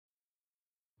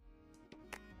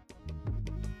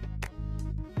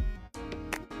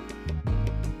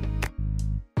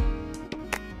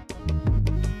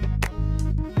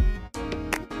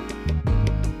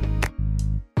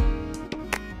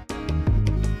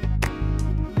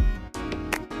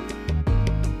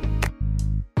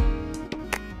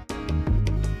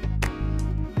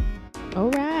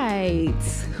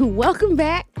Welcome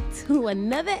back to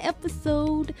another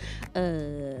episode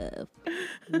of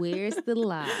Where's the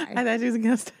Lie? I thought you was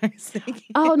going to start singing.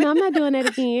 Oh, no, I'm not doing that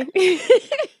again.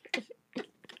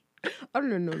 Oh,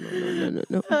 no.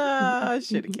 Oh, I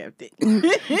should have kept it.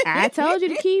 I told you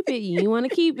to keep it. You want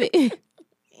to keep it.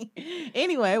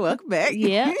 Anyway, welcome back.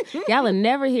 Yeah. Y'all will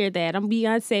never hear that. I'm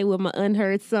Beyonce with my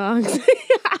unheard songs.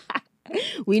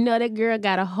 We know that girl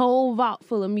got a whole vault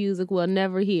full of music we'll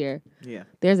never hear. Yeah.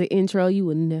 There's an intro you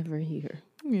will never hear.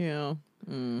 Yeah.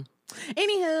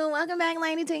 Anywho, welcome back,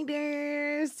 Lady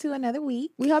Tinkers, to another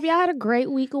week. We hope y'all had a great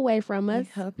week away from us.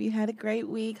 I hope you had a great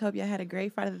week. Hope y'all had a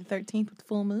great Friday the 13th with the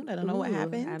full moon. I don't know what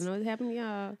happened. I don't know what happened to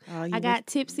y'all. Oh, I got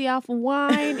tipsy off of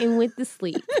wine and went to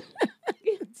sleep.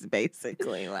 It's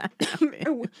basically what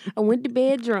happened. I went to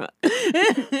bed drunk. All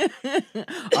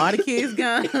the kids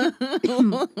gone.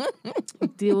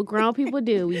 Did what grown people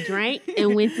do. We drank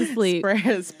and went to sleep.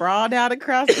 Sprawled out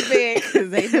across the bed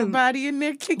because ain't nobody in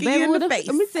there kicking Baby, you in the face.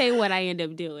 Let me tell you what I ended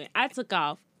up doing. I took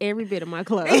off every bit of my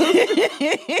clothes.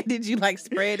 Did you like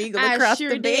spread eagle across the bed? I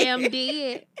sure damn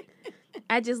did.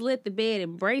 I just let the bed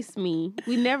embrace me.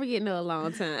 We never get no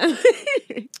alone time.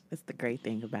 That's the great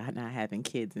thing about not having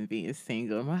kids and being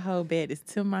single. My whole bed is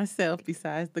to myself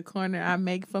besides the corner I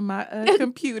make for my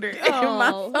computer and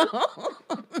my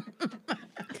phone.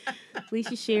 At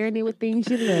least you're sharing it with things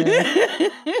you love.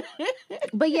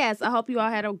 But yes, I hope you all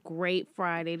had a great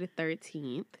Friday the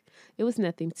 13th. It was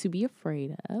nothing to be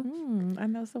afraid of. I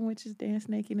know some witches dance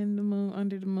naked in the moon,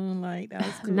 under the moonlight. That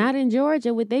was cool. Not in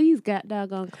Georgia with these got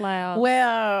doggone clouds.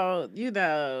 Well,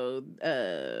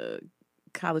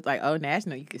 college, like Old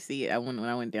National, you could see it. When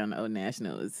I went down to Old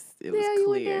National, it was clear. You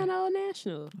went down to Old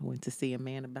National. I went to see a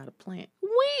man about a plant.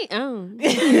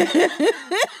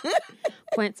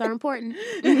 Plants are important.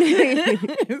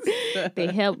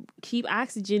 They help keep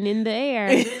oxygen in the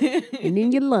air and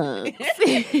in your lungs.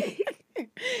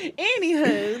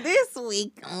 Anywho, this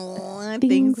week on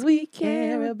Things We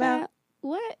Care About.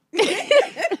 What?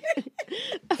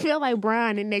 I feel like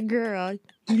Brian and that girl.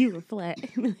 You were flat.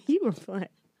 You were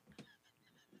flat.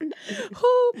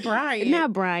 Who? Brian.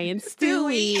 Not Brian.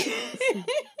 Stewie.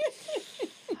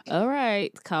 All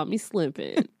right. Call me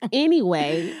slipping.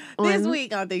 Anyway. This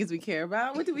week on Things We Care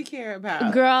About, what do we care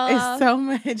about? Girl. It's so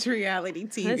much reality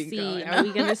TV let's see. going on. Are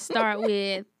we going to start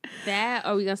with that, or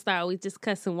are we going to start with just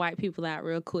cussing white people out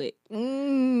real quick? I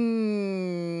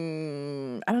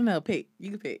don't know. Pick. You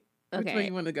can pick. Okay. Which one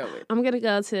you want to go with? I'm going to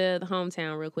go to the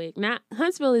hometown real quick.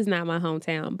 Huntsville is not my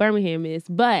hometown. Birmingham is.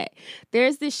 But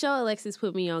there's this show Alexis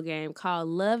put me on game called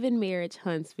Love and Marriage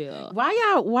Huntsville. Why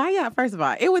y'all, first of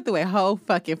all, it went through a whole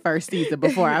fucking first season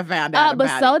before I found out about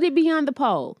but so did Beyond the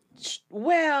Pole.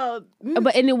 Well,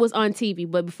 and it was on TV,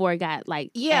 but before it got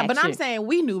action. But I'm saying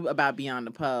we knew about Beyond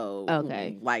the Pole.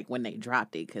 Okay, like when they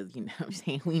dropped it, because you know what I'm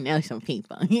saying, we know some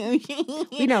people.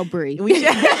 We know Brie.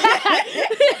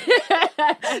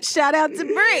 Shout out to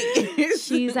Brie.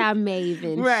 She's our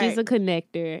maven. Right. She's a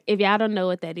connector. If y'all don't know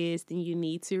what that is, then you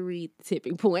need to read The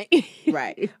Tipping Point.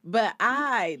 Right. But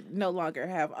I no longer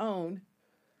have OWN.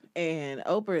 And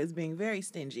Oprah is being very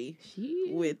stingy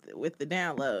with the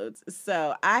downloads.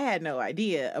 So I had no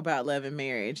idea about Love and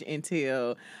Marriage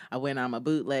until I went on my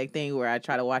bootleg thing where I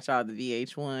try to watch all the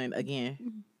VH1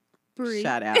 again. Brie.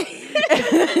 Shout out to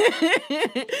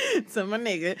my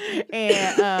nigga.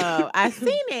 And I seen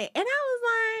it and I was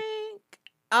like,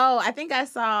 oh, I think I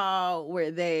saw where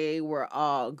they were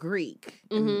all Greek,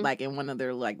 and, like in one of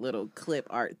their like little clip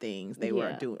art things. They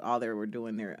were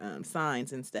doing their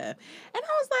signs and stuff, and I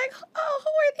was like, oh, who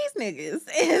are these niggas?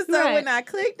 And so when I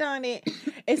clicked on it,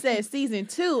 it said season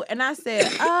 2, and I said,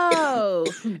 oh,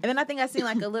 and then I think I seen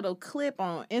like a little clip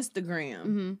on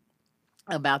Instagram.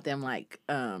 About them like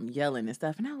yelling and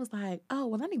stuff, and I was like, oh,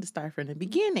 well, I need to start from the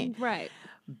beginning. Right.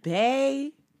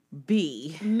 Baby.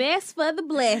 Mess for the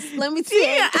blessed. Let me tell you.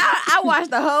 I watched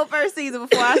the whole first season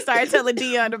before I started telling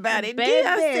Dion about it. Dion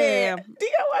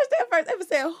watched that first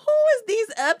episode. Who is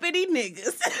these uppity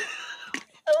niggas?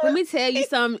 Let me tell you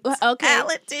something. Okay.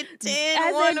 Talented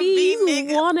 10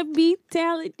 wannabe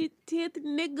talented 10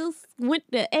 niggas went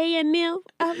to A&M.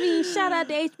 I mean, shout out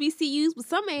to HBCUs, but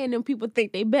some A&M people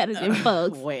think they better than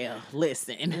folks. Well,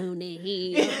 listen.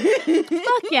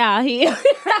 Fuck y'all here.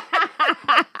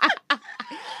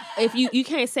 If you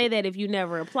can't say that if you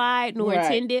never applied nor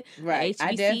attended. Right.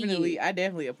 HBCU. I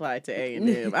definitely applied to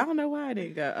A&M. I don't know why I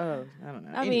didn't go. Oh, I don't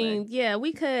know. I mean, yeah,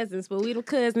 we cousins, but we the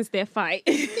cousins that fight.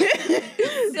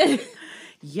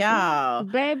 Y'all.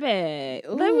 Baby,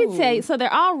 let me tell you. So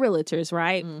they're all realtors,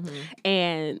 right? Mm-hmm.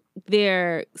 And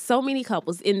there are so many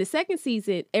couples. In the second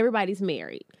season, everybody's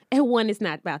married. And one is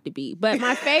not about to be. But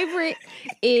my favorite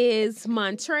is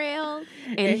Montreal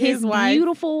and his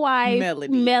beautiful wife,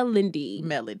 Melody.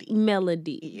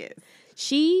 Yes.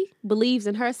 She believes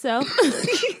in herself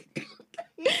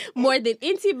more than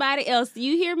anybody else. Do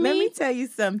you hear me? Let me tell you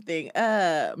something.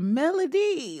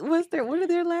 Melody, what are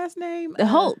their last name? The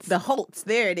Holtz. The Holtz.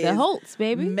 There it is. The Holtz,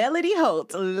 baby. Melody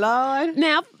Holtz. Lord.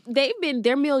 Now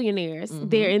they're millionaires.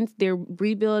 Mm-hmm. They're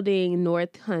rebuilding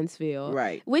North Huntsville,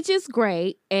 right? Which is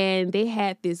great. And they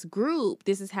had this group.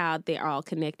 This is how they're all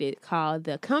connected, called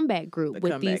the Comeback Group.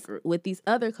 With these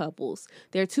other couples.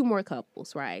 There are 2 more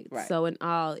couples, right? Right. So in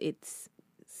all, it's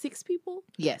 6 people.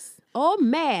 Yes. Oh,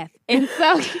 math. And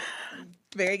so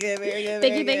very good. Thank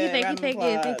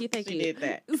you. She did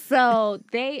that. So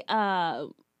they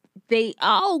all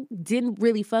didn't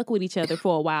really fuck with each other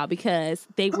for a while because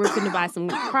they were going to buy some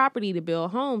property to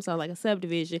build homes on like a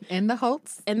subdivision. And the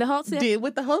Holtz did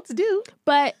what the Holtz do.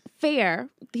 But fair,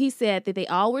 he said that they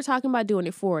all were talking about doing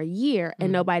it for a year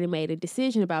and nobody made a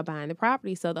decision about buying the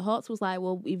property. So the Holtz was like,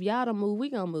 well, if y'all don't move, we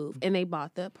gonna move. And they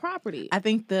bought the property. I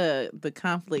think the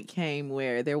conflict came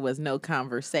where there was no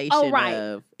conversation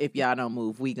of if y'all don't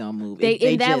move, we gonna move.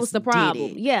 And that was the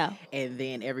problem. Yeah. And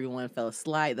then everyone fell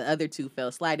slide. The other 2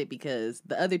 fell slighted because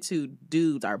the other 2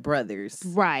 dudes are brothers.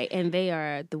 Right. And they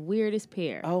are the weirdest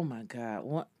pair. Oh my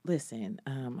God. Listen,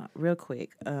 real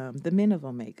quick. The Men of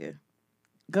Omega.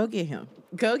 Go get him.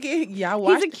 Go get y'all.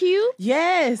 Watch. He's a cute.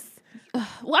 Yes.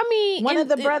 Well, I mean, one of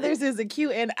the brothers is a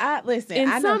cute, and I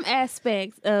some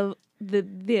aspects of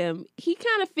them, he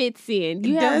kind of fits in.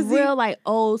 You have real like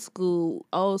old school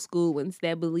ones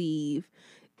that believe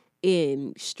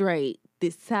in straight.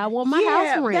 This is how I want my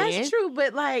house ran. That's true,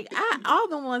 but like all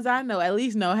the ones I know at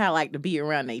least know how like to be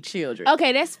around their children.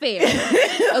 Okay, that's fair.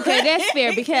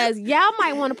 Because y'all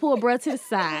might want to pull bro to the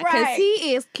side because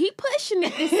he keep pushing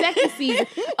it this second season.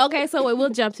 Okay, so we'll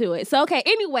jump to it. So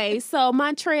anyway, so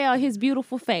Montreal, his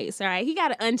beautiful face, all right, he got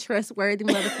an untrustworthy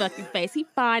motherfucking face. He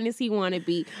fine as he want to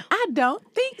be. I don't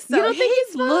think so. You don't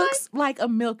think he looks like a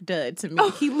milk dud to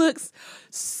me? He looks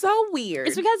so weird.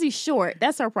 It's because he's short.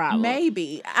 That's our problem.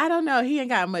 Maybe. I don't know. He ain't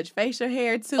got much facial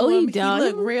hair to him. He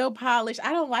look real polished.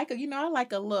 I don't like it. You know, I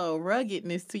like a little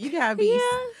ruggedness too. You gotta be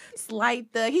slight.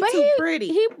 He's too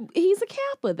pretty. He's a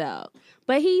Kappa though,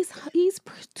 but he's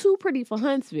too pretty for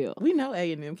Huntsville. We know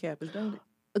A&M Kappas, don't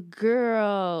it?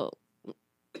 Girl.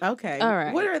 Okay. All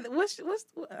right. What's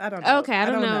I don't know. Okay, I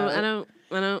don't know.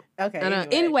 Okay. I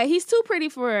don't. Anyway, he's too pretty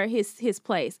for his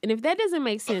place. And if that doesn't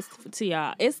make sense to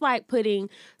y'all, it's like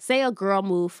say a girl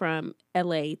moved from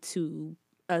LA to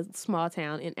a small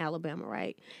town in Alabama,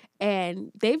 right?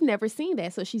 And they've never seen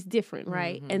that, so she's different,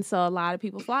 right? Mm-hmm. And so a lot of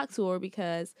people flock to her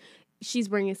because she's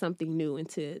bringing something new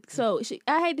into it. So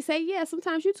I hate to say,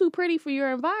 sometimes you're too pretty for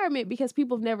your environment because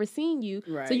people have never seen you.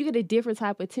 Right. So you get a different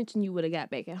type of attention you would have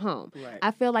got back at home. Right. I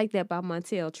feel like that by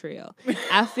Montel Trail.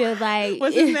 I feel like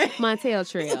what's his name? Montel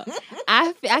Trail.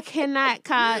 I cannot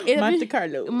call it Monte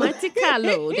Carlo. Monte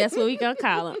Carlo. That's what we gonna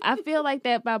call him. I feel like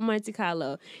that by Monte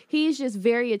Carlo. He's just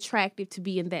very attractive to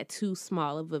be in that too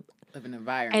small of an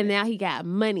environment. And now he got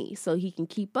money, so he can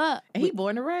keep up. And he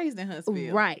born and raised in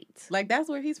Huntsville. Right. Like, that's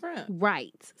where he's from.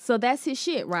 Right. So that's his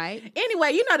shit, right?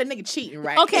 Anyway, you know the nigga cheating,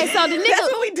 right? Okay, so the nigga, that's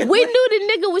what we knew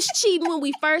the nigga was cheating when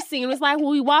we first seen him. It was like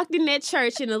when we walked in that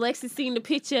church and Alexis seen the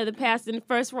picture of the pastor in the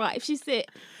first wife. She said,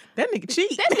 that nigga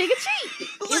cheat. That nigga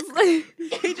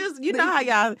cheat. He just, you know how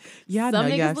y'all know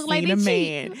y'all seen like a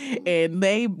man and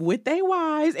they with their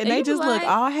wives and they just look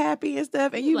all happy and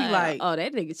stuff and you be like, oh,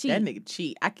 that nigga cheat. That nigga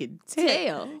cheat. I can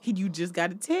tell. You just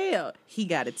got to tell. He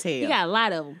got to tell. He got a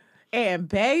lot of them. And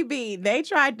baby, they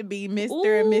tried to be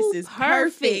Mr. and Mrs.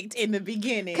 Perfect in the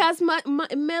beginning. Cause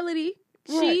Melody,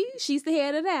 she's the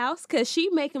head of the house because she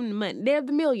make them the money. They're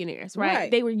the millionaires,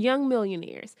 right? They were young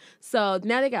millionaires. So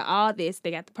now they got all this.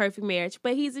 They got the perfect marriage,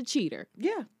 but he's a cheater.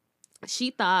 Yeah.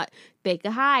 She thought they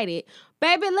could hide it.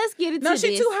 Baby, let's get into this. No,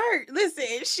 she too hurt.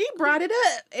 Listen, she brought it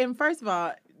up. And first of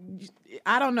all,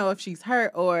 I don't know if she's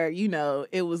hurt or,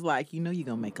 it was like, you're going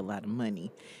to make a lot of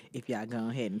money if y'all go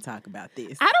ahead and talk about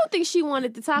this. I don't think she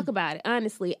wanted to talk about it,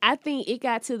 honestly. I think it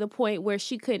got to the point where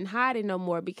she couldn't hide it no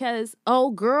more because,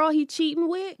 girl he cheating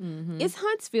with, it's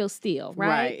Huntsville still, right?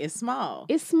 Right, it's small.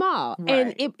 It's small.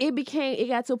 Right. And it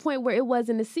got to a point where it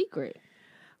wasn't a secret.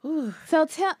 Ooh. So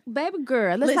baby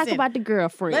girl, let's talk about the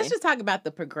girlfriend. Let's just talk about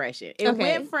the progression. It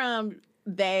went from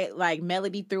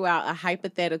Melody threw out a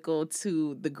hypothetical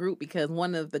to the group because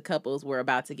one of the couples were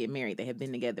about to get married. They had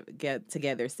been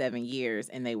together 7 years,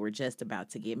 and they were just about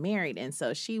to get married. And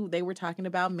so they were talking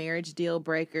about marriage deal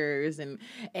breakers,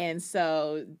 and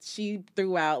so she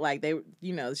threw out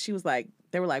she was like,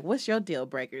 they were like, "What's your deal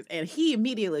breakers?" And he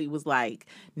immediately was like,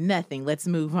 "Nothing. Let's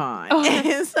move on." Oh.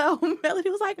 And so Melody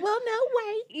was like, "Well, no,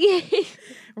 wait."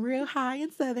 Real high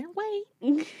and southern,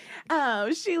 wait.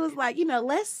 She was like,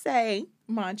 let's say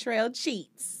Montreal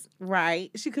cheats,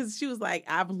 right? Because she was like,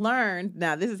 "I've learned."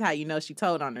 Now, this is how she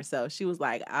told on herself. She was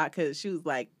like, because she was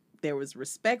like, there was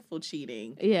respectful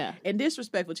cheating, and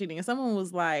disrespectful cheating, and someone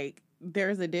was like,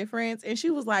 "There's a difference." And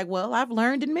she was like, "Well, I've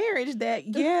learned in marriage that,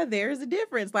 there's a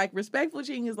difference. Like, respectful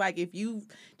cheating is like if you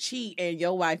cheat and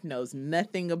your wife knows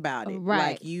nothing about it.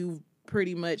 Right. Like, you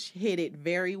pretty much hit it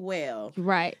very well.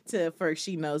 Right. For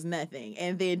she knows nothing.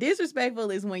 And then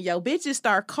disrespectful is when your bitches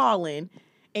start calling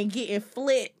and getting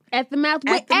flipped at the mouth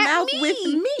with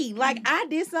me. Like, I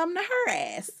did something to her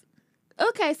ass.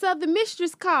 Okay, so the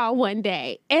mistress called one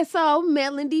day, and so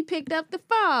Melody picked up the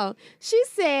phone. She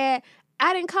said,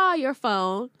 "I didn't call your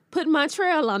phone. Put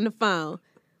Montreal on the phone."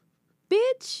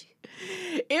 Bitch.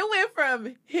 It went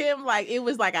from him, like, it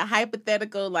was like a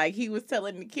hypothetical, like he was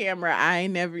telling the camera,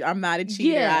 I'm not a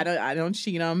cheater. Yeah. I don't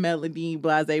cheat on Melody,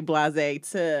 blase,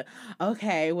 to,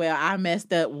 okay, well, I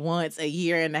messed up once a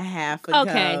year and a half ago.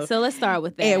 Okay, so let's start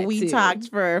with that. And we talked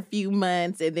for a few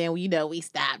months, and then we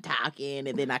stopped talking,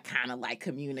 and then I kind of like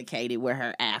communicated with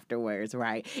her afterwards,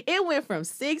 right? It went from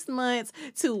 6 months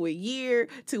to a year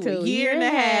to a year and a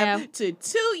half to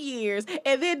 2 years,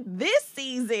 and then this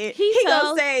season he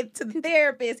gonna say to the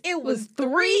therapist, it was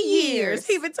 3 years.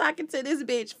 He been talking to this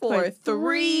bitch for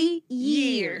 3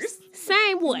 years.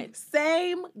 Same one.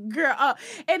 Same girl.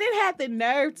 And it had the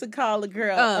nerve to call a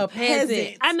girl a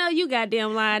peasant. I know you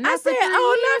goddamn lying. I said,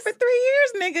 not for 3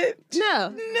 years, nigga.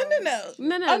 No.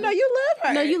 No. Oh, no, you love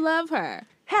her. No, you love her.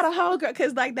 Had a whole girl,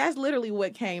 because, like, that's literally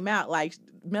what came out. Like,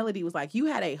 Melody was like, you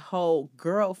had a whole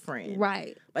girlfriend.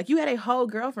 Right. Like, you had a whole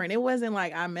girlfriend. It wasn't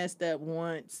like I messed up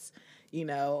once,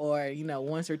 or,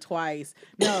 once or twice.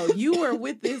 No, you were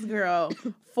with this girl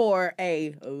for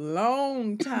a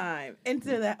long time.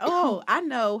 Into that, I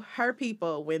know her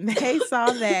people, when they saw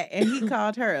that and he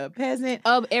called her a peasant.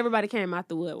 Oh, everybody came out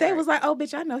the woodwork. They was like, "Oh,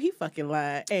 bitch, I know he fucking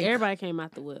lied." And everybody came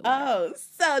out the woodwork. Oh,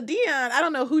 so Dion, I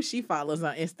don't know who she follows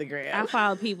on Instagram. I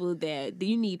follow people that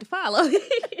you need to follow.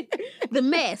 The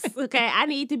mess, okay? I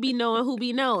need to be knowing who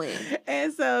be knowing.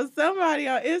 And so somebody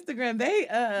on Instagram, they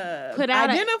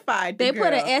identified the girl. They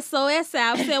put an SOS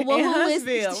out, said, "Well, who's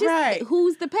the peasant?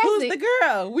 Who's the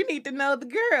girl? We need to know the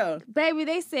girl." Baby,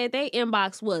 they said their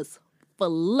inbox was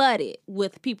flooded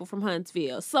with people from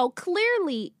Huntsville. So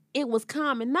clearly it was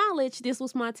common knowledge this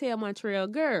was Montreal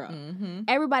girl. Mm-hmm.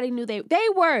 Everybody knew they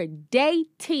were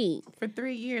dating. For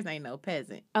 3 years, ain't no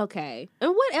peasant. Okay.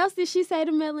 And what else did she say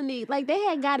to Melanie? Like, they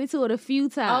had got into it a few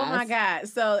times. Oh, my God.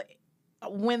 So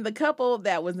when the couple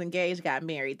that was engaged got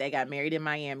married, they got married in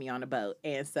Miami on a boat.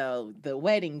 And so the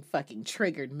wedding fucking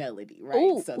triggered Melody, right?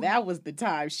 Ooh. So that was the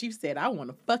time she said, "I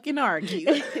want to fucking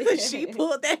argue." She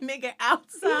pulled that nigga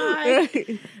outside.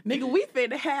 Nigga, we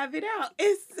finna have it out.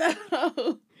 And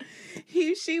so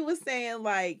she was saying,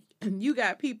 like, "You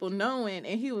got people knowing,"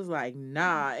 and he was like,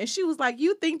 "Nah." And she was like,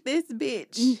 "You think this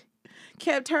bitch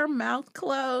kept her mouth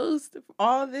closed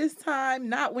all this time?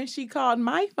 Not when she called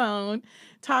my phone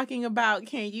talking about,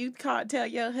 can you tell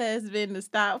your husband to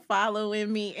stop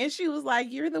following me?" And she was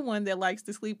like, "You're the one that likes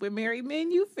to sleep with married men.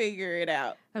 You figure it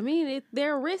out." I mean,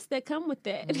 there are risks that come with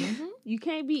that. Mm-hmm. You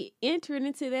can't be entering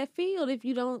into that field if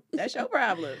you don't. That's your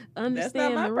problem. Understand.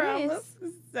 That's not my problem. Risks.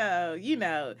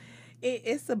 So,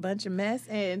 it's a bunch of mess.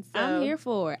 And so I'm here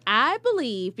for it. I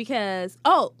believe because,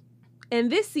 in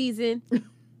this season,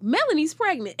 Melanie's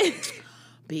pregnant.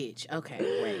 Bitch.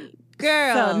 Okay, wait.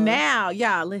 Girl. So now,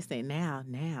 y'all, listen,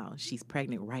 now she's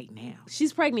pregnant right now.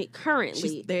 She's pregnant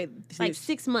currently. Like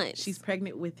 6 months. She's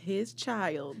pregnant with his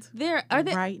child.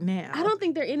 Right now. I don't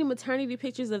think there are any maternity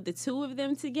pictures of the two of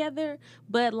them together,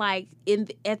 but like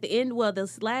at the end,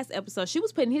 this last episode, she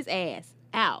was putting his ass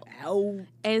out. Ow.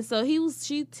 And so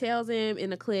she tells him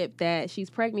in a clip that she's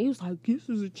pregnant. He was like, "This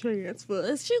is a chance for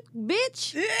us."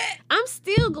 Bitch, I'm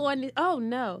still going to,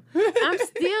 I'm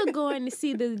still going to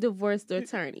see the divorced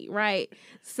attorney, right?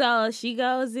 So she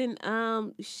goes and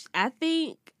I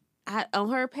think on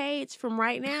her page from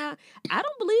right now, I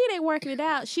don't believe they working it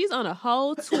out. She's on a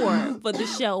whole tour for the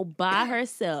show by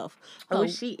herself.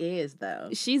 She is though.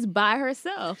 She's by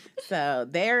herself. So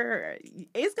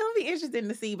it's gonna be interesting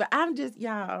to see. But I'm just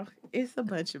y'all. It's a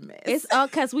bunch of mess. It's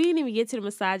because we didn't even get to the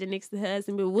misogynistic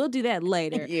husband, but we'll do that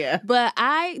later. Yeah. But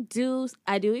I do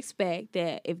expect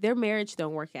that if their marriage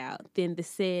don't work out, then the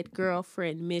said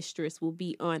girlfriend mistress will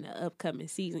be on the upcoming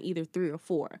season, either 3 or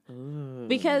 4. Ooh.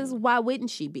 Because why wouldn't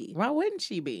she be? Why wouldn't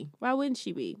she be? Why wouldn't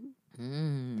she be?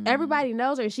 Everybody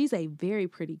knows her. She's a very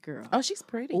pretty girl. Oh, she's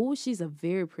pretty. Oh, she's a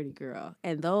very pretty girl.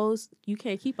 And those you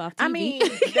can't keep off TV. I mean,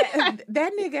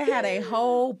 that nigga had a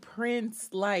whole Prince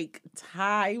like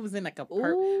tie. He was in like a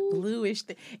bluish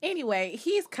thing. Anyway,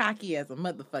 he's cocky as a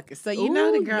motherfucker. So you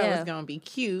know the girl is gonna be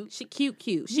cute. She cute.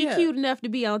 She cute enough to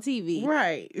be on TV.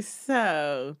 Right.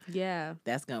 So yeah,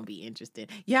 that's gonna be interesting.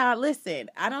 Y'all,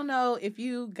 listen. I don't know if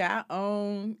you got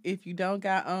owned, if you don't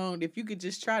got owned, if you could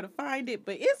just try to find it,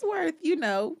 but it's worth.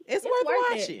 It's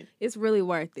worth watching. It's really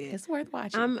worth it. It's worth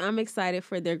watching. I'm excited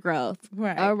for their growth.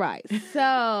 Right. All right.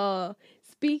 So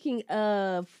speaking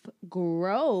of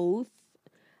growth,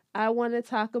 I want to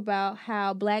talk about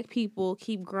how Black people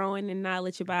keep growing in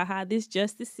knowledge about how this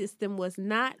justice system was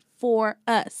not for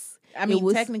us. I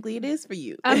mean, technically it is for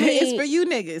you. It's for you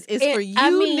niggas. It's for you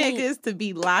niggas to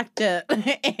be locked up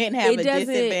and have a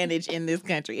disadvantage in this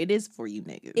country. It is for you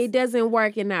niggas. It doesn't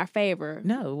work in our favor.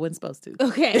 No, it wasn't supposed to.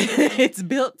 Okay. It's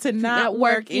built to not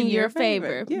work in your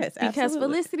favor. Yes, absolutely. Because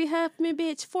Felicity Huffman,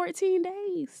 bitch, 14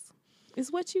 days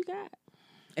is what you got.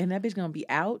 And that bitch gonna be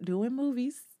out doing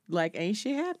movies like ain't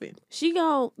shit happened.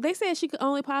 They said she could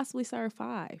only possibly serve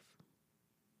 5.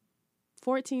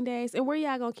 14 days. And where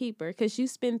y'all gonna keep her? Because you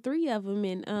spend 3 of them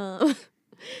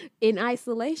in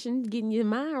isolation, getting your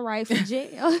mind right for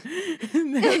jail.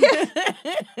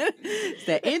 It's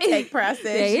that intake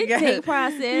process. You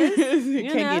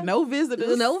can't get no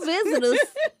visitors.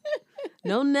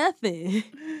 No nothing.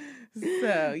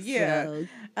 So, yeah.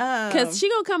 Because she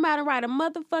gonna come out and write a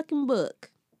motherfucking book.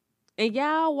 And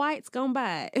y'all whites gonna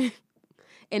buy it.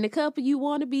 And a couple you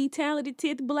want to be talented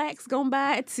tit Blacks gonna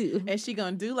buy it too. And she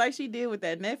gonna do like she did with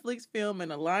that Netflix film and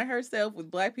align herself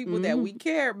with Black people that we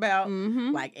care about,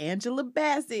 like Angela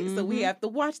Bassett. So we have to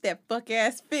watch that fuck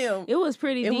ass film. It was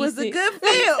pretty decent. It was a good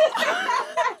film.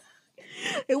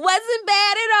 It wasn't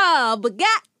bad at all, but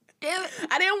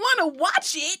I didn't want to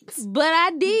watch it, but I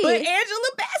did. But Angela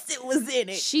Bassett was in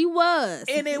it. She was,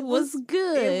 and it was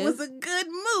good. It was a good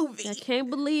movie. I can't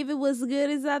believe it was as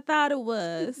good as I thought it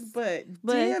was. But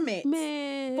damn it,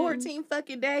 man, 14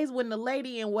 fucking days when the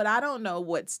lady in what I don't know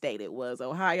what state it was,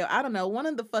 Ohio. I don't know, one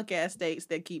of the fuck ass states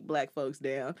that keep Black folks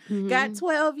down got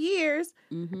 12 years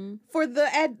for the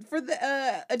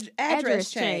address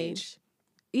change.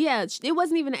 Yeah, it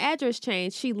wasn't even an address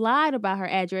change. She lied about her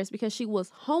address because she was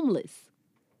homeless.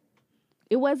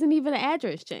 It wasn't even an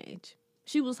address change.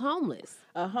 She was homeless.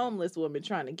 A homeless woman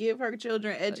trying to give her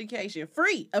children education.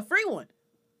 A free one.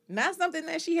 Not something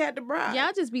that she had to bribe.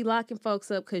 Y'all just be locking folks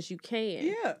up because you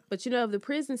can. Yeah. But you know, if the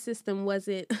prison system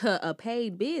wasn't a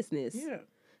paid business. Yeah.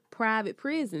 Private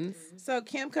prisons. So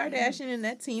Kim Kardashian and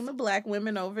that team of Black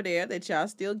women over there that y'all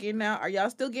still getting out, are y'all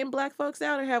still getting Black folks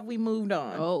out or have we moved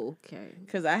on? Oh, okay.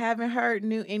 Because I haven't heard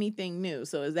anything new.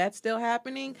 So is that still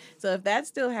happening? So if that's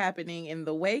still happening in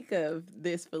the wake of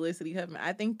this Felicity Huffman,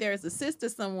 I think there's a sister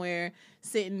somewhere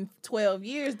sitting 12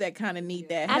 years that kind of need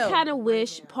that help. I kind of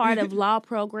wish part of law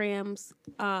programs,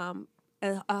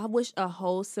 I wish a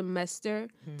whole semester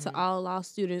to all law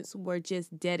students were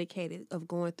just dedicated of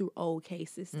going through old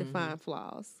cases to find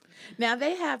flaws. Now,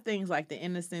 they have things like the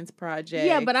Innocence Project.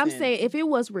 Yeah, but I'm saying if it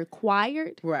was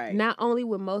required, right, not only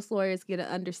would most lawyers get an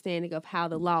understanding of how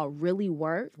the law really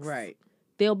works, right,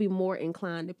 they'll be more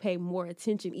inclined to pay more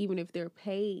attention, even if they're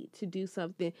paid to do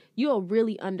something. You'll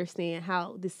really understand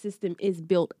how the system is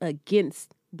built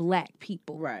against Black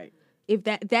people. Right. If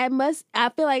I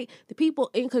feel like the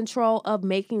people in control of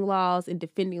making laws and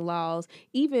defending laws,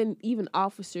 even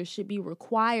officers should be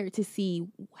required to see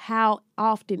how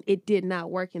often it did not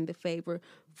work in the favor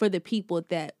for the people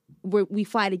that we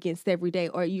fight against every day,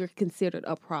 or you're considered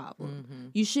a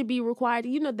problem. You should be required.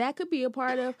 That could be a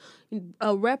part of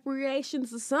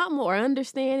reparations or something, or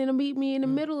understanding to meet me in the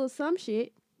middle of some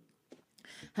shit.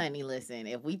 Honey, listen,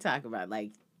 if we talk about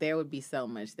there would be so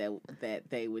much that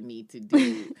they would need to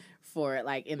do for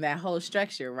in that whole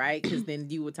structure, right? Because then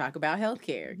you would talk about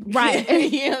healthcare, right?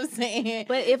 You know what I'm saying?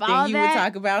 But if then all you that would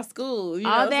talk about school,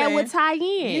 all that would tie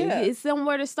in. Yeah. It's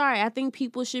somewhere to start. I think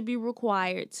people should be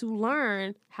required to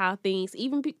learn how things,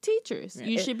 even teachers,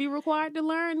 you should be required to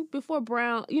learn before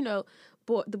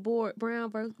The board,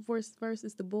 Brown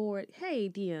versus the board. Hey,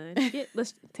 Dion,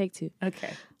 let's take 2.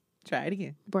 Okay. Try it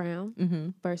again.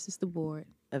 Brown versus the board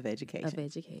of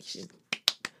education.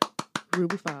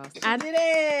 Ruby Falls. I did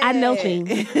it. I know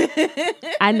things.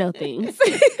 I know things.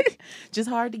 Just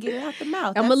hard to get it out the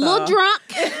mouth. I'm a little drunk,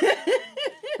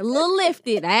 a little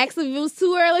lifted. I asked if it was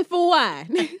too early for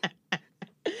wine.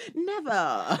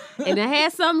 Never. And I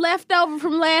had some left over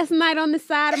from last night on the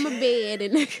side of my bed.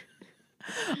 And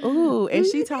ooh, and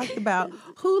she talked about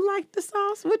who liked the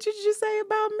sauce. What did you say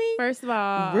about me? First of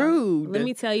all, rude. Let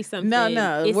me tell you something.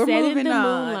 No, it's we're set moving in the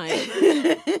on. moonlight.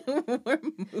 We're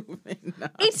moving on.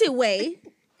 Anyway.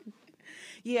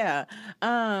 Yeah,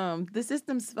 the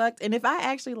system's fucked. And if I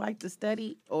actually liked to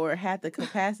study or had the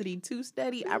capacity to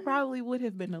study, I probably would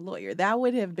have been a lawyer. That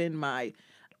would have been my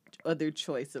other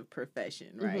choice of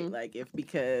profession, right? Like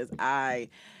because I,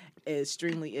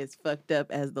 extremely as fucked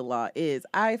up as the law is,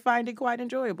 I find it quite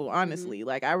enjoyable, honestly.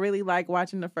 Like I really like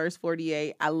watching the first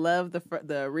 48. I love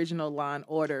the original Law and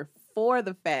Order for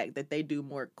the fact that they do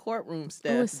more courtroom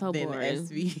stuff than boring.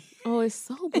 SV. Oh, it's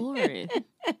so boring.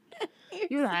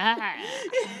 You're like,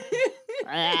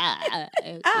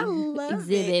 I love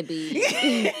Exhibit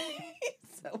it.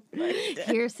 So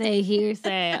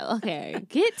hearsay. Okay,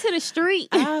 get to the street.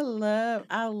 I love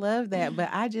that, but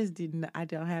I just didn't. I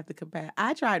don't have the capacity.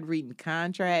 I tried reading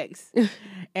contracts,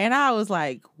 and I was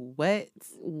like, "What?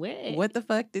 What the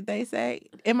fuck did they say?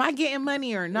 Am I getting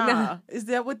money or not? Nah? Is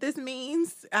that what this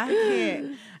means?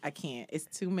 I can't. It's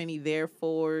too many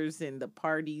therefores and the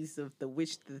parties of the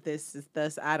which this is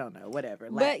thus. I don't know. Whatever.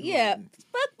 But Latin yeah, Latin.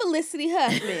 fuck Felicity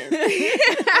Huffman.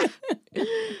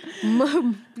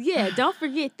 Yeah, don't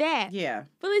forget that. Yeah,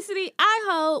 Felicity, I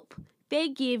hope they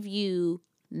give you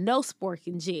no spork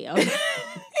in jail.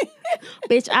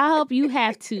 Bitch, I hope you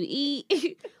have to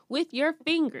eat with your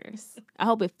fingers. I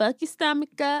hope it fuck your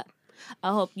stomach up.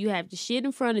 I hope you have to shit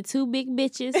in front of 2 big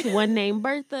bitches, one named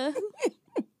Bertha,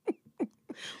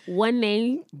 one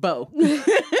named Bo.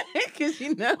 Because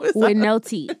with no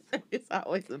teeth. It's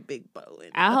always a big bow.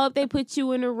 I hope they put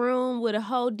you in a room with a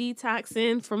whole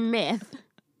detoxin from meth.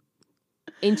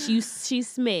 And she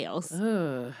smells.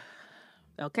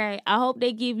 Okay? I hope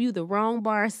they give you the wrong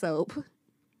bar soap.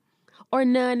 Or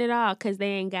none at all, because they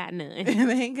ain't got none. They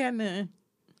ain't got none.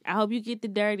 I hope you get the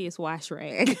dirtiest wash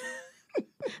rag.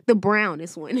 The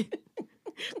brownest one.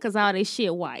 Because all this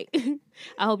shit white.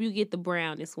 I hope you get the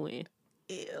brownest one.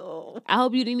 Ew. I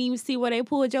hope you didn't even see where they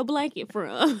pulled your blanket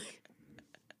from.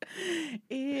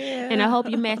 Yeah. And I hope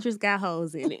your mattress got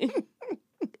holes in it.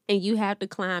 And you have to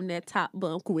climb that top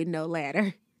bunk with no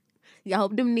ladder. I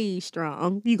hope them knees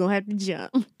strong. You gonna have to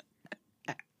jump.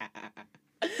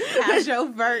 How's your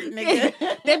vert, nigga?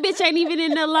 That bitch ain't even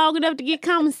in there long enough to get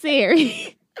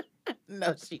commissary.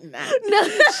 No, she not. No.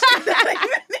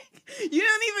 You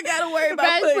don't even got to worry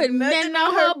about putting nothing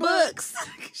on her books.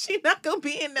 She not going to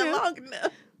be in there long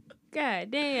enough.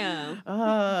 God damn.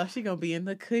 She going to be in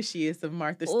the cushiest of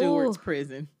Martha Stewart's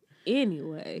prison.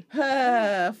 Anyway.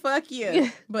 Fuck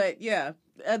you. But yeah,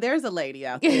 there's a lady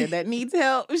out there that needs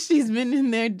help. She's been in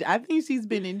there. I think she's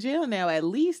been in jail now at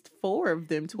least 4 of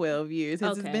them 12 years.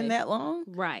 Has it been that long?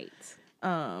 Right.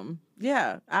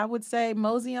 Yeah, I would say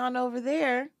mosey on over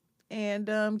there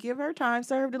and give her time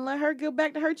served and let her go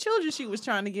back to her children she was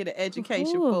trying to get an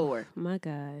education for. My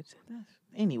God.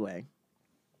 Anyway.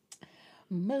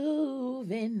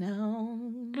 Moving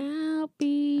on. I'll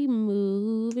be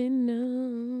moving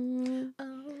on.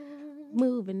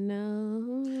 Moving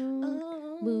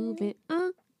on. Moving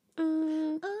on.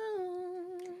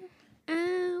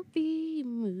 I'll be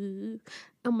moving.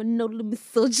 I'm a no limit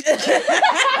soldier. I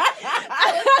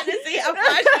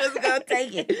thought she was going to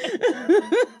take it.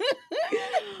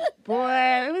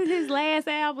 Boy, it was his last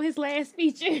album, his last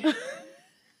feature.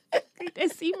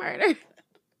 That C Murder.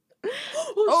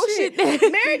 Oh shit. Married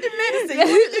to Medicine. You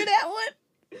want to do that one?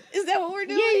 Is that what we're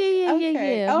doing?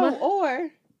 Yeah. Or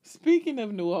speaking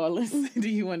of New Orleans, do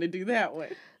you want to do that one?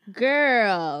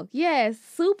 Girl, yes,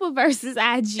 Super versus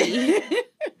IG.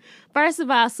 First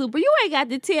of all, Super, you ain't got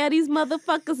to tell these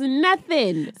motherfuckers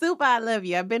nothing. Super, I love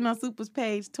you. I've been on Super's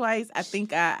page twice. I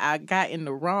think I got in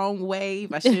the wrong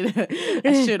wave. I should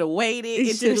have waited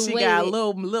until she got a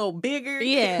little bigger.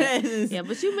 Yeah, yeah,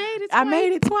 but you made it twice. I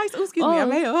made it twice. Oh, excuse me.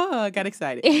 I got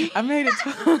excited. I made it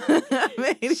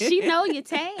twice. She know your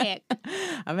tag.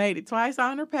 I made it twice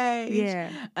on her page.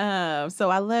 Yeah. So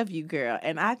I love you, girl.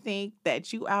 And I think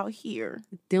that you out here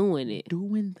doing it.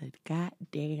 Doing the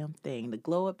goddamn thing. The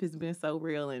glow up has been so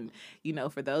real, and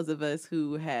for those of us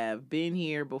who have been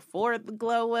here before the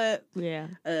glow up,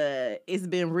 it's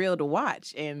been real to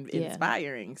watch and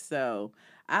inspiring. So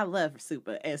I love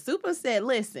Super, and Super said,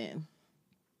 listen,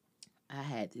 I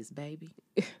had this baby.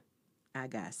 I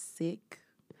got sick.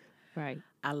 Right.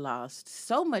 I lost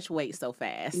so much weight so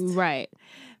fast. Right.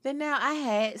 That now I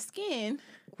had skin.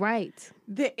 Right.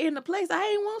 That in the place I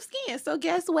ain't want skin. So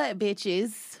guess what,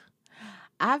 bitches?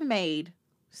 I've made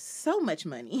so much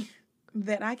money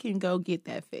that I can go get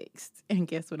that fixed. And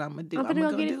guess what I'm going to do? I'm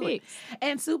gonna go get do it fixed.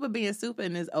 And Super being super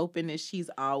and as open as she's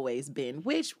always been,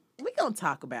 which we going to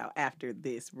talk about after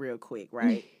this real quick,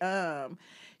 right?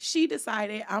 She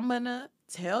decided I'm going to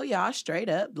tell y'all straight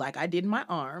up, like I did my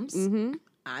arms,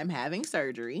 I'm having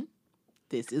surgery.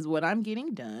 This is what I'm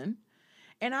getting done.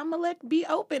 And I'm going to be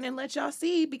open and let y'all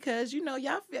see because, you know,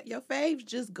 your faves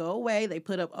just go away. They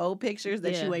put up old pictures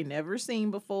that you ain't never seen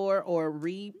before or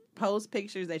repost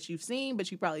pictures that you've seen,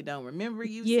 but you probably don't remember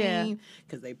you've seen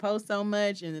because they post so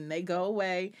much and then they go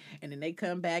away and then they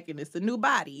come back and it's a new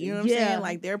body. You know what I'm saying?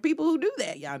 Like, there are people who do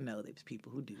that. Y'all know there's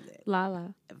people who do that.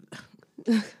 Lala.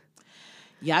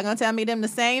 Y'all gonna tell me them the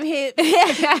same hips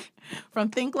from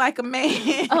Think Like a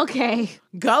Man? Okay.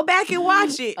 Go back and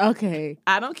watch it. Okay.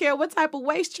 I don't care what type of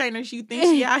waist trainers you think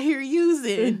she out here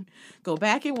using. Go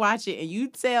back and watch it, and you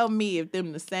tell me if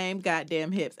them the same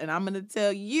goddamn hips. And I'm gonna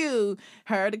tell you,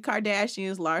 her, the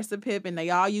Kardashians, Larsa Pippen,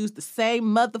 they all use the same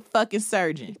motherfucking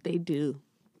surgeon. They do.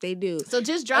 They do. So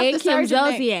just drop and the Kim surgeon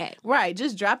Zolciak. name. Right,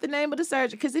 just drop the name of the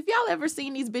surgeon. Because if y'all ever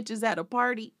seen these bitches at a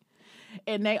party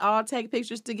and they all take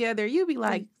pictures together, you be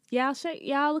like,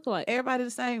 y'all look alike. everybody the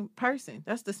same person.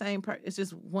 That's the same person. It's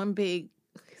just one big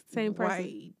Same person.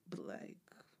 white, black.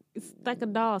 It's like a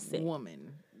doll set.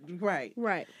 Woman. Right.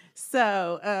 Right.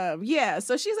 So, yeah.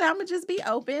 So she's like, I'm going to just be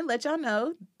open, let y'all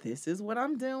know this is what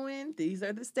I'm doing. These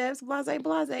are the steps, blase,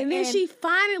 blase. And then she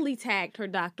finally tagged her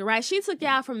doctor, right? She took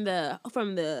y'all from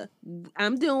the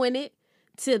I'm doing it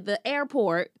to the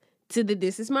airport to the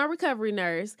this is my recovery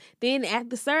nurse. Then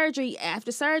after surgery,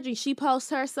 she posts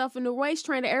herself in the waist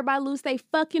trainer. Everybody lose their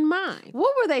fucking mind.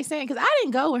 What were they saying? Because I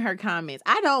didn't go in her comments.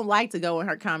 I don't like to go in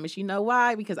her comments. You know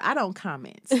why? Because I don't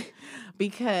comment.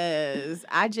 Because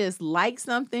I just like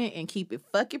something and keep it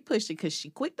fucking pushing because she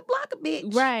quick to block a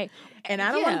bitch. Right. And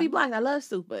I don't want to be blocked. I love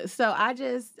Super. So I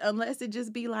just, unless it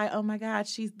just be like, oh my God,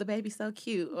 the baby's so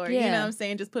cute. Or, you know what I'm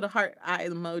saying? Just put a heart eye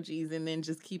emojis and then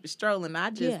just keep it strolling. I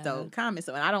just don't comment.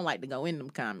 So I don't like to go in them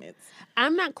comments.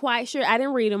 I'm not quite sure. I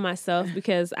didn't read them myself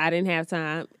because I didn't have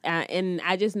time. And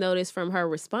I just noticed from her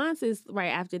responses right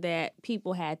after that,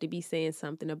 people had to be saying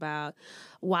something about,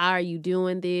 why are you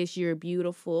doing this? You're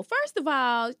beautiful. First of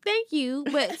all, thank you.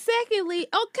 But secondly,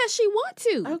 because she want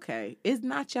to. Okay. It's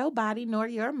not your body nor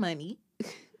your money.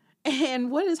 And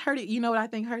what is hurting? You know what I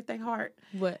think hurt their heart?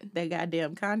 What? That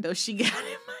goddamn condo she got in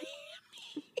Miami.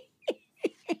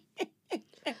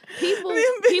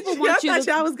 People want y'all thought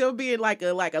y'all was gonna be in like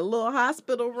a little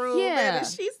hospital room. Yeah. And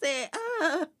she said,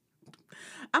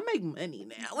 I make money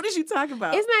now. What is you talking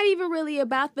about? It's not even really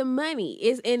about the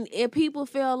money. And people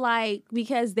feel like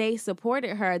because they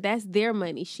supported her, that's their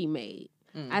money she made.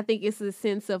 I think it's a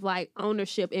sense of like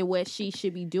ownership in what she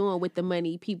should be doing with the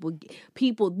money people,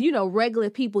 regular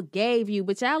people gave you,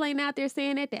 but y'all ain't out there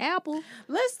saying that to Apple.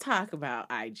 Let's talk about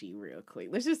IG real quick.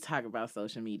 Let's just talk about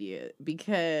social media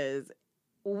because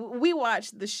we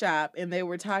watched The Shop and they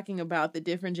were talking about the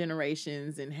different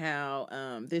generations and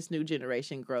how this new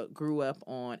generation grew up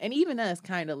on, and even us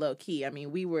kind of low key. I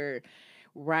mean, we were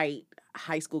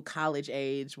high school, college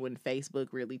age when Facebook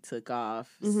really took off.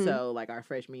 Mm-hmm. So like our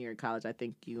freshman year in college, I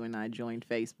think you and I joined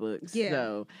Facebook.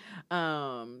 Yeah.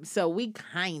 So we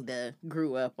kind of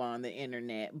grew up on the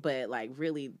internet, but like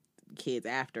really kids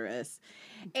after us.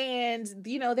 And,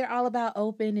 they're all about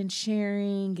open and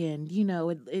sharing and,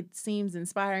 it seems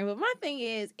inspiring. But my thing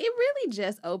is, it really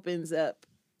just opens up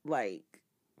like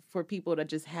for people to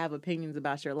just have opinions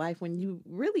about your life when you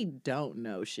really don't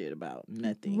know shit about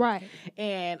nothing. Right.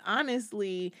 And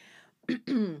honestly,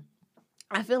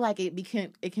 I feel like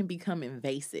it can become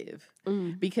invasive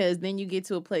because then you get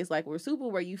to a place like we're Super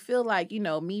where you feel like,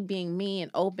 me being me and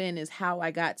open is how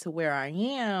I got to where I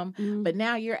am. But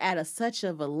now you're at such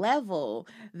of a level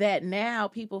that now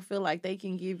people feel like they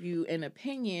can give you an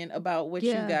opinion about what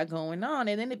you got going on.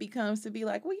 And then it becomes to be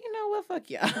like, well, you know what? Fuck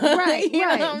y'all. Right,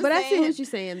 right. But I see what you're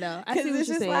saying, though. I see what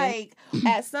you're saying. Like,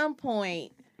 at some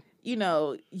point, you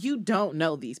don't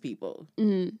know these people.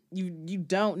 Mm-hmm. You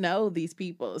don't know these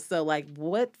people. So, like,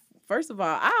 what? First of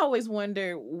all, I always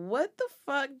wonder, what the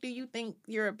fuck do you think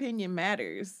your opinion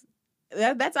matters?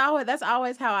 That's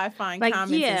always how I find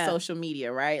comments in social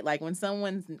media, right? Like when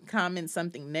someone comments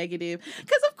something negative,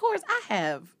 because of course, I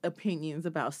have opinions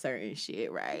about certain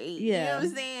shit, right? Yeah. You know what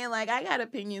I'm saying? Like, I got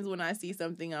opinions when I see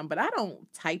something but I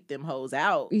don't type them hoes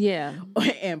out. Yeah.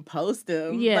 And post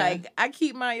them. Yeah. Like, I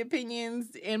keep my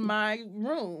opinions in my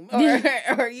room.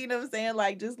 Or you know what I'm saying?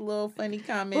 Like, just little funny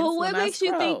comments. Well, what makes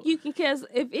you think you can, because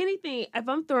if anything, if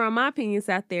I'm throwing my opinions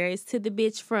out there, it's to the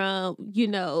bitch from,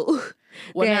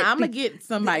 Well, now I'm going to get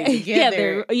somebody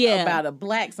together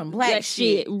about some black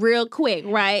shit real quick,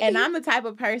 right? And I'm the type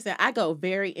of person, I go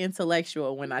very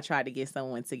intellectual when I try to get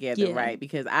someone together, right?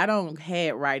 Because I don't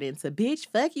head right into, bitch,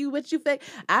 fuck you, what you fuck.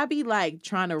 I be like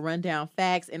trying to run down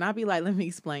facts, and I'll be like, let me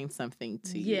explain something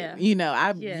to you.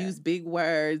 I use big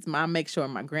words. I make sure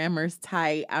my grammar's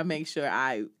tight. I make sure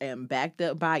I am backed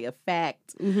up by a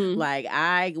fact. Mm-hmm.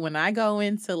 Like, when I go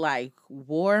into like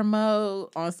war mode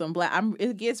on some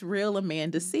it gets real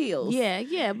Amanda Seals.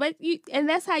 Yeah, but and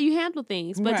that's how you handle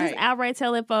things. But just outright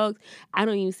telling folks, I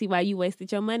don't even see why you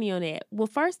wasted your money on that. Well,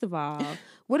 first of all,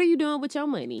 what are you doing with your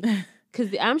money?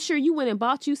 Because I'm sure you went and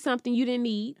bought you something you didn't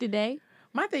need today.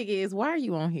 My thing is, why are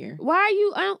you on here? Why are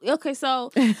you okay,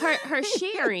 so her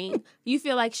sharing, you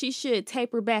feel like she should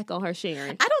taper back on her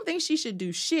sharing. I don't think she should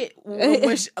do shit.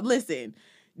 Listen,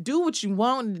 do what you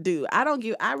want to do. I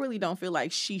really don't feel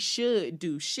like she should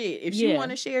do shit. If she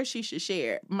want to share, she should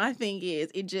share. My thing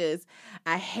is,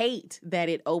 I hate that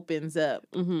it opens up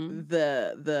the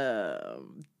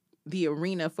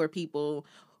arena for people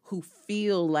who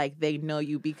feel like they know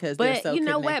you because they're so connected to you. But you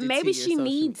know what? Maybe she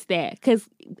needs that, because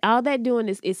all that doing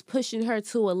is pushing her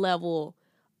to a level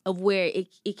of where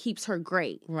it keeps her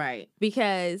great. Right.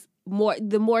 Because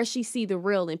the more she see the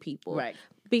real in people. Right.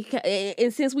 Because,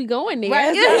 and since we go in there,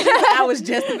 right, I was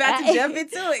just about to jump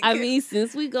into it. I mean,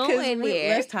 since we go in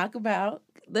there, let's talk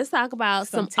about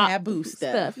some taboo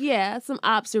stuff. Yeah, some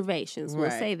observations.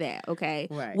 We'll say that, okay?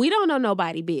 Right. We don't know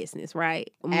nobody business, right?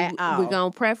 At all. We're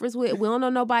going to preface with, we don't know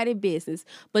nobody business,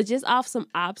 but just off some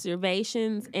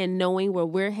observations and knowing where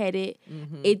we're headed,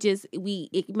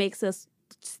 it makes us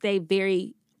stay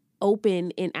very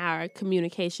open in our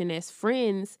communication as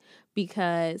friends,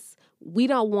 because we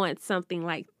don't want something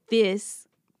like this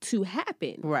to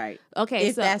happen. Right. Okay.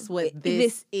 If so that's what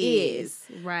this is.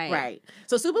 Right. Right.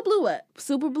 So Super blew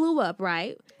up.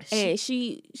 Right. And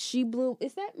she blew.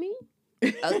 Is that me?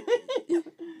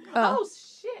 Oh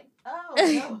shit. Oh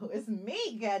no, it's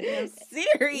me, goddamn.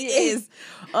 Siri is.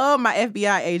 Oh, my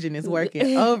FBI agent is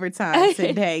working overtime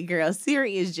today, girl.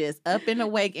 Siri is just up and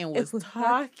awake and was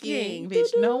talking.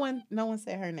 Bitch, no one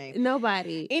said her name.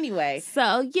 Nobody. Anyway.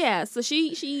 So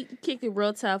she kicked it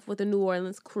real tough with the New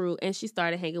Orleans crew, and she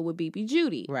started hanging with BB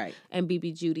Judy. Right. And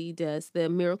BB Judy does the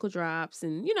Miracle Drops,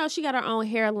 and she got her own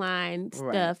hairline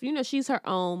stuff.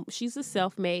 She's a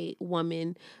self-made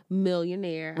woman,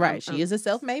 millionaire. Right. She is a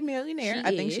self-made millionaire.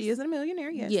 I think she is a millionaire,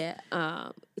 yes. Yeah.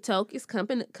 Toke is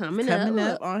coming up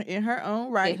in her own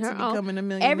right to becoming a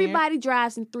millionaire. Everybody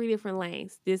drives in 3 different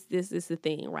lanes. This is the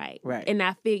thing, right? Right. And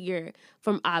I figure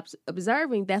from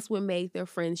observing, that's what made their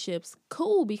friendships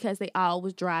cool, because they all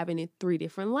was driving in 3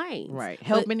 different lanes. Right.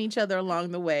 Helping each other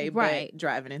along the way, but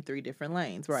driving in 3 different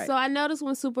lanes. Right. So I noticed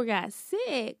when Super got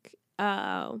sick,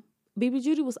 BB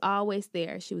Judy was always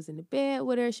there. She was in the bed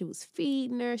with her. She was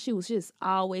feeding her. She was just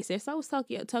always there. So was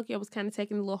Tokyo. Tokyo was kind of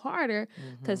taking it a little harder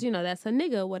because, that's her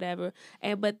nigga or whatever.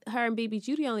 But her and BB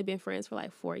Judy only been friends for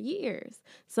like 4 years.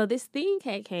 So this thing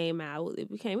came out.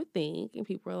 It became a thing. And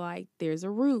people were like, there's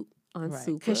a root on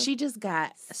Super. Because she just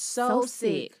got so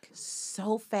sick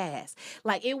so fast.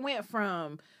 Like, it went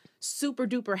from super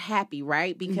duper happy,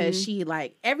 right? Because she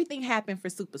everything happened for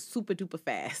super duper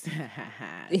fast.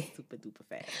 Super duper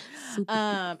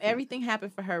fast. Everything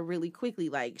happened for her really quickly.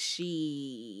 Like,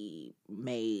 she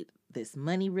made this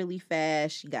money really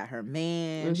fast. She got her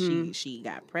man. She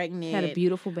got pregnant. Had a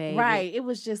beautiful baby. Right. It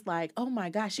was just like, oh my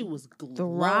gosh, she was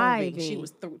thriving. She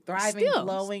was thriving, still,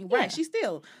 glowing. Yeah. Right. She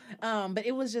still. But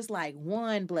it was just like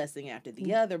one blessing after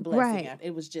the other blessing. After.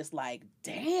 It was just like,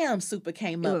 damn, Super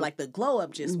came up. Like, the glow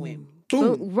up just went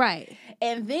boom. Right.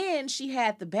 And then she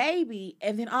had the baby,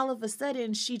 and then all of a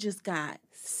sudden she just got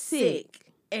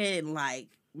sick and like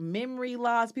memory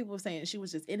loss. People were saying she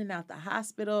was just in and out the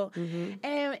hospital,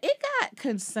 and it got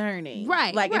concerning.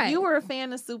 Right, like if you were a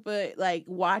fan of Super, like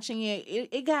watching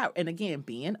it got, and again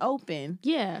being open,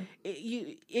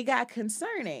 it got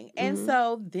concerning. And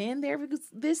so then there was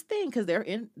this thing, because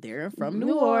they're from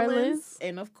New Orleans,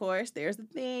 and of course there's the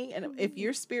thing. And if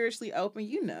you're spiritually open,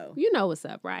 you know what's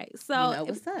up, right? So you know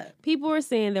what's up. People were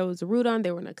saying there was a root on.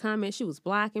 They were in the comments. She was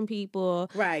blocking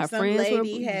people. Right. Some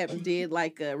lady did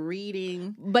like a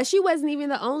reading. But she wasn't even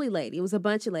the only lady. It was a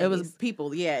bunch of ladies. It was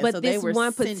people, yeah. But so this they were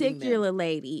one particular particular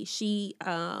lady, she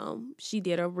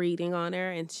did a reading on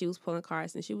her, and she was pulling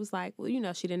cards, and she was like, well,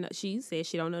 she didn't know, she said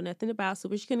she don't know nothing about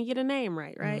Super. She couldn't get a name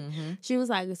right? Mm-hmm. She was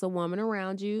like, it's a woman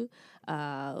around you.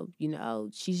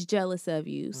 She's jealous of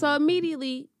you. Mm-hmm. So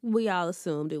immediately we all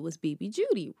assumed it was BB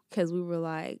Judy, because we were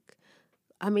like,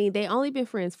 I mean, they only been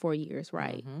friends 4 years,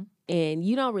 right? Mm-hmm. And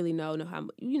you don't really know how,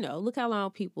 look how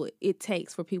long it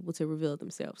takes for people to reveal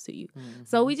themselves to you. Mm-hmm.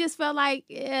 So we just felt like,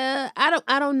 I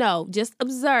don't know, just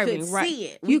observing, could right? See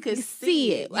it. You could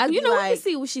see it. We can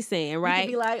see what she's saying, right?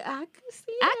 You could be like, I can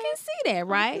see that. I can see that,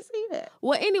 right? I can see that.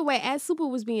 Well, anyway, as Super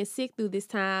was being sick through this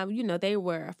time,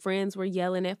 friends were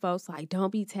yelling at folks like,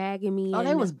 don't be tagging me. Oh,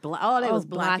 they was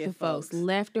blocking folks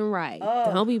left and right.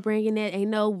 Oh. Don't be bringing that.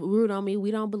 Ain't no root on me.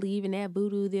 We don't believe in that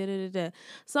voodoo. Da.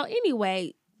 So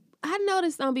anyway, I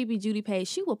noticed on BB Judy page,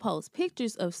 she would post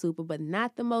pictures of Super, but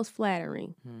not the most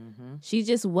flattering. Mm-hmm. She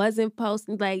just wasn't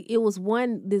posting. Like, it was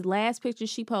the last picture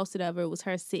she posted of her was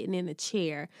her sitting in a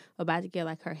chair about to get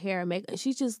like her hair and makeup.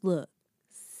 She just looked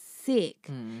sick.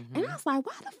 Mm-hmm. And I was like,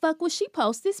 why the fuck would she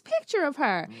post this picture of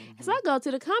her? Mm-hmm. So I go to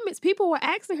the comments. People were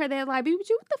asking her that, like, BB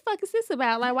Judy, what the fuck is this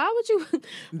about? Like, why would you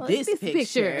this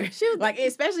picture? She was like,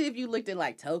 especially if you looked at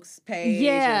like Toke's page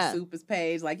or Super's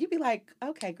page, like, you'd be like,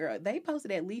 okay, girl, they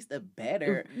posted at least a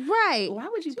better. Right. Why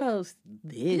would you post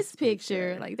this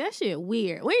picture? Like, that shit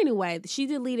weird. Well, anyway, she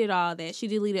deleted all that. She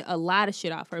deleted a lot of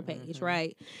shit off her page, mm-hmm.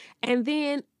 right? And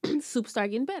then Super started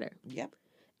getting better. Yep.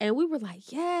 And we were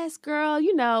like, yes, girl,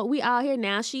 we all here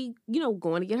now. She,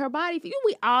 going to get her body.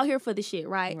 We all here for the shit,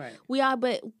 right? We all,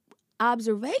 but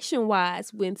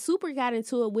observation-wise, when Super got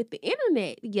into it with the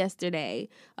internet yesterday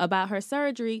about her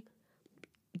surgery,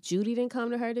 Judy didn't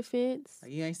come to her defense.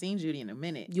 You ain't seen Judy in a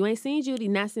minute. You ain't seen Judy,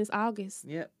 not since August.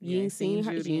 Yep. You ain't seen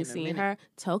her. You ain't seen her.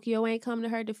 Tokyo ain't come to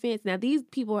her defense. Now, these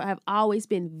people have always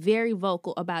been very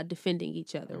vocal about defending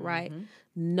each other, mm-hmm. right?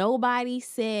 Nobody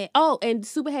said, and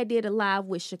Super had did a live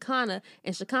with Shekinah,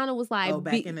 and Shekinah was like,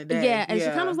 back in the day. Yeah, and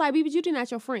Shekinah was like, BB Judy not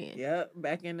your friend. Yep,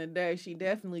 back in the day, she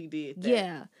definitely did that.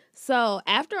 Yeah. So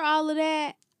after all of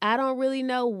that, I don't really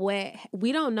know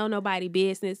we don't know nobody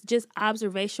business, just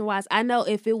observation wise. I know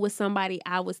if it was somebody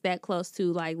I was that close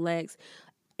to, like Lex,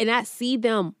 and I see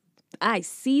them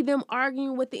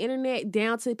arguing with the internet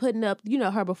down to putting up,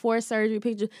 her before surgery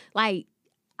picture. Like,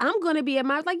 I'm going to be at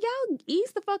my, like, y'all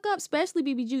ease the fuck up, especially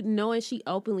BB Judy, knowing she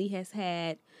openly has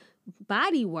had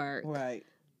body work. Right.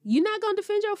 You're not going to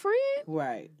defend your friend?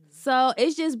 Right. So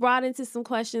it's just brought into some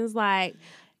questions like,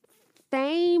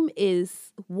 fame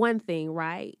is one thing,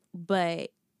 right? But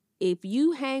if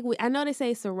you hang with, I know they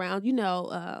say surround,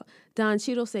 Don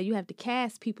Cheadle said you have to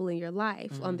cast people in your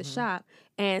life mm-hmm. on the shop.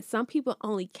 And some people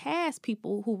only cast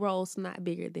people who roles not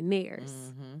bigger than theirs.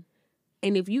 Mm-hmm.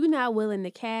 And if you're not willing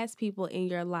to cast people in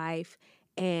your life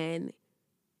and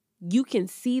you can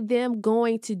see them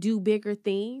going to do bigger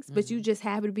things, mm-hmm. but you just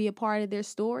happen to be a part of their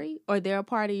story or they're a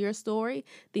part of your story,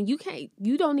 then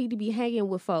you don't need to be hanging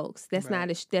with folks that's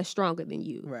that's stronger than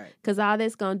you. Right. Because all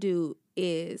that's going to do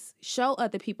is show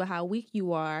other people how weak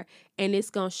you are, and it's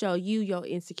going to show you your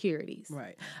insecurities.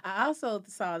 Right. I also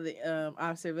saw the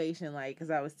observation, like,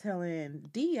 because I was telling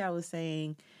Dee, I was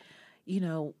saying,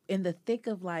 in the thick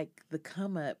of like the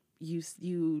come up,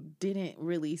 you didn't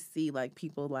really see like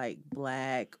people like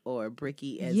Black or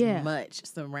Bricky as much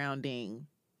surrounding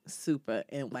Super,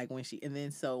 and like when she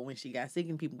got sick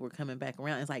and people were coming back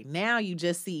around, it's like now you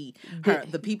just see her,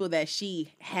 the people that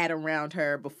she had around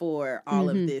her before all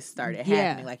mm-hmm. of this started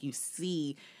happening. Like you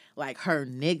see like her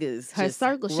niggas, her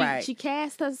circle. She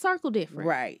cast her circle different,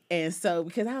 right? And so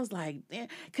because I was like,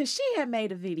 because she had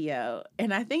made a video,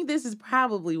 and I think this is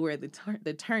probably where the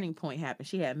turning point happened.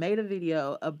 She had made a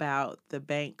video about the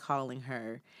bank calling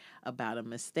her about a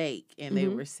mistake, and they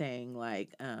mm-hmm. were saying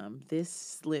like, this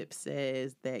slip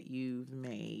says that you've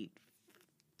made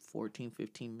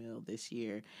 15 mil this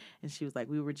year. And she was like,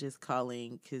 we were just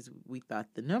calling because we thought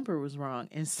the number was wrong.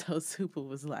 And so Super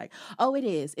was like, oh,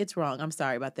 it's wrong. I'm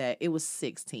sorry about that. It was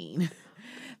 16.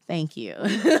 Thank you.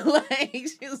 Like,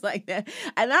 she was like that.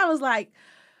 And I was like,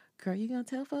 girl, you gonna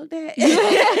tell folk that?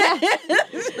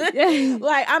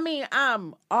 Like, I mean,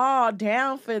 I'm all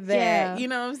down for that. Yeah. You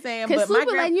know what I'm saying? Because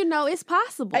Super letting you know it's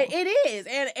possible. It is.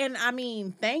 And I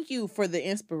mean, thank you for the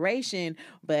inspiration.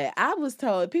 But I was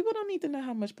told people don't need to know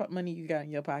how much money you got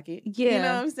in your pocket. Yeah. You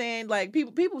know what I'm saying? Like,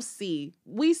 people see.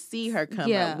 We see her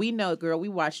come up. We know, girl, we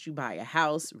watched you buy a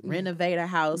house, renovate a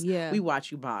house. Yeah. We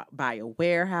watched you buy a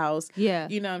warehouse. Yeah.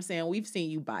 You know what I'm saying? We've seen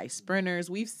you buy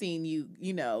sprinters. We've seen you,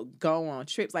 go on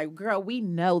trips. Like, girl, we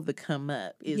know the come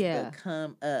up is the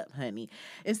come up, honey.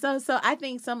 And so I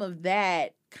think some of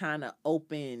that kind of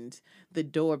opened the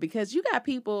door, because you got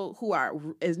people who are,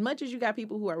 as much as you got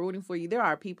people who are rooting for you, there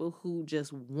are people who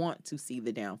just want to see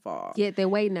the downfall. Yeah, they're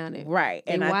waiting on it. Right.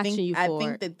 They And watching you I for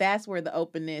think it. that that's where the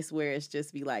openness, where it's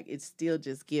just be like, it still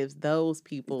just gives those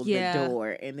people Yeah. the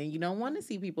door. And then you don't want to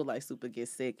see people like Super get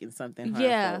sick and something harmful.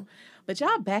 Yeah. But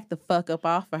y'all back the fuck up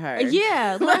off of her.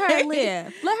 Yeah, let her Like,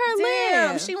 live. Let her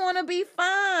Damn, live. she want to be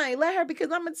fine. Let her,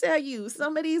 because I'm going to tell you,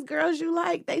 some of these girls you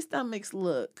like, they stomachs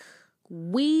look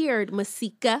Weird,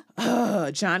 Masika.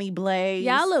 Johnny Blaze.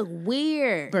 Y'all look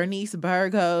weird. Bernice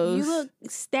Burgos. You look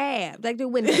stabbed. Like they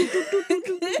went.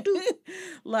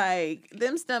 Like,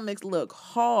 them stomachs look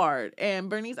hard. And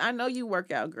Bernice, I know you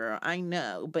work out, girl. I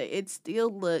know. But it still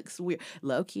looks weird.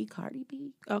 Low-key Cardi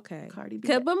B. Okay. Cardi B.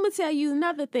 But I'm going to tell you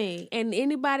another thing, and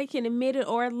anybody can admit it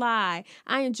or lie.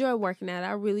 I enjoy working out.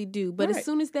 I really do. But Right. as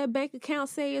soon as that bank account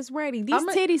say it's ready, these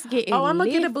titties getting I'm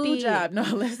going to get a boob lifted. job. No,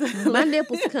 listen. My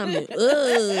nipples coming up.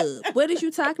 What is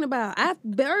you talking about? I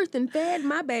birthed and fed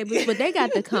my babies, but they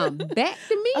got to come back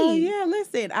to me. Oh yeah,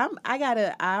 listen,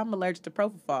 I'm allergic to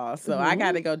propofol, so I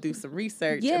gotta go do some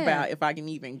research Yeah. about if I can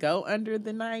even go under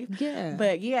the knife. Yeah.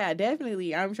 But yeah,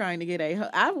 definitely, I'm trying to get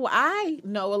I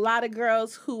know a lot of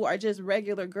girls who are just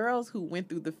regular girls who went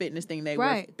through the fitness thing. They were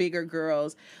Right. bigger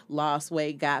girls, lost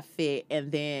weight, got fit,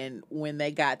 and then when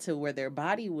they got to where their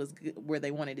body was where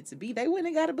they wanted it to be, they went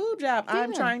and got a boob job.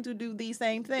 I'm Yeah. trying to do the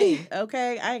same thing.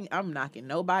 Okay, I'm knocking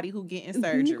nobody who getting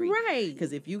surgery. Right.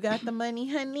 Because if you got the money,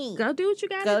 honey, Go do what you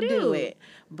got go to do it.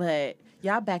 But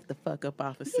y'all back the fuck up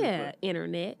off of Super. Yeah,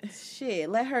 internet. Shit,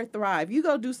 let her thrive. You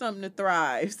go do something to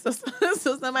thrive, so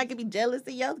somebody can be jealous of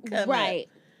your coming. Right.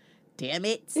 Damn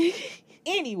it.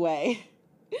 Anyway,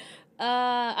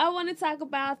 I want to talk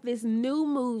about this new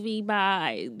movie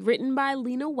written by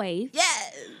Lena Waithe.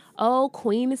 yes, Oh,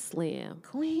 Queen of Slim.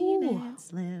 Queen Ooh. and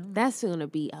Slim. That's gonna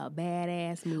be a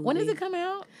badass movie. When does it come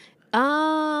out?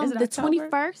 Is it The October?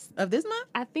 21st. Of this month?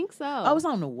 I think so. Oh, it's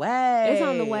on the way. It's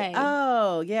on the way.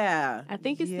 Oh, yeah. I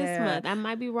think it's this Yeah. month. I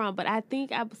might be wrong, but I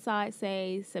think I saw it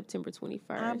say September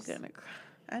 21st. I'm gonna cry.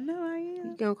 I know I You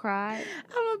am. gonna cry?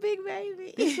 I'm a big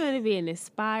baby. It's gonna be an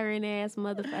inspiring ass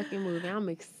motherfucking movie. I'm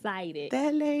excited.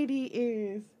 That lady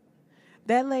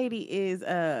is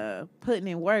putting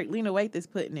in work. Lena Waithe is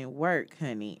putting in work,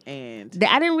 honey. And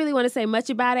I didn't really want to say much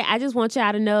about it. I just want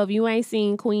y'all to know, if you ain't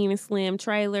seen Queen and Slim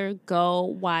trailer, go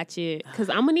watch it. Because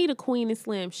I'm going to need a Queen and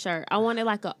Slim shirt. I wanted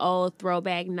like an old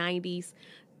throwback 90s.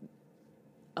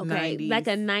 Okay. 90s. Like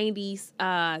a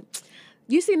 90s.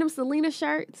 You seen them Selena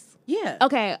shirts? yeah.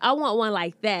 Okay. I want one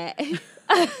like that.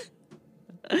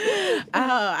 Oh,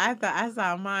 I thought I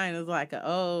saw mine as like an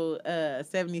old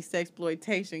 70s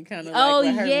sexploitation kind of Oh, like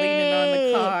with her leaning on the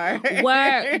yeah. car.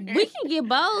 Where we can get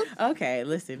both. Okay,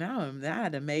 listen,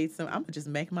 I'd have made some. I'm gonna just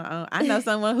make my own. I know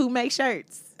someone who makes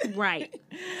shirts. Right.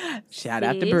 Shout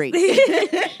out to Sis. Bree.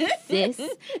 Sis.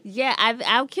 Yeah,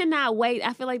 I cannot wait.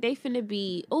 I feel like they finna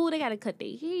be, they gotta cut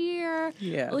their hair.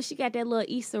 Yeah. Oh, she got that little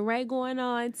Issa Rae going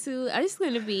on too. It's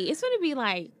gonna be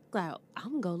like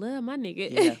I'm gonna love my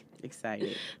nigga. Yeah.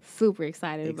 Excited. Super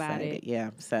excited about it. Yeah.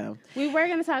 So We were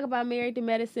gonna talk about Married to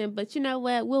Medicine, but you know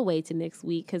what? We'll wait till next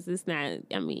week because it's not.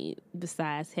 I mean,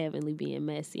 besides Heavenly being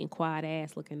messy and quiet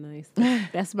ass looking nice,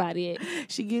 that's about it.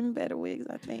 she getting better wigs,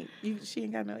 I think. She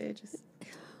ain't got no edges.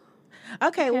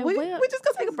 Okay, well, Okay, we just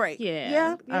gonna take a break. Yeah.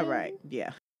 Yeah. All right.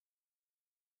 Yeah.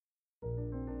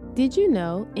 Did you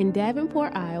know in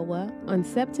Davenport, Iowa, on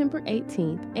September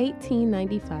 18th,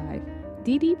 1895,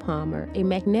 D.D. Palmer, a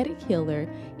magnetic healer,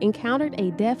 encountered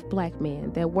a deaf black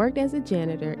man that worked as a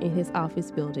janitor in his office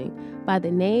building by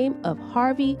the name of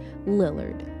Harvey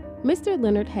Lillard. Mr.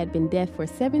 Leonard had been deaf for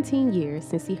 17 years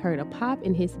since he heard a pop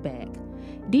in his back.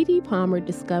 D.D. Palmer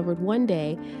discovered one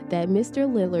day that Mr.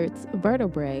 Lillard's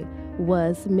vertebrae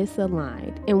was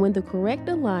misaligned, and when the correct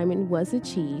alignment was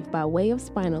achieved by way of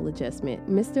spinal adjustment,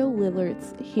 Mr.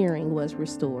 Lillard's hearing was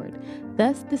restored.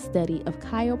 Thus, the study of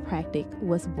chiropractic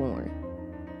was born.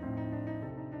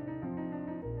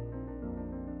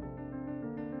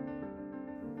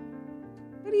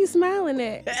 What are you smiling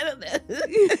at? I don't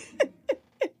know.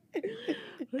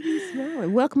 What are you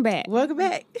smiling? Welcome back. Welcome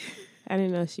back. I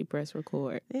didn't know she pressed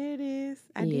record. There it is.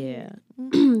 I Yeah.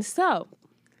 did. So,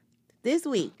 This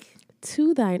week.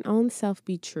 to thine own self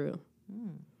be true.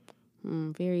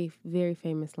 Very, very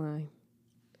famous line.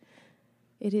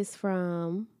 It is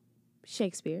from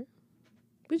Shakespeare.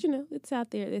 But it's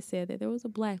out there that said that there was a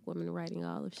black woman writing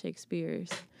all of Shakespeare's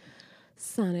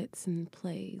sonnets and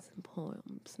plays and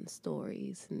poems and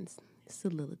stories and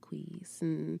soliloquies.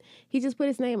 And he just put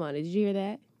his name on it. Did you hear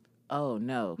that? Oh,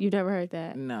 no. You never heard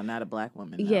that? No, not a black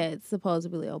woman. No. Yeah, it's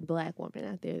supposedly a black woman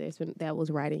out there that was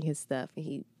writing his stuff, and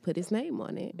he put his name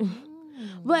on it.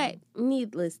 But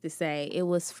needless to say, it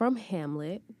was from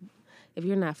Hamlet. If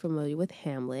you're not familiar with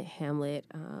Hamlet, Hamlet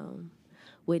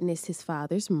witnessed his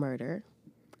father's murder,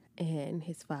 and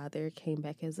his father came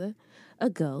back as a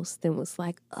ghost and was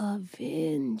like,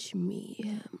 "Avenge me,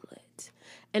 Hamlet."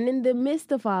 And in the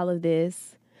midst of all of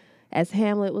this, as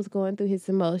Hamlet was going through his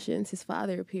emotions, his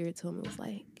father appeared to him and was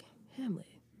like, "Hamlet,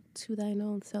 to thine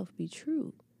own self be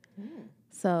true."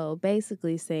 So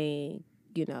basically saying,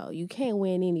 you know, you can't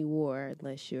win any war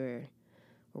unless you're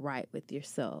right with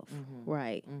yourself,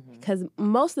 right? Because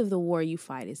most of the war you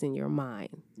fight is in your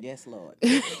mind. Yes, Lord.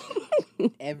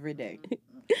 Every day.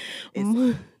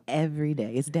 It's every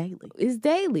day. It's daily. It's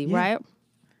daily, right?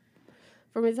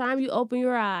 From the time you open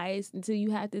your eyes until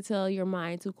you have to tell your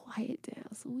mind to quiet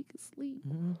down so we can sleep.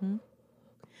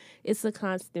 It's a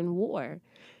constant war.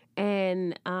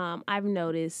 And I've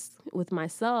noticed with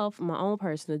myself, my own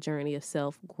personal journey of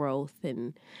self-growth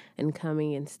and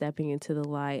coming and stepping into the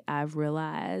light, I've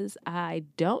realized I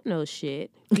don't know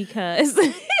shit because...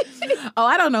 Oh,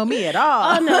 I don't know me at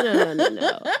all. Oh, no.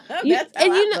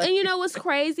 You know what's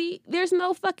crazy? There's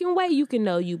no fucking way you can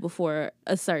know you before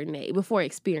a certain age, before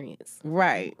experience.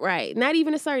 Right. Not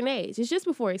even a certain age. It's just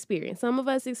before experience. Some of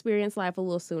us experience life a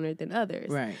little sooner than others.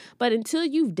 Right. But until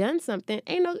you've done something,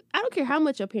 I don't care how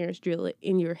much your parents drill it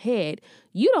in your head,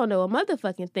 you don't know a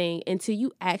motherfucking thing until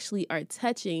you actually are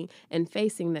touching and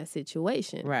facing that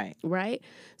situation. Right?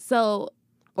 So...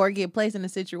 Or get placed in a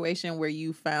situation where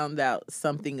you found out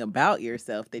something about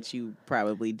yourself that you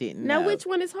probably didn't know. Now, which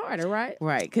one is harder, right?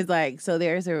 Right. Because, so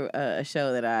there's a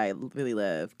show that I really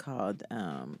love called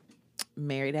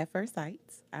Married at First Sight.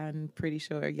 I'm pretty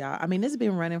sure y'all... I mean, this has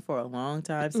been running for a long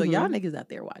time, so y'all niggas out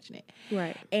there watching it.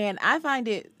 Right. And I find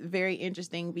it very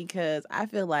interesting because I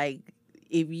feel like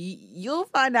if you'll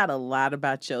find out a lot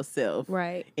about yourself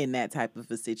in that type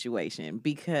of a situation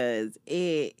because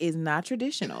it is not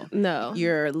traditional. No.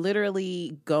 You're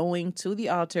literally going to the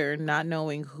altar not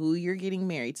knowing who you're getting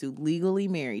married to, legally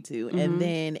married to, and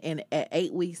then in an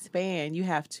 8-week span, you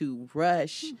have to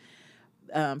rush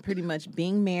pretty much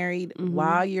being married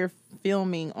while you're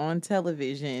filming on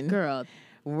television. Girl.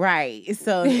 Right.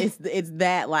 So it's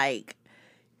that like...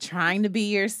 trying to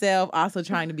be yourself, also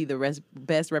trying to be the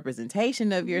best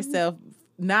representation of yourself,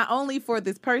 not only for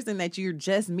this person that you're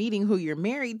just meeting who you're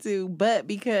married to, but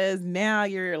because now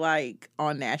you're like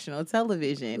on national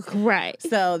television. Right.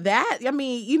 So that, I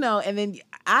mean, you know, and then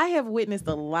I have witnessed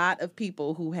a lot of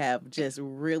people who have just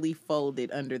really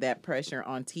folded under that pressure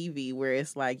on TV where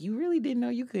it's like, you really didn't know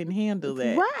you couldn't handle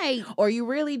that. Right. Or you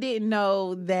really didn't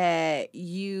know that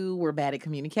you were bad at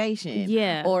communication.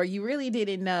 Yeah. Or you really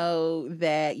didn't know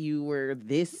that you were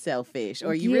this selfish.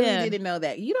 Or you really didn't know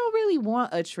that you don't really want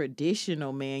a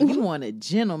traditional man. You want a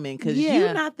gentleman because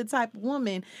you're not the type of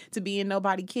woman to be in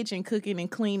nobody's kitchen cooking and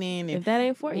cleaning. And, if that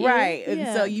ain't for you. Right. Yeah.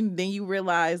 And so you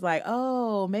realize like,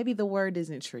 oh, maybe the word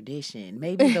isn't tradition.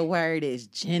 Maybe the word is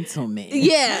gentleman.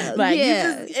 Yeah. Like,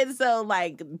 and so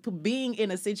like being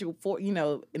in a situation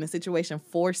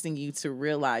forcing you to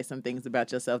realize some things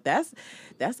about yourself, that's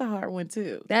a hard one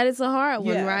too. That is a hard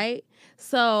one, right?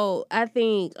 So I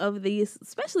think of these,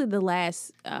 especially the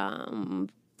last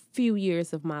few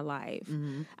years of my life,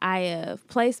 I have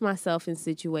placed myself in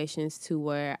situations to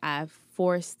where I've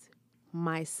forced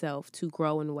myself to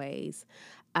grow in ways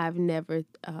I've never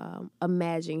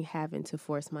imagined having to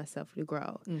force myself to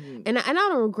grow. And I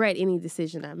don't regret any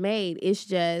decision I made. It's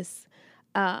just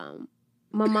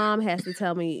my mom has to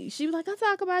tell me, she was like, I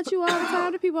talk about you all the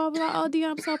time to people. I'll be like, oh, Dee,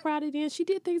 I'm so proud of Dee. And she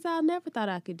did things I never thought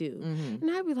I could do. And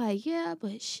I'd be like, yeah,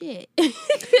 but shit.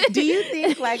 Do you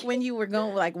think, like, when you were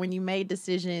going, like, when you made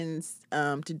decisions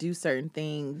to do certain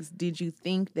things, did you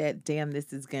think that, damn,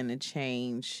 this is going to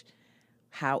change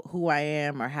who I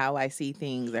am or how I see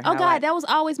things? Or that was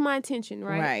always my intention,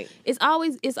 right? Right. It's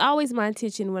always my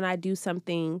intention when I do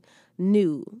something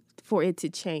new for it to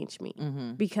change me.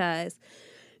 Because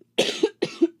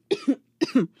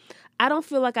I don't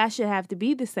feel like I should have to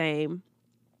be the same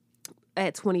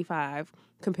at 25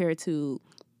 compared to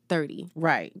 30.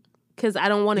 Right. Because I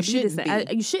don't want to be the same.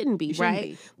 You shouldn't be,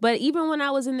 right? Be. But even when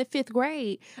I was in the 5th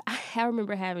grade, I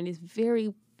remember having this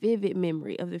very, vivid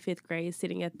memory of the 5th grade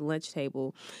sitting at the lunch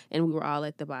table, and we were all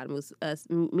at the bottom. It was us,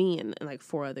 me, and like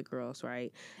 4 other girls,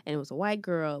 right? And it was a white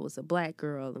girl, it was a black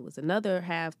girl, and it was another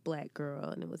half black girl,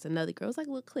 and it was another girl. It was like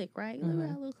a little clique, right? Mm-hmm. We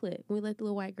had a little clique. We let the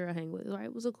little white girl hang with us, right?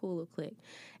 It was a cool little clique.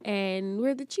 And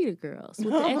we're the cheater girls with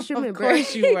the extra member. Of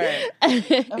course you were.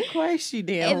 Of course you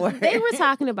damn were. They were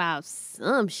talking about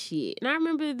some shit. And I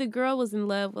remember the girl was in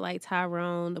love with like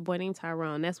Tyrone, a boy named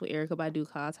Tyrone. That's what Erykah Badu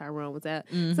called Tyrone was that.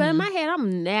 Mm-hmm. So in my head,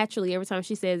 I'm naturally, every time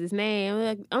she says his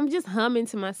name, I'm just humming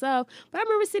to myself. But I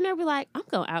remember sitting there be like, I'm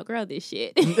going to outgrow this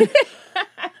shit.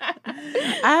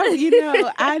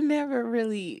 I never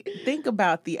really think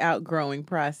about the outgrowing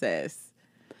process.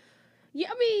 Yeah,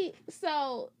 I mean,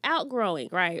 so outgrowing,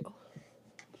 right?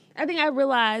 I think I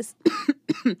realized,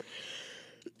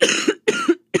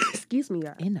 excuse me,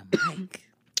 y'all. In the mic.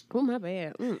 Oh, my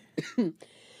bad.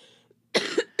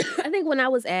 I think when I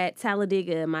was at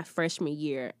Talladega my freshman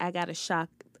year, I got a shock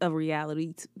of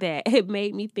reality that it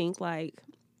made me think like,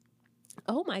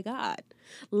 oh my God,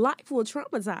 life will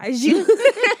traumatize you.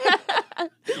 What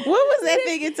was that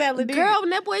thing in Talladega? Girl,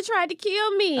 when that boy tried to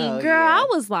kill me, girl, yeah. I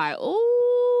was like, ooh.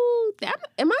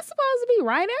 Am I supposed to be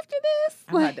right after this?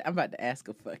 I'm about to ask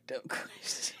a fucked up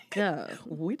question.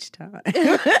 Which time?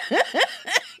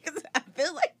 Because I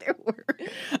feel like there were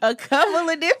a couple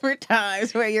of different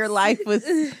times where your life was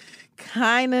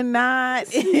kind of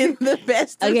not in the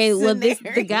best of scenarios.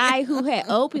 The guy who had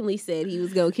openly said he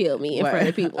was going to kill me in front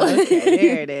of people. Okay,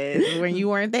 there it is. When you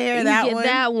weren't there, that one?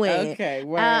 That one. Okay,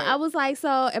 word. I was like, so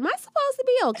am I supposed to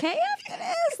be okay after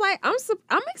this? Like,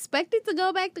 I'm expected to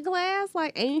go back to class.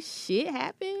 Like, ain't shit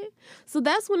happened. So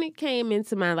that's when it came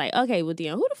into my like, okay, well,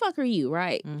 Dion, who the fuck are you,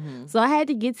 right? Mm-hmm. So I had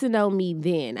to get to know me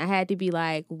then. I had to be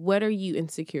like, what are you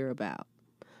insecure about?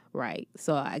 Right.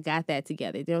 So I got that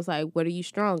together. Then I was like, what are you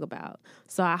strong about?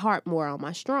 So I harp more on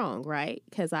my strong, right?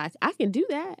 Because I can do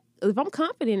that. If I'm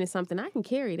confident in something, I can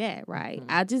carry that, right? Mm-hmm.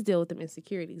 I just deal with them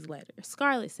insecurities later.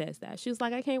 Scarlett says that. She was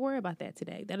like, I can't worry about that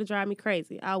today. That'll drive me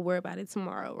crazy. I'll worry about it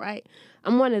tomorrow, right?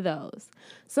 I'm one of those.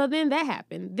 So then that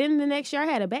happened. Then the next year I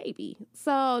had a baby.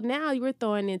 So now you were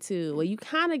throwing into, well, you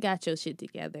kind of got your shit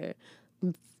together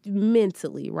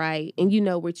mentally, right? And you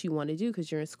know what you want to do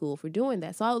because you're in school for doing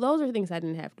that. So those are things I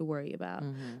didn't have to worry about.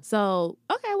 Mm-hmm. So,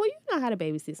 okay, well, you know how to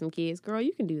babysit some kids, girl.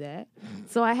 You can do that. Mm-hmm.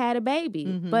 So I had a baby.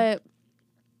 Mm-hmm. But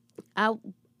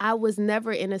I was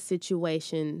never in a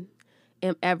situation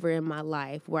ever in my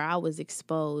life where I was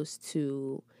exposed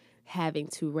to having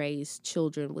to raise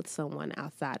children with someone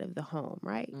outside of the home,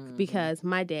 right? Mm-hmm. Because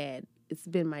it's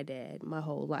been my dad my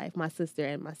whole life, my sister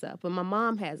and myself. But my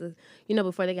mom has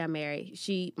before they got married,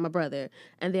 my brother,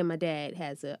 and then my dad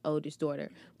has an oldest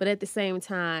daughter. But at the same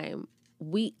time,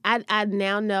 I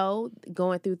now know,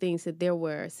 going through things, that there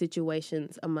were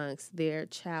situations amongst their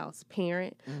child's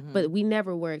parent, mm-hmm. but we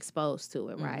never were exposed to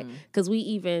it, right? Because we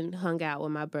even hung out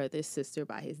with my brother's sister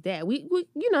by his dad. We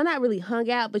not really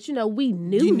hung out, but we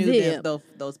knew them.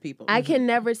 Those people. I can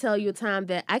never tell you a time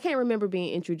that I can't remember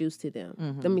being introduced to them.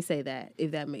 Mm-hmm. Let me say that, if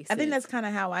that makes sense. I think that's kind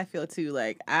of how I feel too.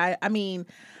 Like I mean,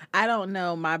 I don't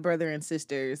know my brother and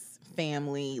sister's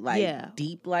family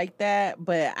deep like that,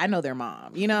 but I know their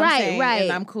mom. You know what I'm saying? Right.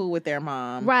 And I'm cool with their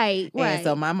mom. Right. And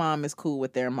so my mom is cool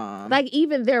with their mom. Like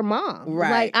even their mom.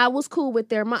 Right. Like I was cool with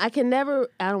their mom. I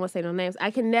don't want to say no names.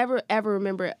 I can never ever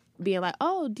remember being like,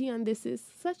 oh, Dion, this is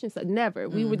such and such. Never.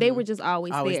 They were just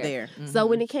always there. Mm-hmm. So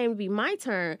when it came to be my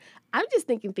turn, I'm just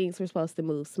thinking things were supposed to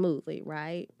move smoothly,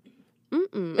 right?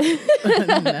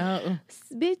 No.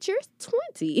 Bitch, you're 20.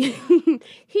 He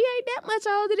ain't that much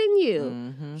older than you.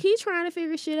 Mm-hmm. He trying to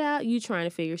figure shit out. You trying to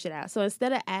figure shit out. So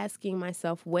instead of asking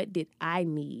myself, what did I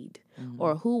need? Mm-hmm.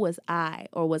 Or who was I?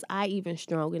 Or was I even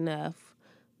strong enough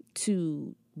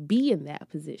to be in that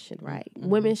position, right? Mm-hmm.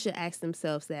 Women should ask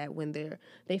themselves that when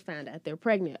they find out they're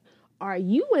pregnant. Are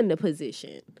you in the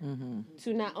position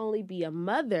to not only be a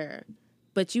mother,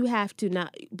 but you have to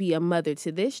not be a mother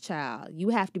to this child. You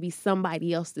have to be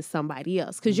somebody else to somebody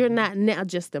else, because you're not now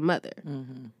just a mother.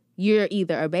 Mm-hmm. You're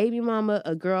either a baby mama,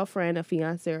 a girlfriend, a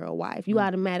fiance, or a wife. You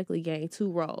automatically gain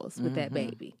 2 roles with that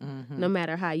baby, no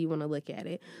matter how you want to look at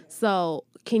it. So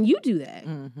can you do that?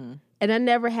 Mm-hmm. And I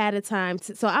never had a time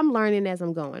so I'm learning as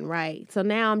I'm going, right? So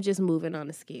now I'm just moving on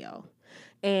the scale.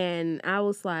 And I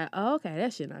was like, oh, okay,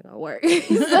 that shit not gonna work.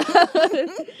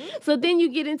 So then you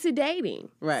get into dating.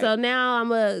 Right. So now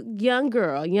I'm a young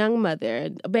girl, young mother,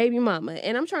 a baby mama,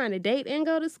 and I'm trying to date and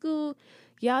go to school.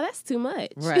 Y'all, that's too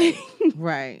much. Right.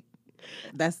 Right.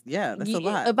 That's a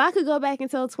lot. If I could go back and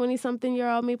tell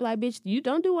 20-something-year-old me, be like, bitch, you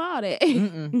don't do all that.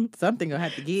 Something gonna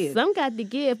have to give. Some got to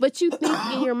give. But you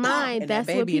think in your mind that's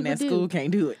what people do. That baby in that school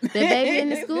can't do it. That baby in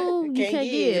the school, you can't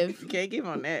give. You can't give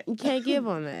on that. You can't give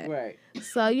on that. Right.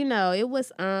 So, it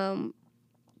was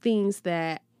things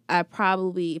that I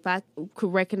probably, if I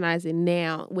could recognize it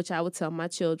now, which I would tell my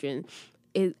children,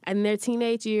 in their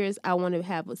teenage years, I want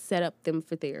to set up them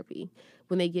for therapy.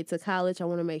 When they get to college, I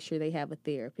want to make sure they have a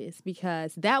therapist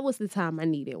because that was the time I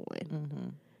needed one. Mm-hmm.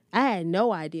 I had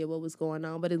no idea what was going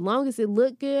on, but as long as it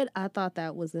looked good, I thought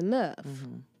that was enough.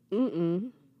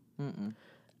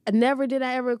 Never did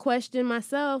I ever question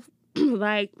myself,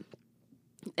 like,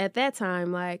 at that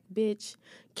time, like, bitch,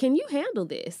 can you handle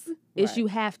this? It's you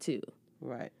have to.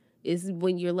 Right. It's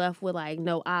when you're left with, like,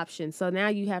 no option. So now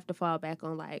you have to fall back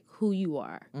on, like, who you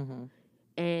are. Mm-hmm.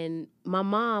 And my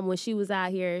mom, when she was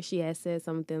out here, she had said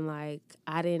something like,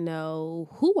 I didn't know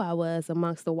who I was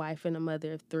amongst a wife and a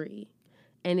mother of 3.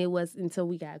 And it was until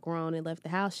we got grown and left the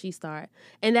house, she started.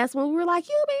 And that's when we were like,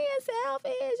 you being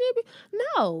selfish.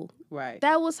 No. Right.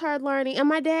 That was her learning. And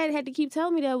my dad had to keep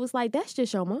telling me that. It was like, that's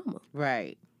just your mama.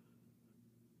 Right.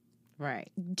 Right.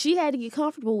 She had to get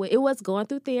comfortable with it. It was going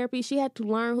through therapy. She had to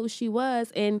learn who she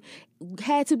was and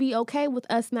had to be okay with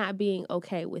us not being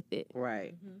okay with it.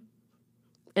 Right.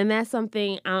 And that's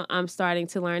something I'm starting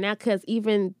to learn now because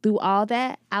even through all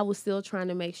that, I was still trying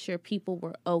to make sure people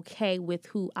were okay with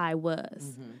who I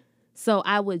was. Mm-hmm. So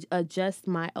I would adjust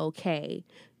my okay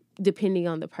depending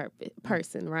on the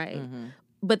person, right? Mm-hmm.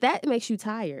 But that makes you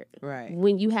tired. Right.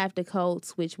 When you have to code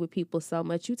switch with people so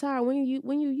much, you tired when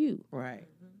you. Right.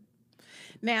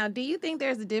 Now, do you think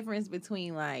there's a difference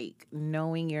between, like,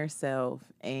 knowing yourself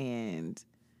and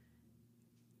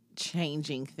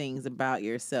changing things about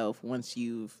yourself once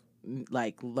you've,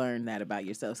 like, learned that about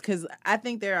yourself? Because I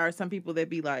think there are some people that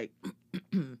be like,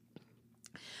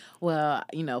 well,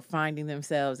 finding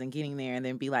themselves and getting there and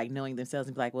then be like knowing themselves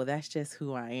and be like, well, that's just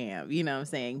who I am. You know what I'm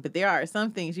saying? But there are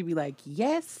some things you'd be like,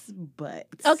 yes, but.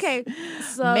 Okay.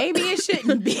 So maybe it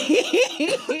shouldn't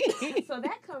be. So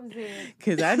that comes in.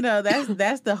 Because I know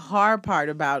that's the hard part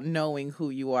about knowing who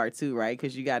you are too, right?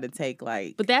 Because you got to take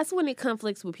like. But that's when it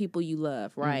conflicts with people you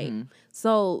love, right? Mm-hmm.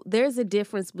 So there's a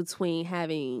difference between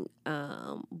having,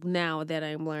 now that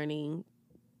I'm learning,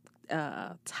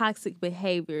 toxic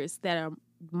behaviors that are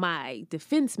my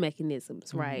defense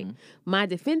mechanisms, right? Mm-hmm. My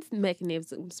defense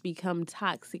mechanisms become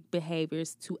toxic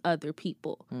behaviors to other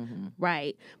people,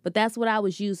 right? But that's what I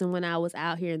was using when I was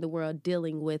out here in the world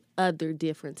dealing with other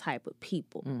different type of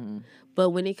people. Mm-hmm.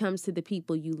 But when it comes to the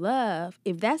people you love,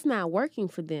 if that's not working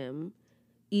for them,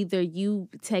 either you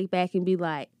take back and be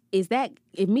like, is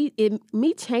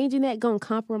me changing that gonna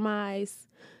compromise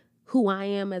who I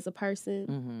am as a person?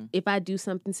 Mm-hmm. If I do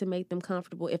something to make them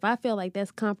comfortable, if I feel like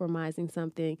that's compromising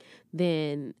something,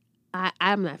 then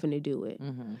I'm not going to do it.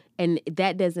 Mm-hmm. And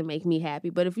that doesn't make me happy.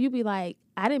 But if you be like,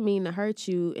 I didn't mean to hurt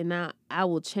you, and I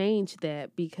will change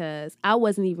that because I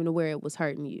wasn't even aware it was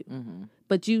hurting you. Mm-hmm.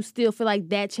 But you still feel like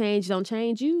that change don't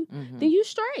change you, then you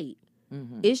straight.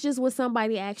 Mm-hmm. It's just when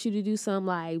somebody asks you to do something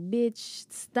like, bitch,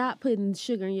 stop putting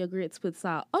sugar in your grits, put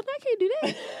salt. Oh, no, I can't do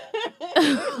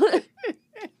that.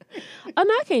 Oh,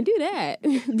 no, I can't do that.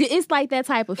 It's like that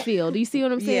type of feel. Do you see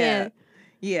what I'm saying?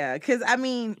 Yeah, because, I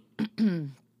mean,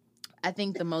 I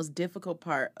think the most difficult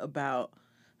part about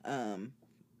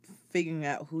figuring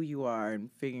out who you are and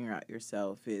figuring out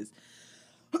yourself is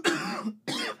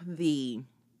the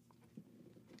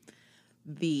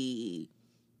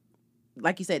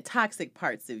like you said, toxic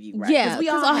parts of you, right? Yeah, because we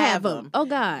all have them. Oh,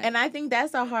 God. And I think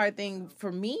that's a hard thing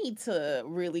for me to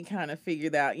really kind of figure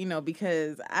that out,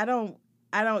 because I don't,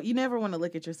 you never want to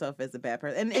look at yourself as a bad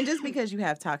person. And just because you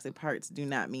have toxic parts do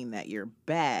not mean that you're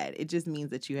bad. It just means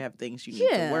that you have things you need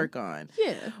to work on.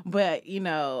 Yeah. But,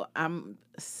 I'm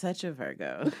such a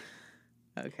Virgo.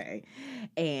 Okay.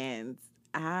 And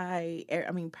I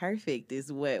mean, perfect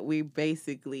is what we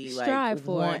basically strive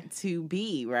for. Want to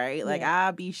be, right? Yeah. Like,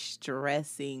 I'll be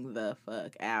stressing the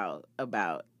fuck out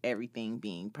about everything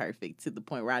being perfect to the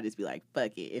point where I just be like,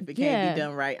 fuck it. If it can't be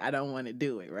done right, I don't want to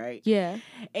do it, right? Yeah.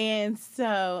 And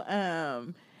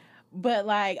so, but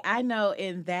like, I know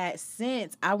in that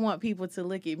sense, I want people to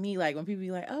look at me like when people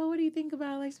be like, oh, what do you think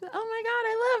about like, oh my God,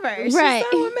 I love her. She's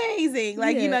so amazing.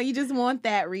 Like, you just want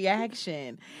that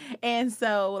reaction. And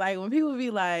so like when people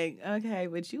be like, okay,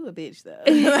 but you a bitch though.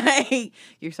 Like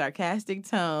your sarcastic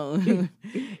tone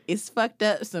is fucked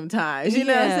up sometimes. You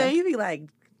know what I'm saying? You be like,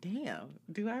 damn,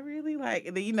 do I really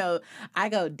like, I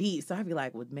go deep. So I'd be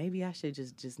like, well, maybe I should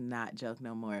just not joke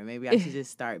no more. Maybe I should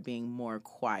just start being more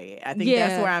quiet. I think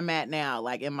that's where I'm at now.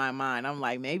 Like in my mind, I'm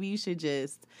like, maybe you should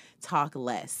just talk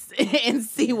less and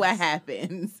see what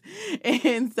happens.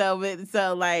 And so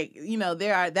like,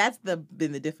 that's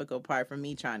been the difficult part for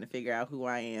me trying to figure out who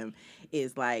I am,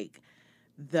 is like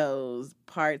those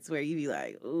parts where you be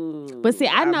like, ooh, but see,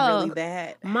 I know I'm really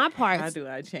that. my parts. How do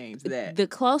I change that? The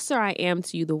closer I am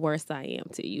to you, the worse I am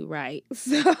to you, right?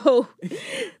 So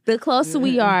the closer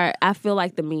we are, I feel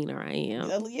like the meaner I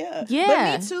am. Yeah. Yeah.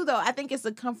 But me too, though. I think it's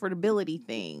a comfortability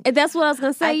thing. And that's what I was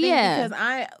gonna say. I think yeah,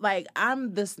 because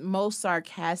I'm the most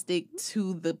sarcastic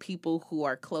to the people who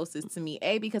are closest to me.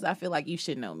 Because I feel like you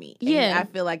should know me. Yeah. And I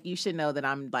feel like you should know that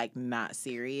I'm like not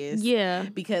serious. Yeah.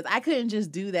 Because I couldn't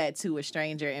just do that to a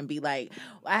stranger and be like,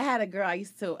 I had a girl I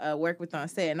used to work with on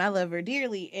set, and I love her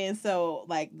dearly. And so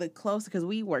like the close, because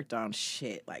we worked on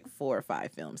shit like 4 or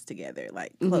 5 films together,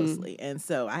 like closely. And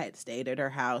so I had stayed at her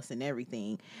house and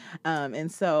everything.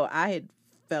 And so I had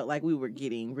felt like we were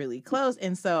getting really close.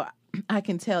 And so I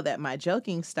can tell that my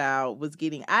joking style was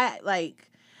getting,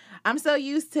 I'm so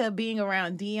used to being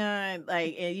around Dion,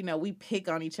 like, and we pick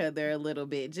on each other a little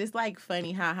bit, just like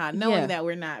funny, haha, knowing that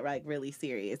we're not like really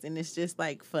serious, and it's just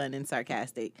like fun and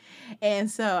sarcastic. And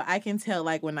so I can tell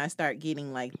like when I start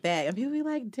getting like that, and people be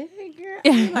like, "Dang, girl,"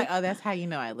 I'm like, "Oh, that's how you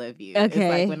know I love you." Okay. It's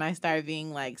like when I start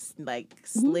being like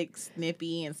slick,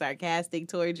 snippy, and sarcastic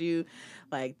towards you,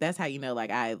 like that's how you know like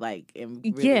I like am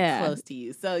really close to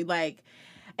you. So like.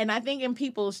 And I think in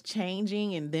people's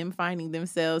changing and them finding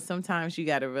themselves, sometimes you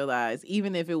got to realize,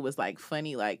 even if it was like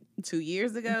funny like 2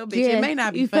 years ago, bitch, it may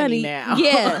not be funny now.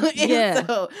 Yeah.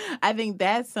 So I think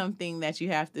that's something that you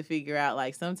have to figure out.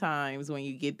 Like sometimes when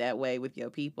you get that way with your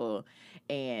people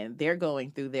and they're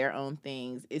going through their own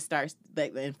things, it starts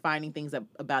like, and finding things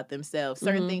about themselves.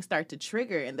 Certain things start to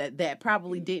trigger, and that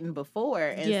probably didn't before.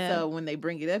 And so when they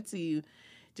bring it up to you,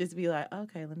 just be like,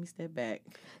 okay, let me step back.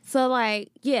 So,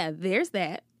 like, yeah, there's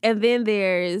that. And then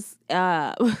there's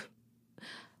my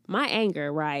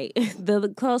anger, right?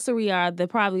 The closer we are,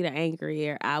 probably the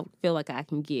angrier I feel like I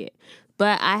can get.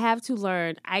 But I have to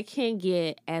learn I can't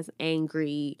get as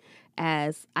angry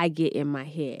as I get in my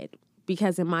head.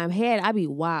 Because in my head, I be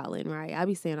wilding, right? I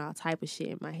be saying all type of shit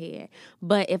in my head.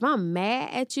 But if I'm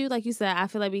mad at you, like you said, I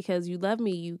feel like because you love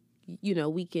me,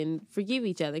 we can forgive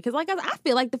each other. Because, like, I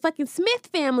feel like the fucking Smith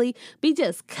family be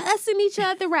just cussing each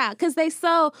other out because they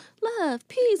so love,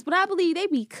 peace. But I believe they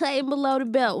be cutting below the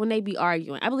belt when they be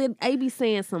arguing. I believe they be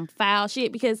saying some foul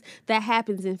shit because that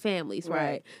happens in families,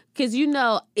 right? Because,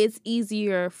 it's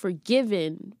easier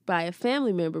forgiven by a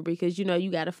family member because,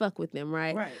 you got to fuck with them,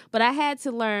 right? But I had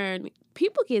to learn,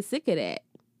 people get sick of that.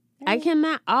 I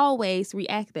cannot always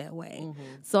react that way.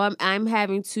 So I'm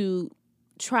having to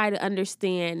try to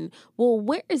understand, well,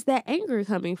 where is that anger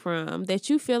coming from that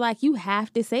you feel like you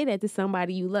have to say that to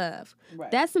somebody you love?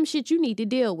 That's some shit you need to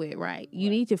deal with, right? You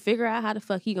need to figure out how the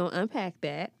fuck you gonna unpack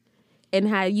that and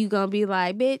how you gonna be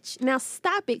like, bitch, now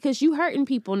stop it because you hurting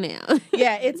people now.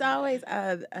 Yeah, it's always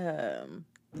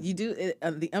you do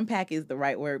the unpack is the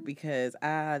right word because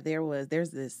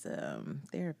there's this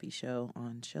therapy show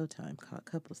on Showtime called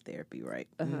Couples Therapy, right?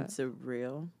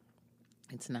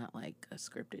 It's not like a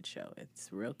scripted show. It's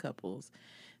real couples.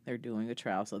 They're doing a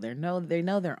trial, so they know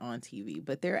they're on TV,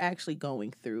 but they're actually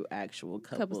going through actual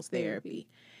couples therapy.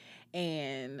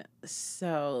 And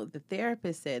so the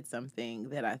therapist said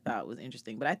something that I thought was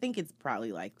interesting, but I think it's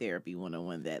probably like therapy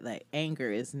 101 that like anger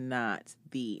is not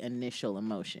the initial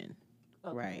emotion,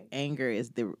 right? Anger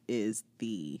is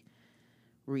the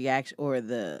reaction or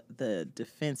the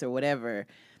defense or whatever,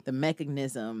 the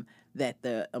mechanism that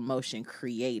the emotion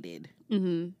created.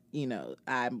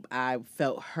 I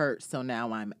felt hurt, so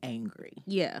now I'm angry.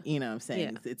 Yeah. You know what I'm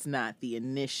saying? Yeah. It's not the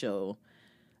initial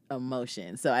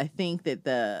emotion. So I think that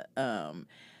the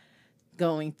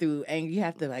going through anger, you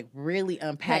have to like really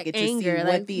unpack it to anger, see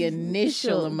what the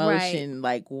initial emotion,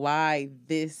 like why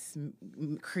this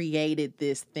created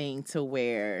this thing to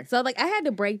where. So like I had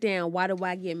to break down why do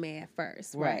I get mad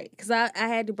first, right? Because I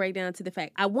had to break down to the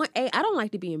fact I don't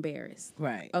like to be embarrassed,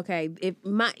 right? Okay, if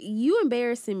you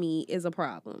embarrassing me is a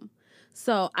problem.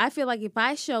 So I feel like if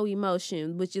I show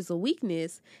emotion, which is a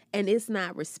weakness, and it's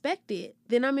not respected,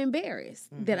 then I'm embarrassed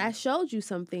that I showed you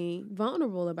something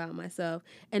vulnerable about myself.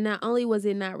 And not only was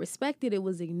it not respected, it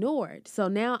was ignored. So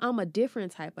now I'm a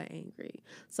different type of angry.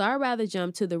 So I'd rather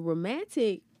jump to the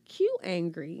romantic, cute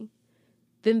angry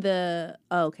than the,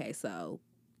 okay, so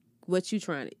what you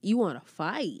want to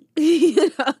fight?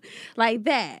 Like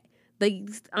that. Like,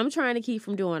 I'm trying to keep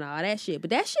from doing all that shit,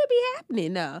 but that shit be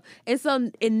happening though. And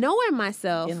so, in knowing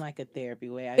myself, in like a therapy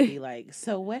way, I'd be like,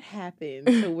 so what happened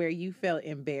to where you felt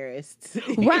embarrassed?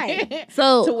 Right.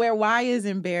 So to where, why is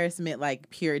embarrassment like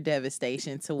pure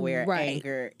devastation to where Right.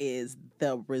 anger is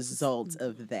the result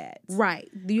of that? Right.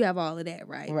 You have all of that,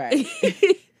 right? Right.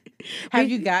 Have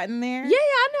you gotten there? Yeah,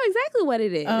 I know exactly what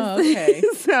it is. Oh, okay.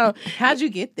 So how'd you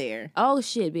get there? Oh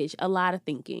shit, bitch. A lot of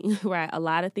thinking, right? A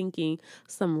lot of thinking,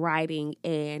 some writing,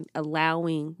 and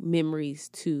allowing memories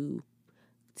to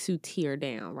tear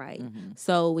down, right? Mm-hmm.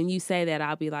 So when you say that,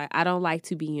 I'll be like, I don't like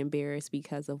to be embarrassed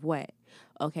because of what?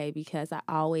 Okay, because I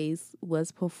always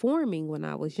was performing when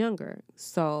I was younger.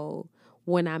 So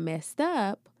when I messed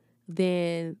up,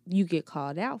 then you get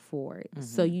called out for it. Mm-hmm.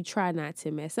 So you try not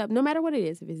to mess up, no matter what it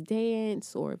is, if it's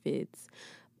dance or if it's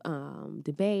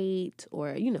debate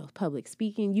or, public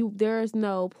speaking. There's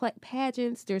no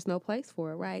pageants, there's no place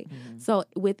for it, right? Mm-hmm. So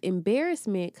with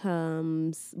embarrassment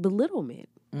comes belittlement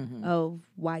Mm-hmm. of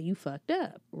why you fucked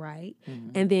up, right? Mm-hmm.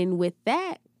 And then with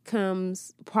that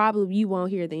comes probably you won't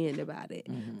hear the end about it.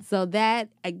 Mm-hmm. So that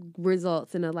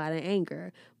results in a lot of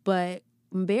anger. But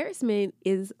embarrassment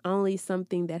is only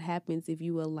something that happens if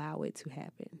you allow it to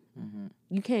happen. Mm-hmm.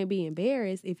 You can't be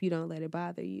embarrassed if you don't let it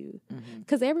bother you. Mm-hmm.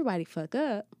 Because everybody fuck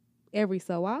up every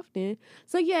so often.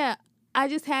 So yeah, I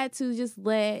just had to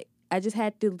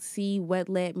see what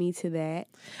led me to that.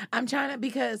 I'm trying to,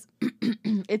 because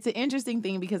it's an interesting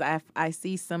thing because I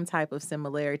see some type of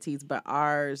similarities, but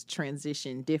ours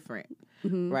transition different,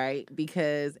 Mm-hmm. right?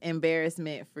 Because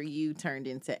embarrassment for you turned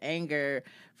into anger,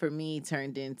 for me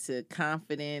turned into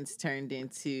confidence, turned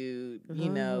into,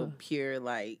 pure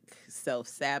like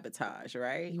self-sabotage,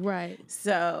 right? Right.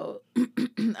 So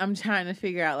I'm trying to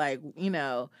figure out like,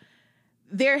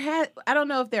 I don't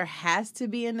know if there has to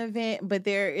be an event, but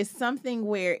there is something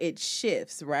where it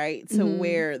shifts, right? To Mm-hmm.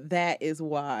 where that is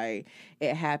why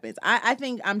it happens. I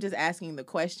think I'm just asking the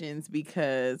questions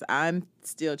because I'm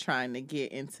still trying to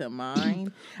get into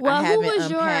mine. Well, I haven't who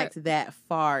was unpacked that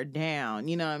far down.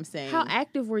 You know what I'm saying? How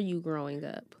active were you growing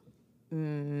up?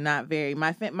 Not very.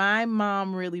 My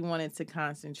mom really wanted to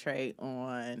concentrate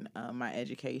on my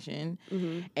education.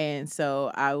 Mm-hmm. And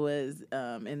so I was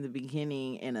in the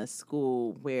beginning in a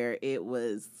school where it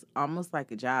was almost like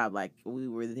a job. Like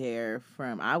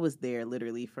I was there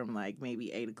literally from like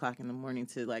maybe 8 o'clock in the morning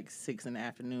to like 6 in the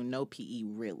afternoon. No PE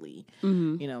really.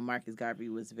 Mm-hmm. Marcus Garvey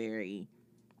was very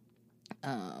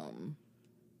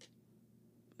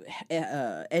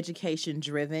education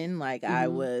driven. Like I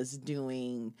was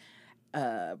doing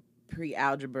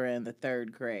pre-algebra in the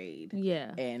 3rd grade.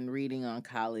 Yeah. And reading on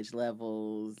college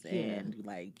levels. Yeah. And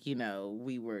like,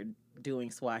 we were doing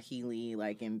Swahili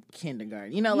like in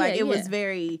kindergarten. It was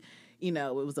very, it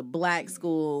was a black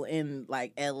school in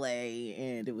like LA,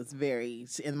 and it was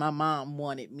and my mom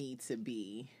wanted me to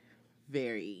be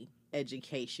very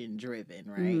education driven,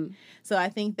 right? Mm-hmm. So I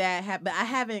think that but I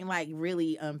haven't like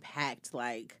really unpacked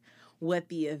like what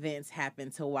the events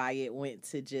happened to why it went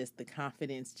to just the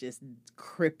confidence just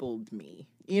crippled me.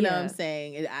 You know what I'm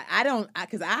saying? I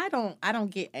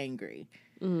don't get angry.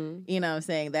 Mm-hmm. You know what I'm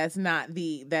saying? That's not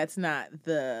the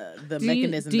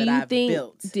mechanism that I've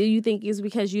built. Do you think it's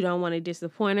because you don't want to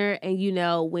disappoint her,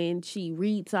 and when she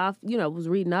reads off, was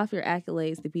reading off your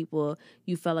accolades to people,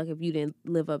 you felt like if you didn't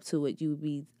live up to it, you'd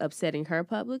be upsetting her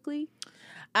publicly?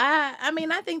 I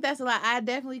mean, I think that's a lot. I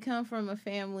definitely come from a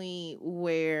family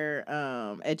where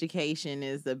education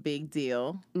is a big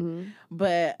deal. Mm-hmm.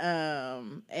 But I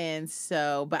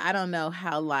don't know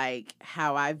how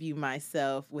I view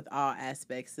myself with all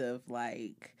aspects of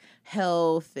like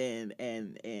health and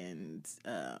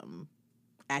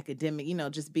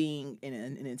academic, just being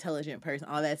an intelligent person,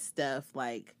 all that stuff.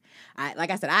 Like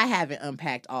I said, I haven't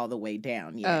unpacked all the way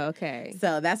down yet. Oh, okay.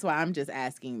 So that's why I'm just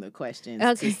asking the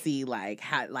questions to see like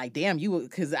how, like, damn,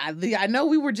 because I know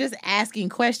we were just asking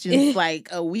questions like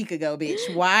a week ago,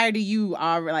 bitch. Why do you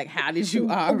how did you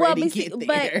already get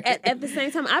there? But at the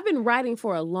same time, I've been writing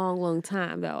for a long, long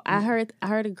time though. I heard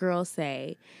a girl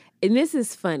say, and this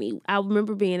is funny. I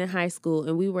remember being in high school,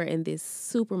 and we were in this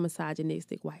super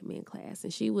misogynistic white man class,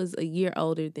 and she was a year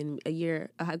older than a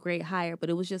grade higher, but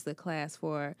it was just a class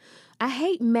for, I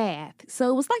hate math.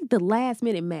 So it was like the last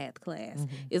minute math class.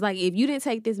 Mm-hmm. It's like, if you didn't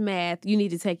take this math, you need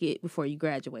to take it before you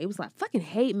graduate. It was like, fucking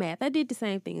hate math. I did the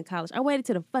same thing in college. I waited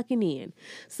to the fucking end.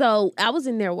 So I was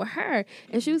in there with her,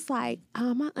 and she was like,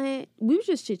 my aunt, we were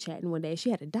just chit-chatting one day.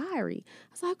 She had a diary. I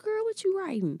was like, girl, what you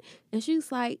writing? And she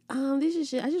was like, this is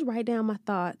shit. I just write down my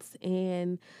thoughts,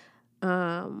 and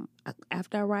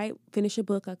after I finish a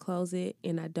book, I close it,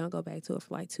 and I don't go back to it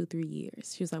for like 2-3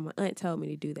 years. She was like, my aunt told me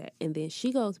to do that. And then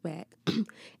she goes back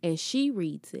and she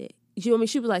reads it, she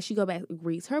was like, she go back,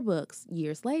 reads her books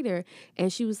years later,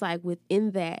 and she was like,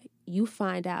 within that, you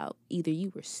find out either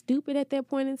you were stupid at that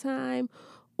point in time,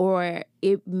 or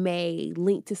it may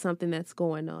link to something that's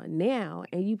going on now,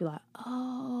 and you be like,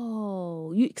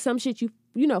 oh, some shit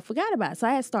you know, forgot about. So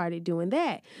I had started doing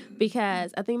that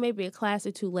because I think maybe a class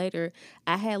or two later,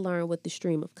 I had learned what the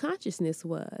stream of consciousness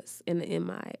was in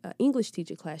my English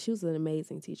teacher class. She was an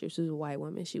amazing teacher. She was a white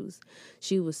woman. She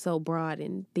was so broad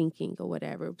in thinking or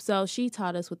whatever. So she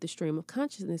taught us what the stream of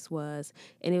consciousness was,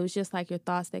 and it was just like your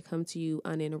thoughts that come to you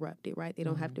uninterrupted, right? They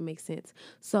don't have to make sense.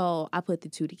 So I put the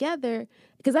two together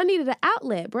because I needed an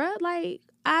outlet, bruh. Like,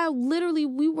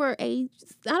 we were I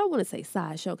don't want to say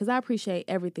sideshow because I appreciate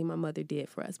everything my mother did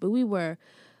for us, but we were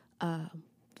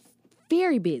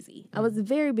very busy. I was a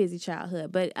very busy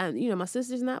childhood, but you know, my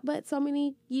sister's not but so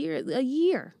many years, a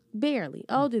year, barely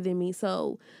older than me.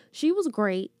 So she was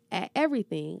great at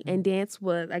everything. And dance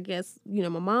was, I guess, you know,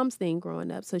 my mom's thing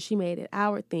growing up. So she made it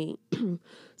our thing.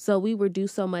 So we would do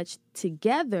so much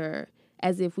together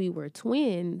as if we were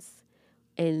twins.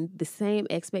 And the same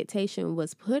expectation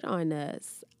was put on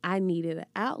us. I needed an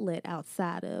outlet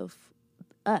outside of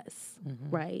us,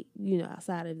 right? You know,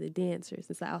 outside of the dancers.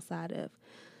 It's outside of,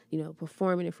 you know,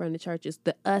 performing in front of churches.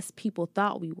 The us people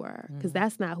thought we were, because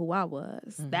that's not who I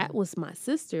was. That was my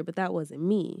sister, but that wasn't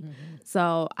me.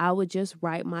 So I would just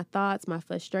write my thoughts, my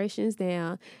frustrations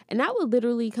down, and I would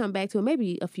literally come back to it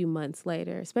maybe a few months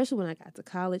later, especially when I got to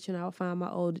college and I would find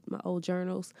my old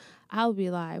journals. I would be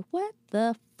like, what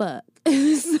the fuck?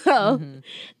 So,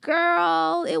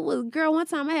 girl, one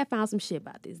time I had found some shit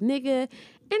about this nigga,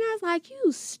 and I was like,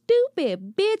 you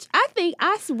stupid bitch. I think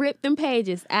I ripped them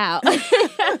pages out.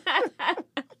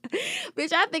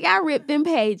 Bitch, I think I ripped them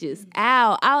pages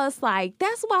out. I was like,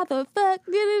 that's why the fuck.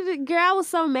 Girl, I was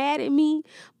so mad at me.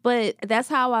 But that's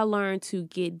how I learned to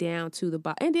get down to the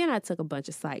bottom. And then I took a bunch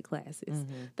of psych classes.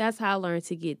 That's how I learned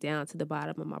to get down to the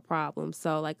bottom of my problems.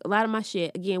 So, like, a lot of my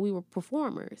shit, again, we were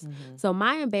performers. So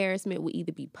my embarrassment would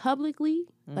either be publicly,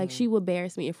 like she would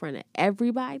embarrass me in front of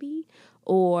everybody,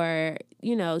 or,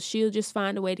 you know, she'll just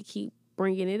find a way to keep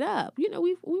bringing it up. You know,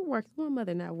 we worked, my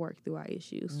mother and I worked through our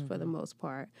issues for the most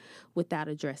part without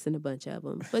addressing a bunch of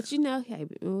them. But, you know, hey,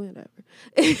 whatever.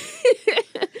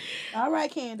 All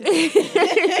right, Candace.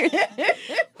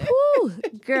 Whew,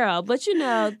 girl, but, you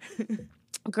know,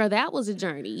 girl, that was a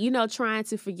journey. You know, trying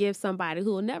to forgive somebody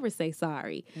who will never say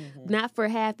sorry. Not for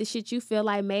half the shit you feel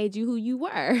like made you who you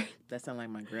were. That sounds like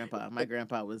my grandpa. My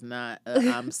grandpa was not a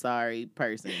I'm sorry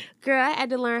person. Girl, I had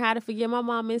to learn how to forgive my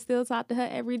mom and still talk to her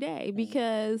every day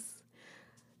because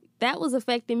that was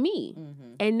affecting me.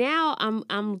 And now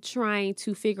I'm trying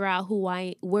to figure out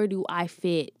where do I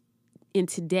fit in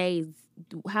today's,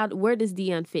 where does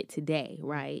Dion fit today,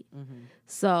 right?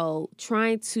 So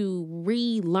trying to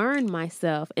relearn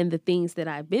myself and the things that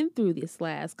I've been through this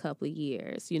last couple of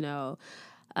years, you know.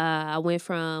 I went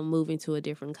from moving to a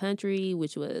different country,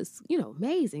 which was, you know,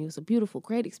 amazing. It was a beautiful,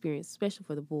 great experience, especially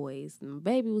for the boys. And my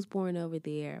baby was born over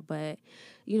there, but,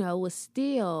 you know, it was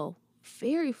still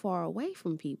very far away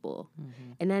from people.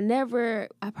 And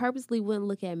I purposely wouldn't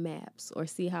look at maps or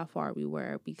see how far we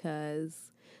were because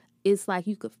it's like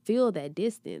you could feel that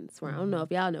distance. Where I don't know if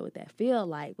y'all know what that feel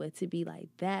like, but to be like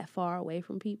that far away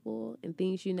from people and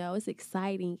things, you know, it's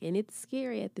exciting and it's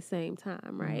scary at the same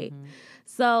time, right?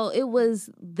 So it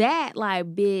was that,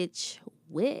 like, bitch,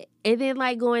 what? And then,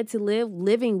 like, going to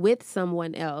living with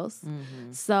someone else.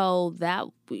 So that,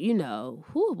 you know,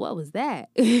 what was that?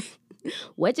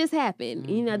 What just happened?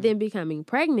 You know, then becoming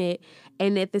pregnant.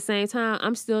 And at the same time,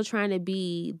 I'm still trying to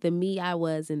be the me I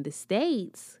was in the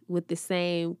States with the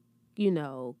same, you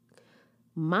know,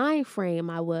 mind frame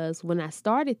I was when I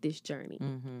started this journey.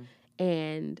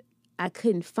 And I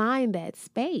couldn't find that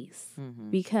space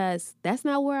because that's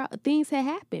not where things had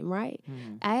happened, right?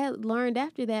 I had learned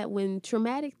after that when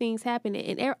traumatic things happen,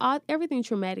 and everything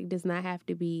traumatic does not have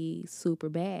to be super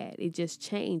bad. It's just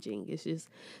changing. It's just,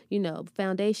 you know,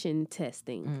 foundation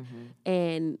testing.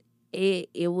 And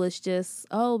it was just,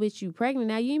 oh, bitch, you pregnant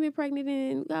now? You ain't been pregnant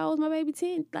in, was my baby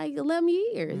 11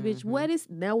 years, bitch. What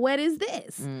is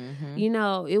this? You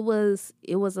know, it was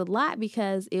a lot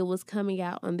because it was coming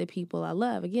out on the people I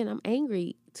love. Again, I'm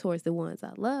angry towards the ones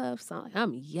I love, so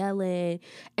I'm yelling,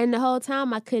 and the whole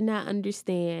time I could not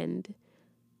understand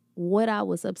what I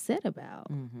was upset about.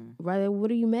 Right?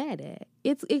 What are you mad at?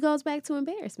 It goes back to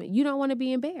embarrassment. You don't want to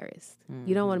be embarrassed.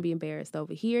 You don't want to be embarrassed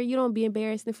over here. You don't be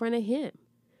embarrassed in front of him.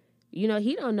 You know,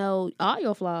 he don't know all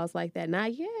your flaws like that.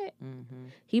 Not yet.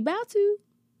 He about to.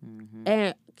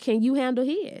 And can you handle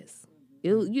his?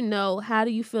 You know, how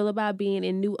do you feel about being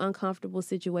in new uncomfortable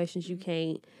situations you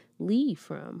can't leave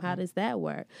from? How does that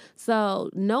work? So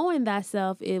knowing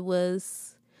thyself, it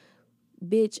was,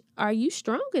 bitch, are you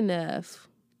strong enough?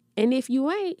 And if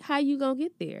you ain't, how you gonna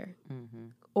get there? Mm-hmm.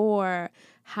 Or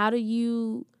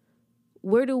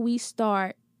where do we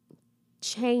start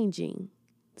changing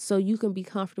so you can be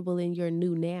comfortable in your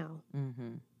new now?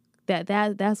 Mm-hmm.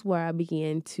 That's where I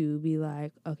began to be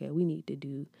like, okay, we need to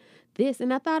do this.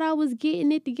 And I thought I was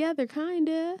getting it together, kind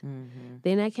of. Mm-hmm.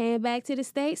 Then I came back to the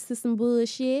States to some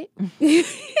bullshit.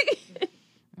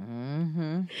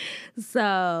 Mm-hmm.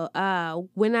 So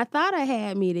when I thought I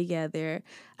had me together,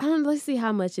 let's see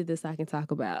how much of this I can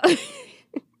talk about.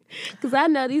 Because I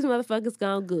know these motherfuckers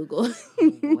gonna Google.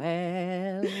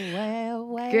 well.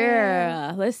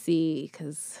 Girl, let's see.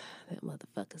 Because that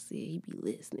motherfucker said he be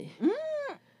listening.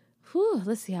 Whew,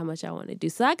 let's see how much I want to do.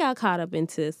 So I got caught up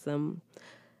into some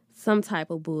type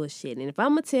of bullshit. And if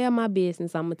I'm going to tell my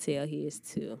business, I'm going to tell his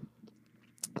too.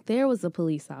 There was a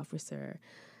police officer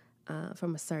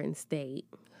from a certain state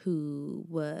who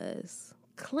was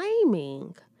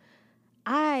claiming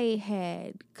I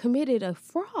had committed a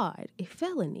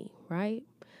felony, right?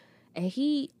 And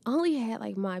he only had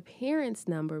like my parents'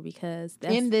 number because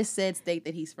that's in this said state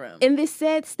that he's from. In this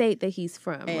said state that he's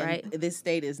from, and right? This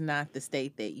state is not the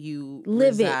state that you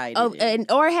live in,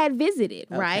 or had visited,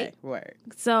 right? Right.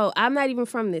 So I'm not even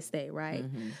from this state, right?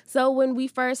 Mm-hmm. So when we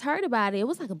first heard about it, it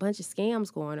was like a bunch of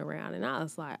scams going around, and I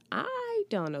was like, I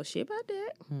don't know shit about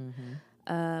that. Mm-hmm.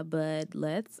 But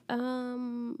let's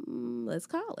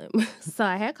call him. So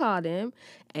I had called him,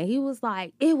 and he was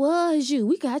like, "It was you.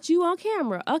 We got you on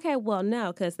camera." Okay, well,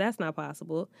 no, because that's not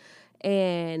possible.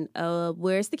 And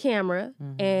where's the camera?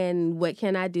 Mm-hmm. And what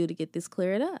can I do to get this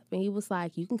cleared up? And he was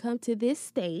like, "You can come to this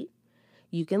state.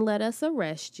 You can let us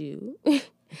arrest you."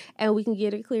 And we can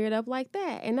get it cleared up like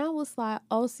that. And I was like,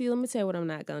 oh, see, let me tell you what I'm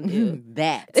not going to do.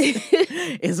 That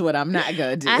is what I'm not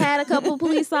going to do. I had a couple of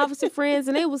police officer friends,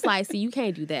 and they was like, see, you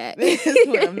can't do that. This is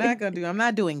what I'm not going to do. I'm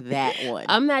not doing that one.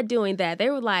 I'm not doing that. They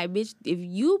were like, bitch, if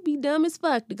you be dumb as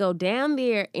fuck to go down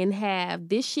there and have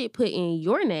this shit put in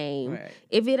your name, right,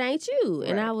 if it ain't you. Right.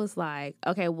 And I was like,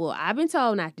 okay, well, I've been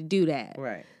told not to do that.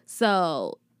 Right.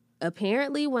 So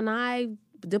apparently when I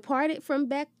departed from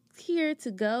back here to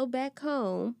go back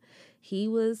home, he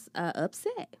was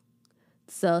upset.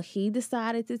 So he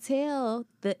decided to tell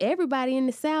everybody in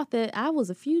the South that I was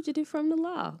a fugitive from the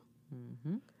law.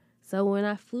 Mm-hmm. So when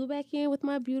I flew back in with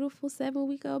my beautiful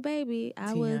 7-week-old baby,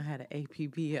 I had an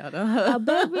APB out of her.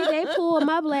 Baby, they pulled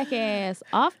my black ass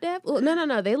off that.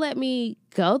 No. They let me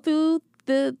go through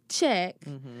the check.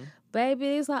 Mm-hmm.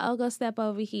 Baby, it's like, oh, go step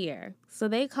over here. So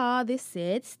they called this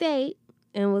said state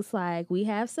and was like, we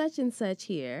have such and such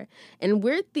here. And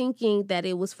we're thinking that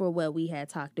it was for what we had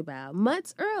talked about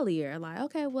months earlier. Like,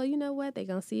 okay, well, you know what? They're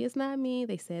going to see it's not me.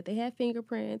 They said they had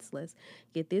fingerprints. Let's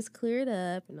get this cleared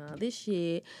up and all this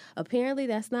shit. Apparently,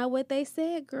 that's not what they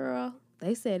said, girl.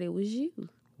 They said it was you.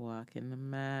 Walking the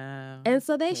mile. And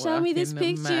so they showed me this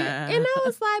picture. And I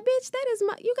was like, bitch, that is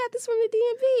you got this from the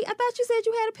DMV. I thought you said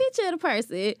you had a picture of the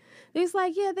person. They was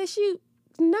like, yeah, that's you.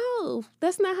 No,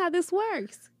 that's not how this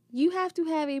works. You have to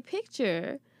have a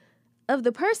picture of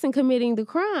the person committing the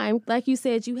crime, like you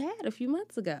said you had a few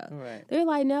months ago. Right. They're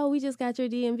like, no, we just got your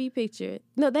DMV picture.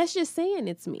 No, that's just saying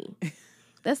it's me.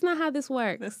 That's not how this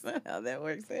works. That's not how that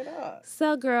works at all.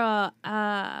 So, girl,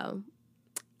 I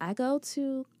go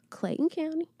to Clayton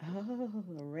County. Oh,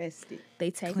 arrested.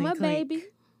 They take my baby.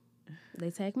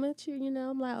 They take my children.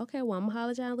 I'm like, okay, well, I'm going to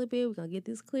holler at you a little bit. We're going to get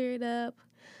this cleared up.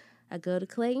 I go to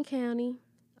Clayton County.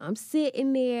 I'm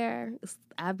sitting there.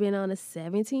 I've been on a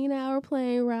 17-hour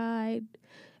plane ride.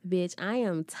 Bitch, I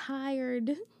am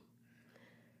tired.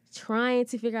 Trying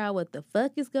to figure out what the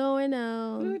fuck is going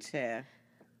on. Ooh, child.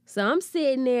 So I'm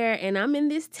sitting there, and I'm in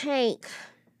this tank.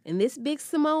 And this big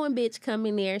Samoan bitch come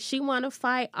in there. She want to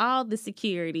fight all the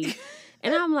security.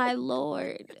 And I'm like,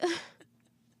 Lord,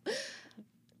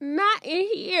 not in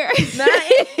here. Not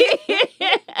in here.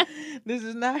 This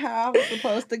is not how I was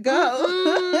supposed to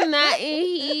go. Not in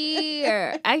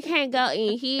here. I can't go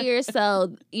in here.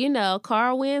 So,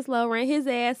 Carl Winslow ran his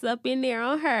ass up in there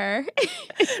on her.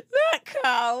 Not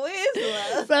Carl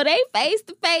Winslow. So they face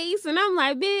to face, and I'm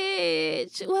like,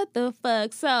 bitch, what the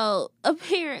fuck? So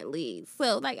apparently,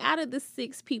 out of the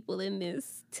 6 people in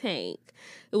this tank,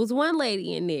 it was one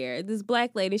lady in there, this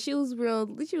black lady. She was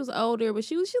older, but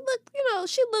she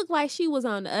looked like she was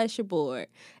on the usher board.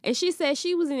 And she said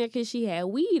she was in there because she had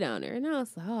weed on her. And I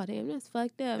was like, oh, damn, that's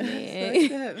fucked up, man. That's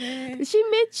fucked up, man.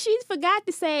 She forgot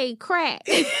to say crack.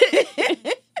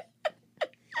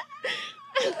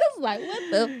 I was like,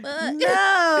 what the fuck?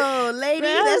 No, lady,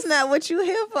 that's not what you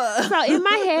here for. So in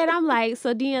my head, I'm like,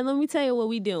 so Deanne, let me tell you what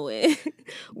we doing.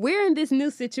 We're in this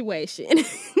new situation.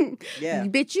 Yeah.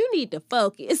 Bitch, you need to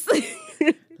focus.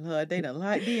 Lord, they done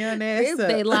locked Deanne ass up.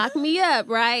 They locked me up,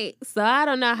 right? So I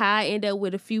don't know how I end up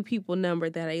with a few people number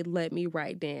that they let me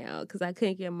write down because I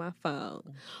couldn't get my phone.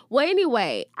 Well,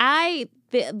 anyway,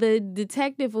 the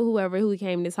detective or whoever who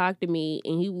came to talk to me,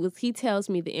 and he tells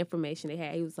me the information they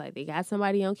had. He was like, they got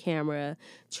somebody on camera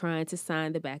trying to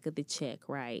sign the back of the check,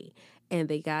 right? And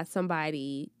they got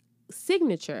somebody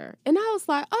signature. And I was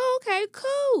like, oh, okay,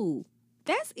 cool.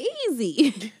 That's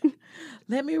easy.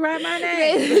 Let me write my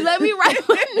name. Let me write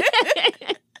my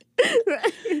name.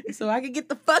 So I can get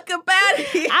the fuck up out of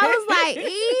here. I was like,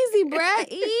 easy, bruh,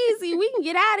 easy. We can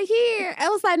get out of here. I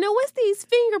was like, no, what's these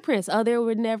fingerprints? Oh, there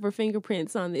were never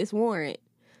fingerprints on this warrant.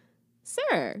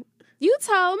 Sir, you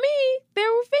told me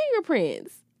there were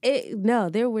fingerprints. No.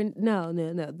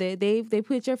 They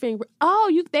put your finger.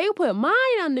 Oh, they put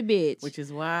mine on the bitch. Which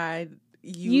is why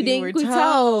you didn't were get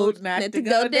told not to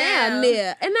go down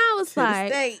there. And I was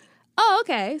like, oh,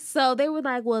 okay. So they were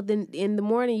like, well, then in the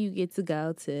morning you get to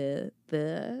go to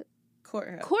the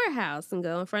courthouse and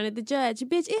go in front of the judge.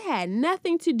 Bitch, it had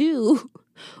nothing to do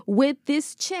with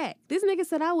this check. This nigga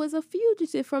said I was a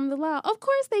fugitive from the law. Of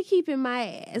course they keeping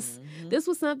my ass. Mm-hmm. This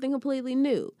was something completely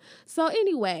new. So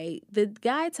anyway, the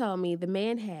guy told me the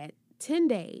man had 10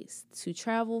 days to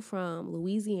travel from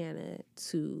Louisiana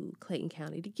to Clayton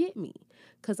County to get me.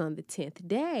 Because on the 10th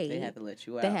day, they had to let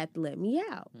you out. They had to let me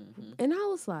out. Mm-hmm. And I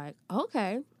was like,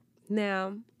 okay.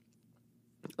 Now,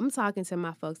 I'm talking to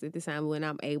my folks at this time when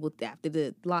I'm able to, after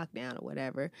the lockdown or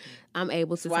whatever, I'm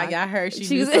able to. That's why y'all heard she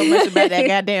knew so much about that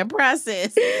goddamn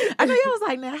process. I know y'all was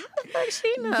like, now how the fuck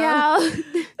she know? Y'all,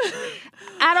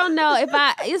 I don't know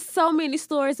it's so many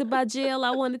stories about jail I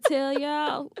want to tell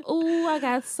y'all. Ooh, I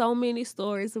got so many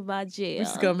stories about jail. We're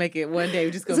just gonna make it one day.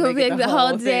 We're just gonna make it the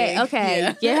whole day. Okay,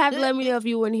 yeah. You have to let me know if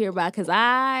you want to hear about because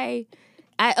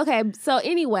okay, so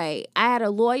anyway, I had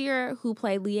a lawyer who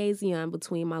played liaison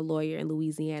between my lawyer in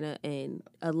Louisiana and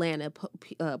Atlanta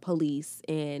police,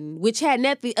 and which had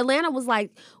nothing. Atlanta was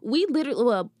like, we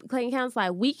literally, Clayton County's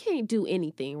like, we can't do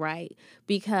anything, right?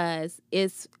 Because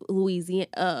it's Louisiana,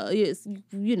 it's,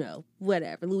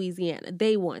 whatever, Louisiana.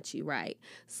 They want you, right?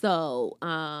 So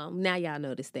now y'all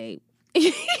know the state.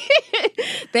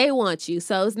 They want you,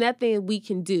 so it's nothing we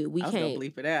can do. We can't gonna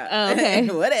bleep it out. Oh, okay.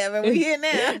 Whatever, we here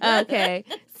now. Okay,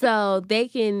 so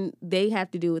they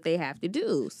have to do what they have to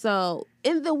do. So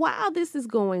while this is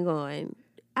going on,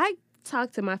 I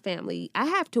talk to my family. I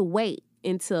have to wait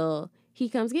until he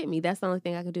comes get me. That's the only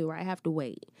thing I can do, right? I have to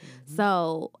wait. Mm-hmm.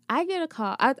 So I get a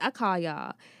call. I call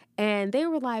y'all. And they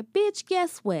were like, bitch,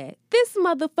 guess what? This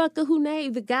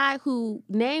motherfucker the guy who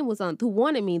name was on, who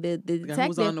wanted me, the detective. Who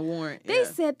was on the warrant. They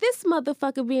said, this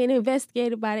motherfucker being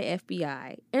investigated by the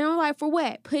FBI. And I'm like, for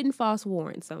what? Putting false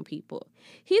warrants on people.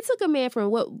 He took a man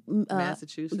from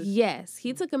Massachusetts? Yes.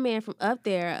 He took a man from up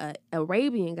there, a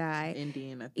Arabian guy.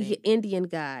 Indian, I think. Indian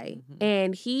guy. Mm-hmm.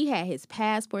 And he had his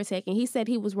passport taken. He said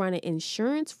he was running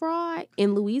insurance fraud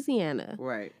in Louisiana.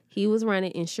 Right. He was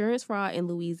running insurance fraud in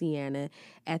Louisiana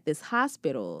at this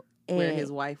hospital. Where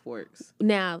his wife works.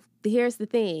 Now, here's the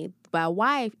thing. My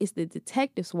wife is the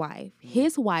detective's wife. Mm-hmm.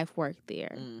 His wife worked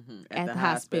there at the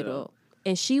hospital.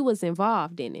 And she was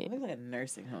involved in it. It looks like a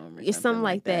nursing home or something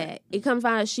like that. It comes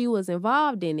out she was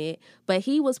involved in it, but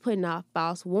he was putting off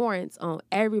false warrants on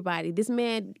everybody. This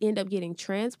man ended up getting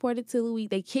transported to Louisiana.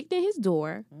 They kicked in his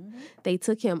door. Mm-hmm. They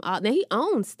took him out. Now, he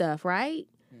owns stuff, right?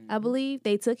 I believe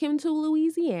they took him to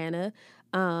Louisiana.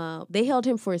 They held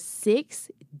him for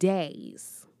 6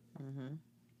 days. Mm-hmm.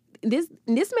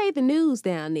 This made the news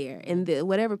down there in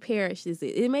whatever parish is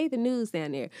it. It made the news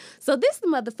down there. So this is the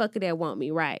motherfucker that want me,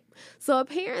 right? So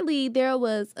apparently there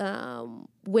was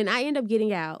when I ended up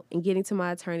getting out and getting to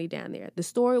my attorney down there, the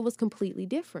story was completely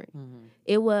different. Mm-hmm.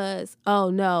 It was,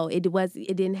 oh no, it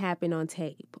didn't happen on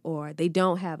tape, or they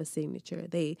don't have a signature.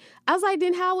 I was like,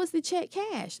 then how was the check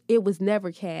cashed? It was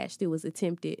never cashed. It was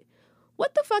attempted.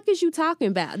 What the fuck is you talking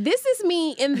about? This is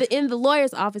me in the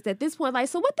lawyer's office at this point. Like,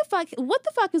 so what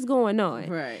the fuck is going on?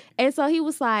 Right. And so he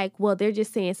was like, well, they're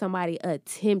just saying somebody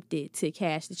attempted to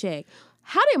cash the check.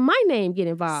 How did my name get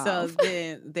involved? So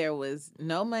then there was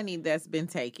no money that's been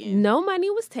taken. No money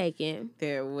was taken.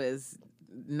 There was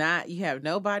you have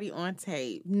nobody on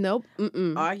tape. Nope.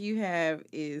 Mm-mm. All you have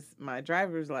is my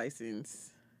driver's license.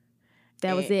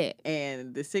 That was it.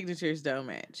 And the signatures don't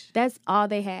match. That's all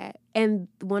they had. And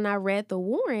when I read the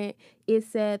warrant, it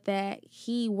said that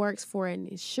he works for an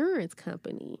insurance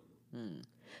company.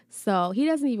 So he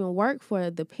doesn't even work for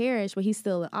the parish, but he's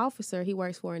still an officer. He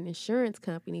works for an insurance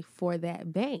company for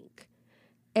that bank.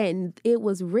 And it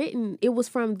was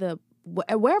from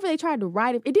wherever they tried to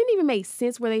write it. It didn't even make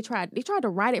sense where they tried to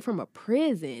write it from a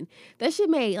prison. That shit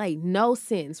made like no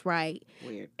sense, right?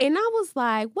 Weird. And I was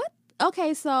like, what?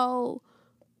 Okay, so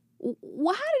how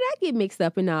did I get mixed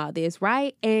up in all this,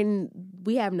 right? And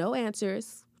we have no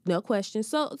answers, no questions.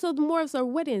 So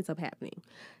what ends up happening?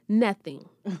 Nothing.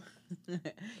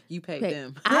 You paid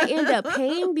them. I end up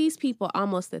paying these people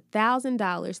almost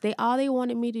 $1,000. All they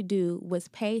wanted me to do was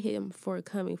pay him for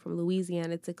coming from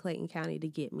Louisiana to Clayton County to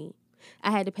get me.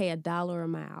 I had to pay $1 a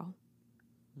mile.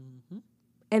 Mm-hmm.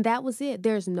 And that was it.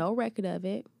 There's no record of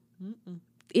it. Mm-mm.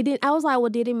 It didn't. I was like, well,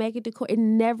 did it make it to court? It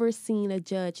never seen a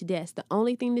judge desk. The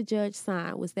only thing the judge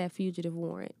signed was that fugitive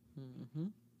warrant. Mm-hmm.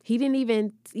 He didn't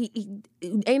even,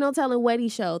 ain't no telling what he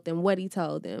showed them, what he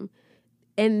told them.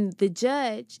 And the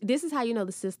judge, this is how you know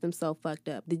the system's so fucked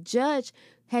up. The judge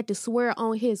had to swear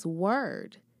on his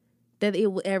word that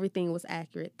everything was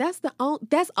accurate. That's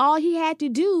all he had to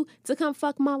do to come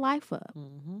fuck my life up.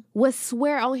 Mm-hmm. Was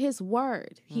swear on his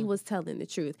word he was telling the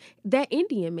truth. That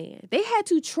Indian man, they had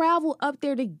to travel up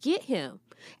there to get him.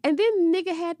 And then the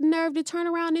nigga had the nerve to turn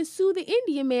around and sue the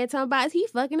Indian man talking about he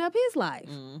fucking up his life.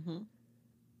 Mm-hmm.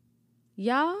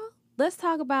 Y'all, let's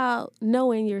talk about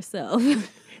knowing yourself.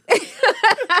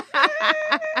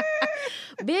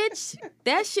 Bitch,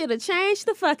 that should have changed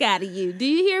the fuck out of you. Do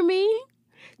you hear me?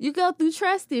 You go through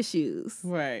trust issues.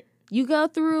 Right. You go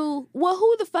through, well,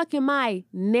 who the fuck am I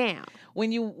now?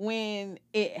 When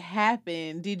it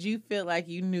happened, did you feel like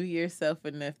you knew yourself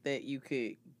enough that you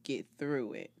could get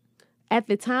through it? At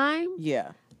the time?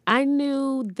 Yeah. I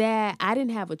knew that I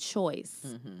didn't have a choice.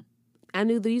 Mm-hmm. I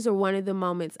knew these are one of the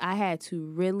moments I had to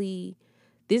really,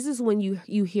 this is when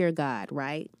you hear God,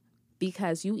 right?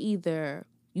 Because you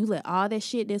let all that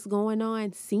shit that's going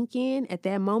on sink in at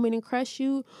that moment and crush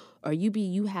you, or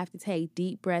you have to take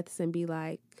deep breaths and be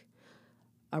like,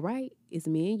 all right, it's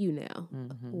me and you now.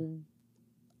 Mm-hmm.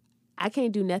 I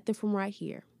can't do nothing from right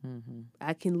here. Mm-hmm.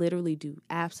 I can literally do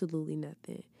absolutely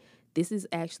nothing. This is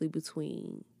actually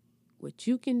between what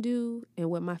you can do and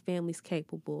what my family's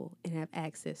capable and have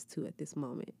access to at this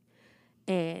moment.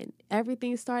 And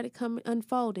everything started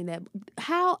unfolding.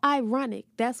 How ironic.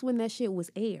 That's when that shit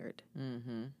was aired.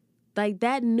 Mm-hmm. Like,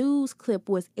 that news clip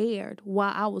was aired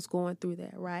while I was going through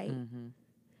that, right? Mm-hmm.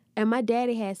 And my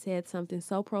daddy had said something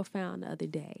so profound the other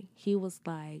day. He was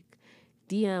like,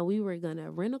 Dion, we were going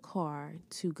to rent a car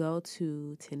to go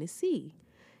to Tennessee.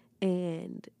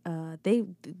 And the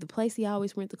place he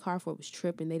always rent the car for was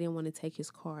tripping. They didn't want to take his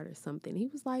card or something. He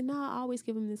was like, "Nah, I always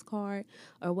give him this card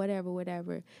or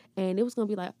whatever." And it was gonna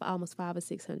be like almost $500 or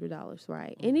 $600,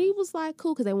 right? And he was like,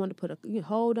 "Cool," because they wanted to put a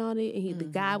hold on it. And the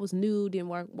guy was new, didn't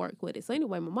work with it. So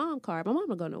anyway, my mom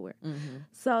don't go nowhere. Mm-hmm.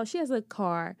 So she has a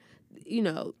car,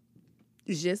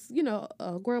 it's just,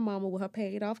 a grandmama with her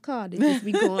paid off car to just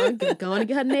be going to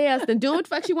get her nails and doing what the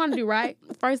fuck she want to do, right?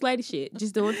 First lady shit.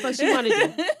 Just doing what the fuck she want to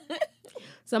do.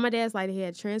 So my dad's like, he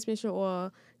had transmission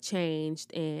oil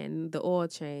changed and the oil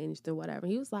changed and whatever.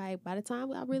 He was like, by the time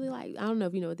I really I don't know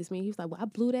if you know what this means. He was like, well, I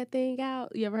blew that thing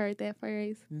out. You ever heard that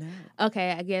phrase? No.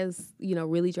 Okay, I guess,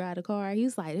 really drive the car. He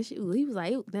was like, not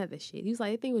that shit. He was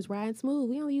like, that thing was riding smooth.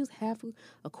 We only used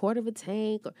a quarter of a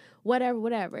tank or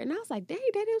whatever. And I was like, dang,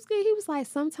 Daddy, was good. He was like,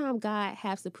 sometimes God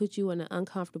has to put you in an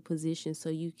uncomfortable position so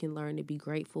you can learn to be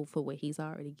grateful for what he's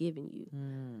already given you.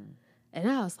 Mm. And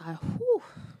I was like, whew.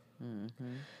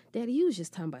 Mm-hmm. Daddy, you was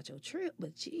just talking about your trip,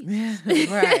 but jeez.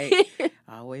 Right.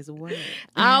 Always a word.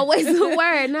 Always a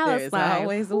word. No, there's it's like,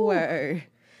 always a word.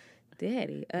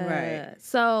 Daddy. Right.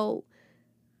 So,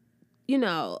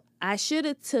 I should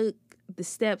have took the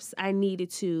steps I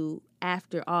needed to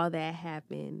after all that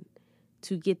happened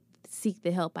to seek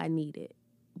the help I needed.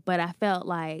 But I felt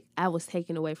like I was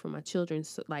taken away from my children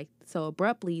so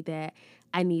abruptly that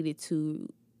I needed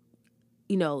to,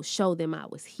 show them I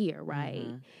was here, right?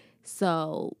 Mm-hmm.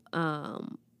 So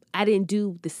I didn't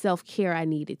do the self-care I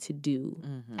needed to do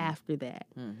after that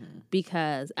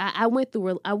because I went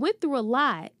through a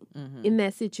lot in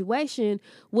that situation,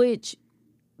 which,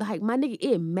 like, my nigga,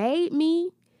 it made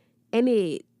me and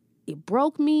it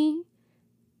broke me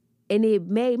and it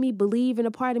made me believe in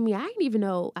a part of me I didn't even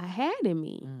know I had in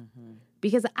me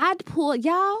because I pulled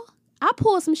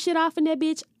some shit off in that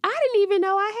bitch I didn't even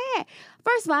know I had.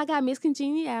 First of all, I got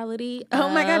miscongeniality. Oh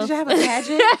my God, did you have a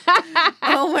pageant?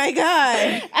 Oh my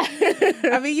God.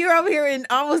 I mean, you're over here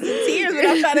almost in tears, but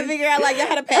I'm trying to figure out, like, you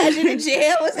had a pageant in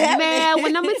jail? What's happening? Man,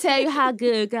 when I'm going to tell you how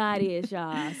good God is,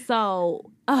 y'all. So,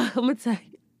 I'm going to tell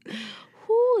you.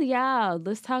 Whew, y'all,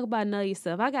 let's talk about know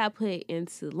yourself. I got put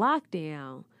into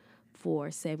lockdown for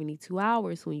 72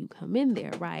 hours when you come in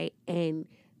there, right? And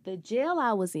the jail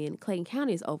I was in, Clayton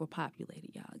County, is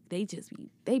overpopulated, y'all. They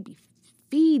be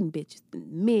feeding bitches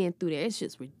and men through there. It's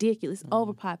just ridiculous,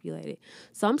 overpopulated.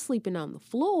 So I'm sleeping on the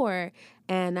floor,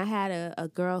 and I had a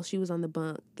girl. She was on the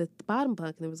bottom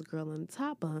bunk, and there was a girl on the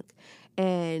top bunk.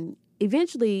 And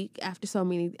eventually, after so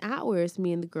many hours,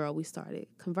 me and the girl, we started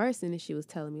conversing, and she was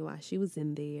telling me why she was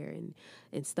in there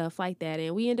and stuff like that.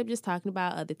 And we ended up just talking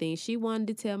about other things. She wanted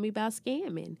to tell me about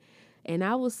scamming. And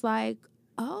I was like,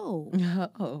 oh,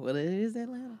 well, it is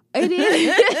Atlanta. It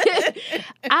is.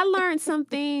 I learned some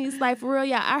things, like for real,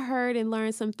 yeah. I heard and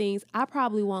learned some things. I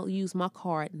probably won't use my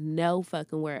card no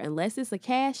fucking where unless it's a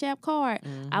Cash App card.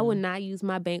 I would not use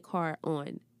my bank card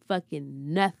on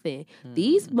fucking nothing.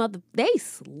 These they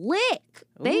slick.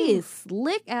 They is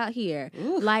slick out here.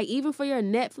 Like even for your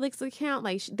Netflix account,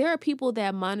 like there are people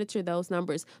that monitor those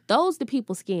numbers. Those the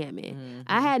people scamming.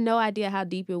 I had no idea how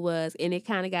deep it was, and it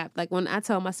kind of got like when I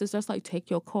told my sister, I was like,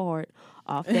 take your card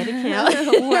off that account.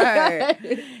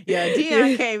 Word. Yeah,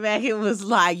 Dion came back. It was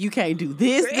like, you can't do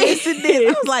this, this, and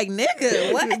this. I was like,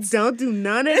 nigga, what? Don't do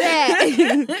none of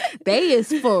that. They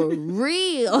is for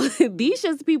real. These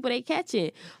just the people they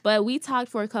catching. But we talked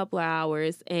for a couple of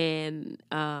hours, and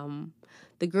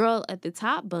the girl at the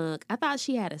top bunk, I thought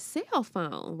she had a cell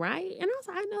phone, right? And I was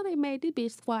like, I know they made this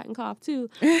bitch squat and cough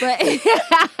too. But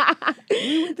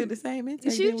we went through the same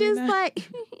intake. She just like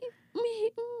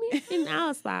me. And I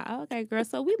was like, okay, girl.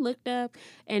 So we looked up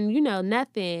and,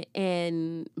 nothing.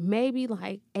 And maybe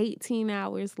like 18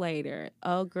 hours later,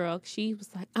 oh, girl, she was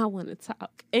like, I want to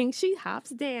talk. And she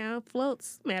hops down,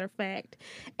 floats, matter of fact.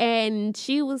 And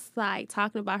she was like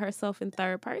talking about herself in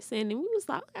third person. And we was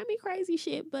like, I mean, crazy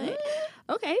shit. But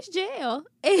okay, it's jail.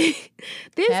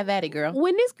 Have at it, girl.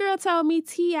 When this girl told me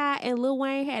T.I. and Lil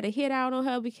Wayne had a hit out on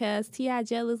her because T.I.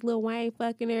 jealous Lil Wayne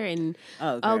fucking her. And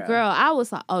oh, girl, I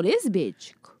was like, oh, this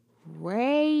bitch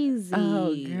crazy.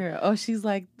 Oh, girl. Oh, she's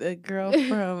like the girl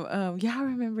from, y'all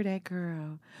remember that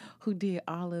girl who did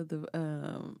all of the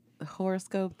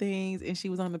horoscope things, and she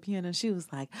was on the piano, and she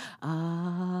was like,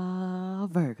 Virgos.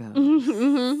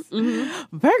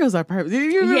 Virgos are perfect.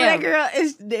 You remember that girl?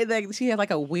 Like, she had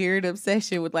like a weird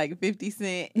obsession with like 50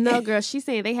 Cent. No, girl, she's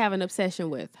saying they have an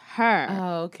obsession with her.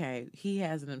 Oh, okay. He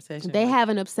has an obsession. They have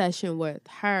an obsession with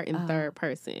her in third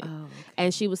person. Oh, okay.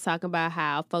 And she was talking about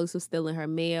how folks were stealing her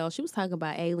mail. She was talking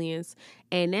about aliens.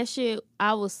 And that shit,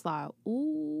 I was like,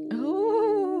 ooh.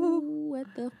 What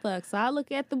the fuck? So I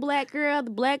look at the black girl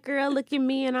look at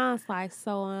me, and I was like,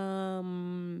 so,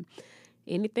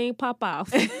 anything pop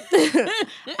off?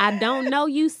 I don't know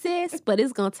you, sis, but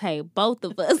it's gonna take both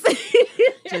of us.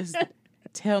 Just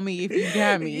tell me if you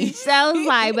got me. So I was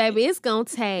like, baby, it's gonna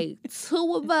take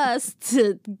two of us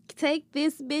to take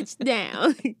this bitch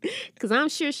down. Cause I'm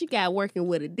sure she got working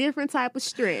with a different type of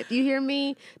strength. You hear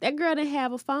me? That girl didn't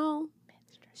have a phone.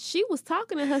 She was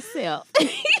talking to herself.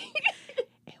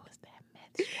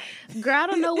 Girl, I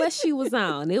don't know what she was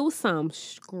on. It was some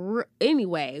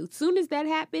anyway. As soon as that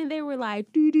happened, they were like,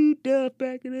 back it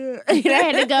up. And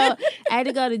I had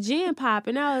to go to Gin Pop,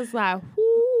 and I was like,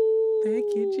 whoo.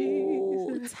 Thank you,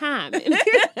 Jesus. Timing.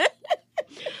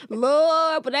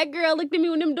 Lord, but that girl looked at me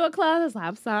when them door closed. I was like,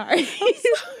 I'm sorry.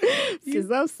 Because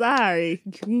I'm sorry.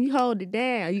 You hold it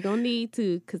down. You're going to need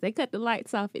to, because they cut the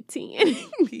lights off at 10.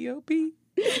 P.O.P.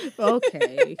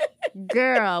 Okay.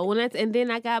 Girl, and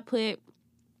then I got put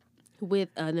with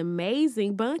an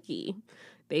amazing bunkie.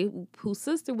 Whose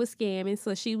sister was scamming,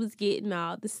 so she was getting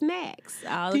all the snacks.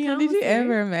 Did you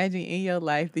ever imagine in your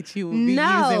life that you would be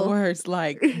using words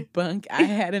like bunk? I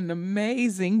had an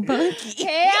amazing bunkie.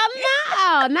 Hell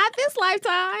no, not this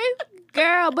lifetime,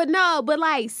 girl. But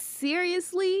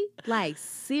seriously,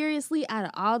 out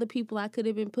of all the people I could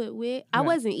have been put with, I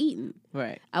wasn't eating.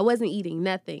 Right, I wasn't eating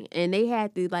nothing, and they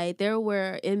had to there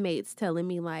were inmates telling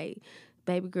me like,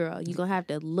 baby girl, you're going to have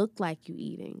to look like you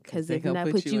eating. Because if not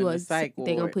put you in a psych ward.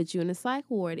 They're going to put you in a psych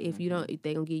ward. If you don't,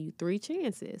 they're going to give you 3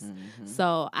 chances.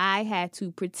 So I had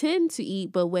to pretend to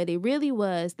eat, but what it really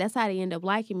was, that's how they end up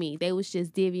liking me. They was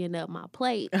just divvying up my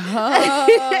plate.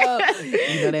 Oh,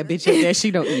 you know that bitch up there,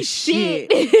 she don't eat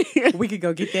shit. We could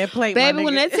go get that plate, baby,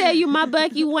 when I tell you my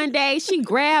Bucky one day, she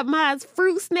grabbed my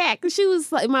fruit snack, and she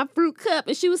was like, my fruit cup,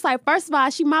 and she was like, first of all,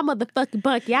 she my motherfucking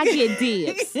Bucky. I get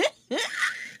dibs.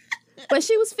 But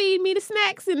she was feeding me the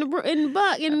snacks in the buck. And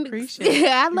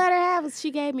I let her have it.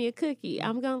 She gave me a cookie.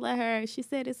 I'm going to let her. She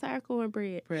said it's her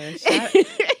cornbread.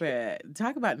 Bruh,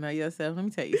 talk about know yourself. Let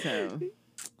me tell you something.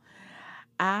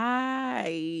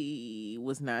 I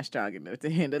was not strong enough to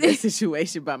handle that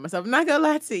situation by myself. I'm not gonna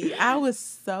lie to you. I was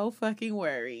so fucking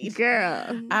worried.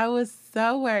 Girl. I was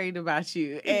so worried about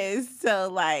you. And so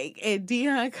like, and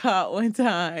Dion called one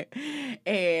time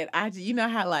and you know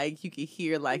how like you could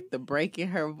hear like the break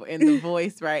in the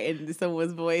voice, right? In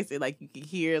someone's voice, and like you could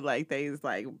hear like they was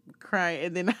like crying,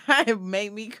 and then it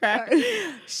made me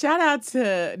cry. Shout out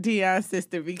to Dion's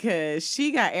sister because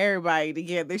she got everybody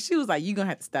together. She was like, "You gonna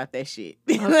have to stop that shit.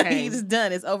 Okay. It's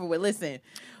done. It's over with. Listen,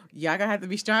 y'all gonna have to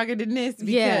be stronger than this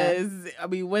because I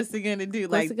mean, what's it gonna do?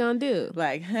 What's it gonna do?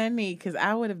 Like, honey, because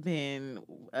I would have been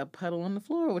a puddle on the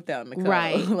floor without Nicole.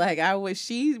 Right. Like,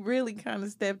 she really kind of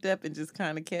stepped up and just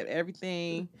kind of kept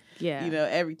everything. Yeah. You know,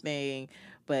 everything.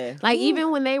 But like even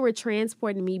when they were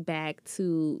transporting me back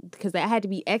to, because that had to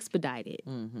be expedited,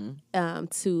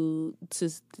 to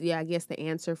I guess the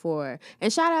answer for,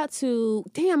 and shout out to,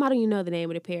 damn, I don't even know the name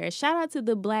of the pair. Shout out to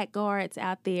the black guards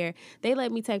out there. They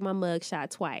let me take my mug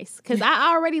shot twice because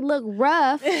I already look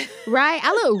rough, right?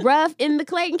 I look rough in the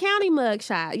Clayton County mug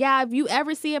shot. Yeah, if you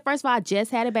ever see it, first of all, I just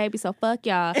had a baby, so fuck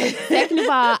y'all. Second of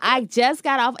all, I just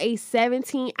got off a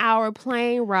 17-hour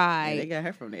plane ride. And they got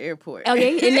her from the airport.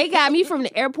 Okay, and they got me from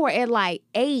the airport at like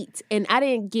 8, and I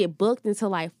didn't get booked until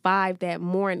like 5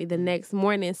 the next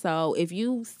morning. So if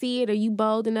you see it or you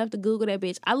bold enough to Google that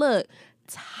bitch, I look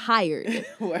tired.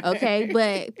 Okay,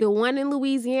 but the one in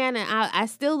Louisiana, I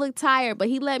still look tired, but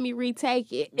he let me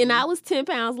retake it, and I was 10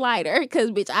 pounds lighter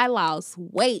because bitch, I lost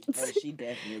weight. Oh, she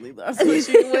definitely lost weight.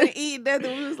 She didn't want to eat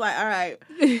nothing. We was like, all right,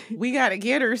 we got to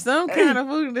get her some kind of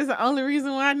food. That's the only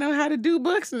reason why I know how to do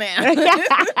books now.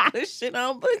 Put shit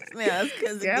on books now. It's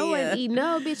because Girl wouldn't eat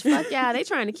no bitch. Fuck y'all. They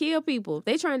trying to kill people.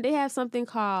 They have something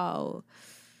called,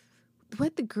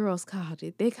 what the girls called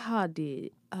it? They called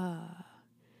it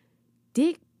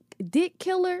Dick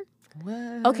killer.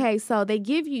 What? Okay, so they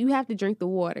give you have to drink the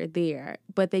water there,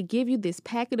 but they give you this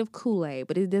packet of Kool-Aid,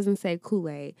 but it doesn't say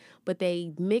Kool-Aid, but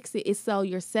they mix it. It's so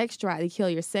your sex drive, they kill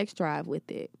your sex drive with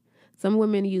it. Some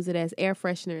women use it as air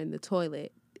freshener in the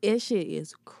toilet. This shit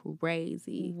is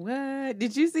crazy. What?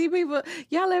 Did you see people?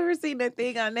 Y'all ever seen that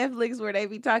thing on Netflix where they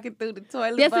be talking through the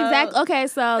toilet That's bowl? exactly. Okay,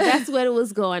 so that's what it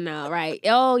was going on, right?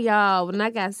 Oh, y'all, when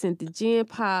I got sent to Gen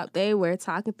Pop, they were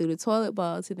talking through the toilet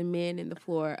bowl to the men in the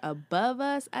floor above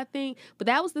us, I think. But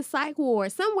that was the psych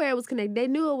ward. Somewhere it was connected. They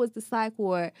knew it was the psych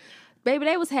ward. Baby,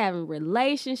 they was having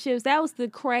relationships. That was the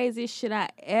craziest shit I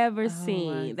ever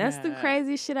seen. That's the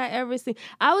craziest shit I ever seen.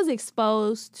 I was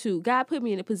exposed to, God put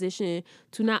me in a position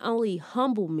to not only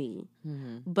humble me,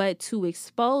 but to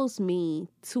expose me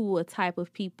to a type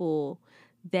of people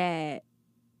that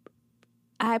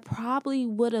I probably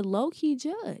would have low-key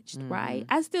judged, right?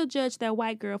 I still judge that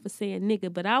white girl for saying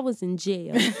nigga, but I was in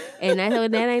jail. And I know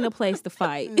that ain't a place to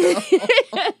fight.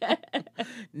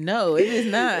 No, it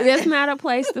is not. That's not a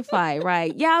place to fight,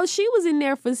 right? Y'all, she was in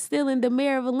there for stealing the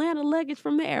mayor of Atlanta luggage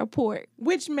from the airport.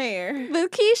 Which mayor?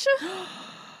 Lakeisha.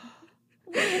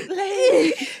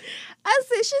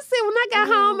 She said, when I got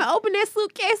home and opened that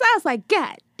suitcase, I was like,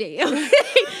 God damn. She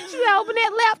said, open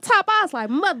that laptop. I was like,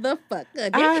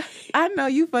 motherfucker. I know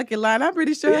you fucking lying. I'm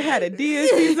pretty sure I had a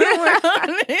DSC somewhere on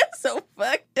it. It's so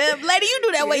fucked up. Lady, you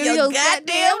do that with your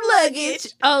goddamn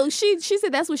luggage. Oh, she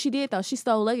said that's what she did, though. She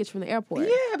stole luggage from the airport.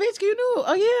 Yeah, bitch, you knew.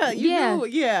 Oh, yeah, you knew.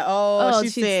 Yeah. Oh, she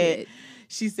said.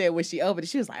 She said when she opened it,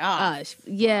 she was like,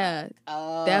 yeah.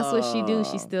 That's what she do.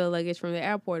 She steal luggage from the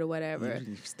airport or whatever.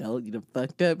 You done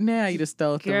fucked up now. You just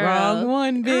stole the wrong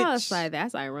one, bitch. I was like,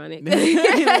 that's ironic.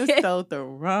 You done stole the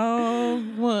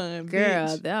wrong one, Girl,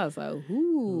 bitch. that was like,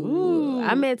 ooh.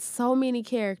 I met so many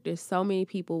characters, so many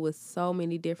people with so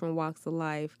many different walks of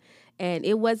life. And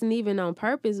it wasn't even on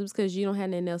purpose. It was because you don't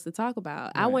have nothing else to talk about.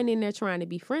 Right. I wasn't in there trying to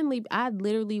be friendly. I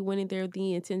literally went in there with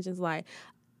the intentions like,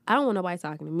 I don't want nobody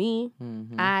talking to me.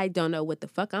 I don't know what the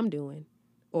fuck I'm doing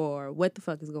or what the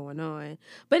fuck is going on.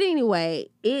 But anyway,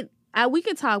 we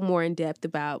could talk more in depth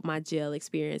about my jail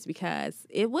experience because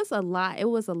it was a lot. It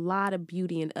was a lot of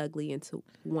beauty and ugly into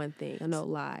one thing. I no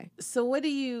lie. So what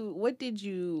did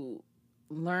you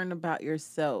learn about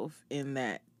yourself in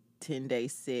that 10-day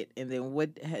sit? And then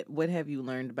what have you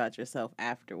learned about yourself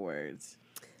afterwards?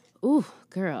 Ooh,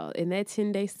 girl, in that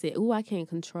 10-day sit, I can't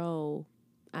control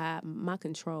my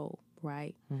control,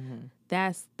 right?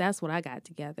 That's what I got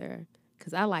together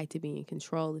because I like to be in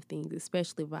control of things,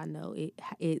 especially if I know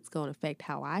it's going to affect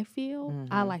how I feel.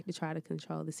 I like to try to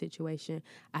control the situation.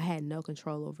 I had no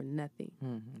control over nothing.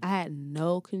 I had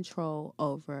no control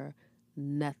over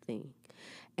nothing.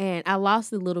 And I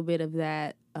lost a little bit of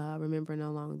that remembering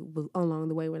along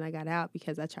the way when I got out,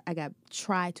 because I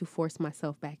tried to force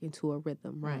myself back into a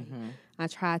rhythm, right? Mm-hmm. I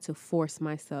tried to force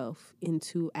myself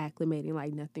into acclimating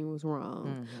like nothing was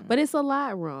wrong. Mm-hmm. But it's a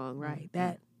lot wrong, right?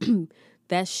 Mm-hmm.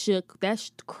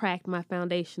 That cracked my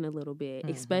foundation a little bit,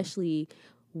 mm-hmm. especially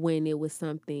when it was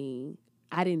something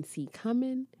I didn't see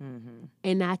coming. Mm-hmm.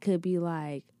 And I could be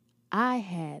like, I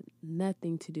had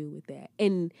nothing to do with that.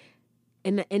 And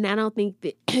I don't think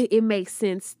that it makes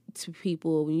sense to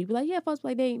people when you be like, yeah, folks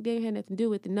like they ain't had nothing to do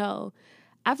with it. No,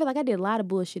 I feel like I did a lot of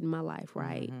bullshit in my life,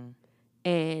 right? Mm-hmm.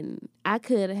 And I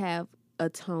could have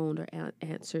atoned or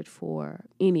answered for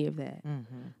any of that.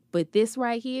 Mm-hmm. But this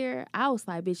right here, I was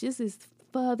like, bitch, this is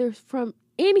further from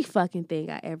any fucking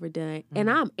thing I ever done. Mm-hmm. And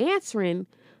I'm answering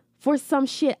for some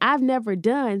shit I've never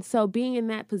done. So being in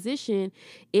that position,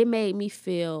 it made me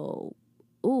feel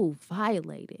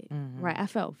violated, mm-hmm. right? I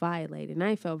felt violated, and I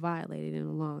ain't felt violated in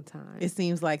a long time. It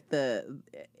seems like the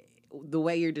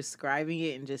way you're describing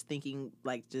it, and just thinking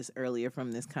like just earlier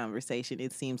from this conversation,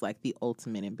 it seems like the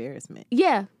ultimate embarrassment.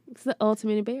 Yeah, it's the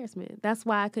ultimate embarrassment. That's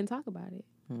why I couldn't talk about it.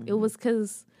 Mm-hmm. It was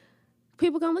because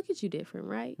people gonna look at you different,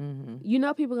 right? Mm-hmm. You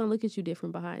know people gonna look at you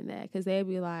different behind that, because they'll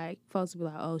be like, folks will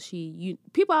be like, oh,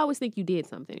 people always think you did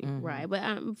something, mm-hmm. right? But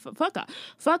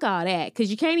fuck all that, because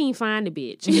you can't even find the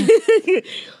bitch.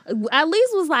 At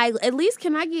least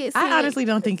can I get I honestly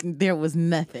don't think there was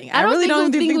nothing. I really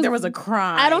don't think there was a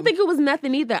crime. I don't think it was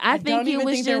nothing either. I think it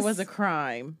was just, there was a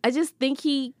crime. I just think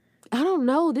I don't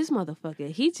know, this motherfucker,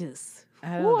 he just...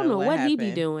 I don't know what he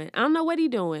be doing. I don't know what he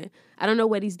doing. I don't know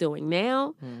what he's doing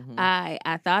now. Mm-hmm.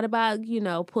 I thought about,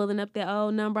 pulling up that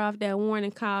old number off that warning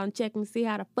call and checking to see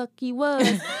how the fuck he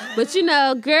was. But,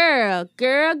 girl.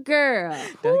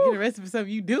 Don't get arrested for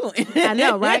something you doing. I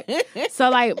know, right? So,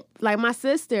 like my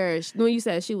sister, when you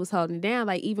said she was holding it down,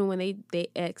 like even when they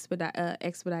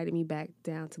expedited me back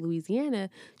down to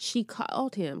Louisiana, she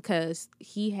called him because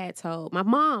he had told my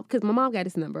mom, because my mom got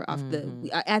his number off mm-hmm.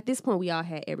 At this point, we all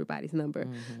had everybody's number.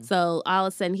 Mm-hmm. So all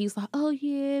of a sudden, he's like, oh,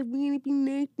 yeah, we ain't be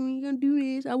nice, we ain't gonna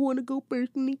do this. I want to go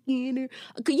first and again.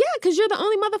 Yeah, because you're the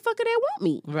only motherfucker that want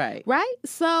me. Right. Right?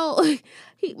 So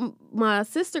my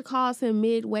sister calls him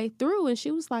midway through, and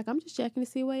she was like, I'm just checking to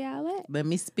see where y'all at. Let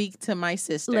me speak to my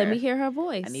sister. Let me hear her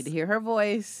voice. I need to hear her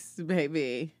voice,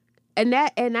 baby. And I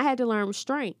had to learn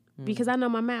restraint because I know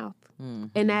my mouth. Mm-hmm.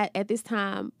 And at this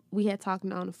time, we had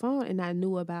talking on the phone, and I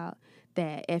knew about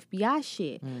that FBI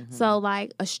shit. Mm-hmm. So,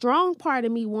 like, a strong part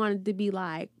of me wanted to be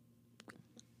like,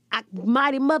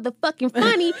 mighty motherfucking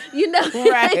funny,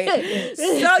 Right.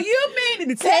 So you mean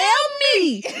to tell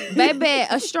me? Baby,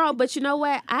 a strong, but you know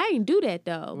what? I ain't do that,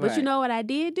 though. Right. But you know what I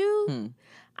did do?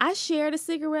 I shared a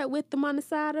cigarette with them on the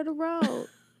side of the road.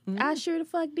 I sure the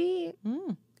fuck did.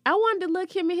 I wanted to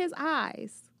look him in his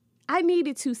eyes. I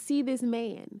needed to see this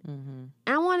man. Mm-hmm.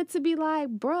 I wanted to be like,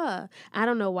 bruh. I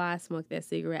don't know why I smoked that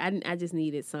cigarette. I just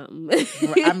needed something.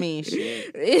 I mean,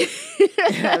 shit.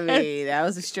 That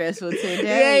was a stressful 10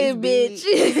 days, bitch.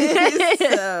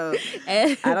 So,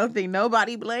 I don't think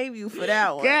nobody blamed you for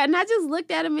that one. Girl, and I just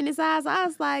looked at him in his eyes. I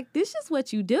was like, this is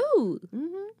what you do.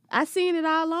 Mm-hmm. I seen it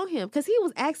all on him. Because he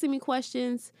was asking me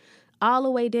questions all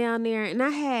the way down there, and I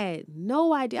had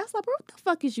no idea. I was like, bro, what the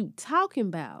fuck is you talking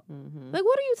about? Mm-hmm. Like,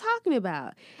 what are you talking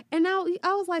about? And now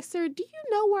I was like, sir, do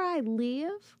you know where I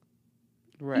live?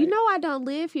 Right. You know I don't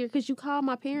live here because you called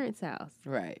my parents' house.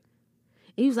 Right.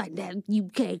 And he was like, that you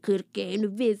could have came to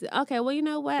visit. Okay, well, you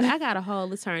know what? I got a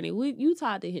whole attorney. You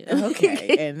talk to him.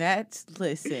 Okay, and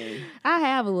listen. I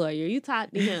have a lawyer. You talk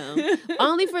to him.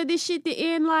 Only for this shit to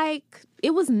end like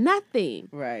it was nothing.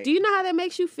 Right. Do you know how that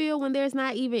makes you feel when there's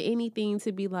not even anything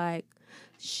to be like,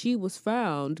 she was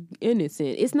found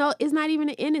innocent? It's not even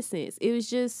an innocence. It was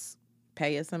just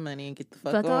pay us some money and get the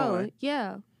fuck on.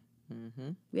 Yeah. Mm-hmm.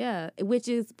 Yeah, which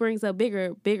brings up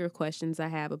bigger questions I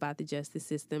have about the justice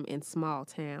system in small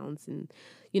towns, and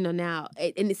now,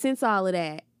 and since all of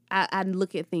that, I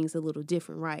look at things a little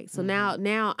different, right? So mm-hmm.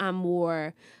 now I'm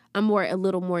a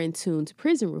little more in tune to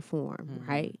prison reform, mm-hmm.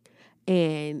 right?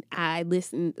 And I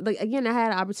listened, I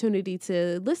had an opportunity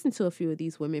to listen to a few of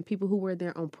these women, people who were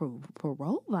there on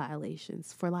parole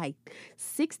violations for like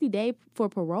 60 days for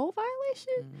parole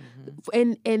violation.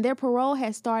 Mm-hmm. And their parole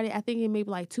had started, I think, in maybe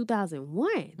like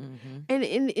 2001.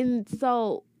 Mm-hmm. And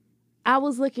so I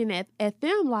was looking at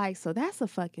them like, so that's a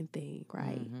fucking thing,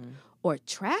 right? Mm-hmm. Or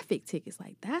traffic tickets,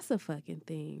 like, that's a fucking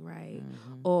thing, right?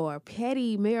 Mm-hmm. Or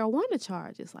petty marijuana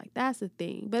charges, like, that's a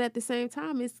thing. But at the same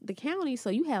time, it's the county,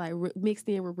 so you had, mixed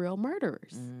in with real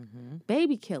murderers, mm-hmm.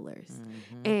 baby killers.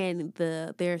 Mm-hmm. And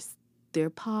their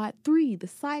pod 3, the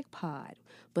psych pod.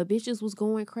 But bitches was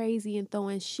going crazy and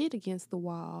throwing shit against the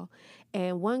wall.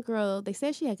 And one girl, they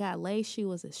said she had got laced. She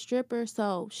was a stripper,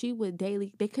 so she would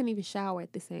daily, they couldn't even shower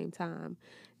at the same time.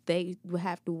 They would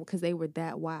have to, because they were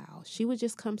that wild. She would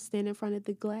just come stand in front of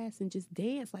the glass and just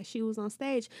dance like she was on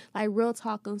stage, like real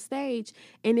talk on stage.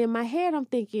 And in my head, I'm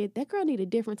thinking, that girl need a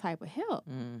different type of help.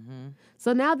 Mm-hmm.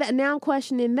 So now I'm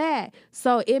questioning that.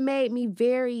 So it made me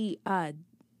very, I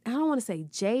don't want to say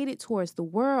jaded towards the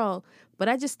world, but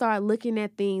I just started looking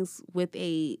at things with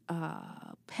a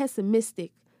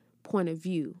pessimistic point of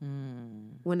view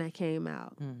when I came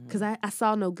out. Because I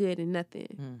saw no good in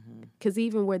nothing. Because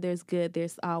even where there's good,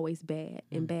 there's always bad.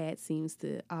 And bad seems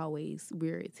to always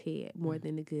rear its head more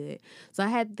than the good. So I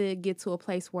had to get to a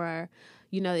place where,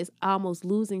 you know, it's almost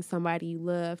losing somebody you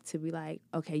love to be like,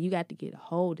 okay, you got to get a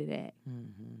hold of that.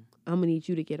 I'm going to need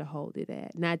you to get a hold of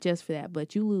that. Not just for that,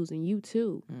 but you losing you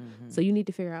too. So you need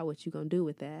to figure out what you're going to do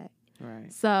with that.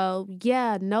 Right. So,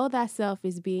 yeah, know thyself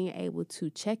is being able to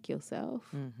check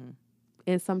yourself.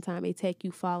 And sometimes it take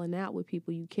you falling out with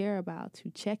people you care about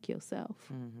to check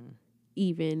yourself.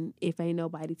 Even if ain't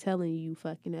nobody telling you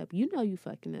fucking up. You know you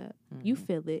fucking up. You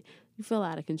feel it. You feel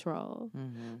out of control.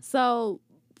 So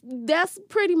that's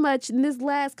pretty much, in this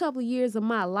last couple of years of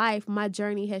my life, my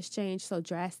journey has changed so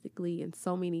drastically and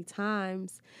so many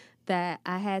times that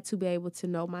I had to be able to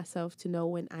know myself, to know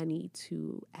when I need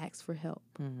to ask for help.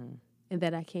 And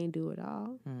that I can't do it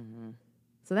all.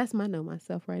 So that's my know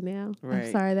myself right now. Right.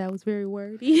 I'm sorry that was very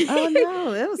wordy. Oh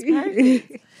no, that was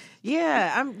perfect.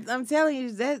 Yeah, I'm telling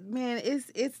you that, man,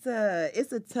 it's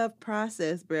a tough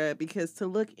process, bruh, because to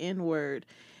look inward,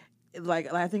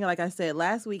 like I think, like I said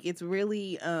last week, it's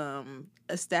really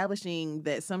establishing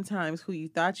that sometimes who you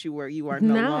thought you were, you are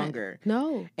no longer.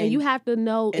 No. And you have to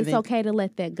know it's okay to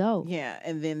let that go. Yeah,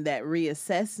 and then that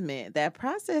reassessment, that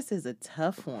process is a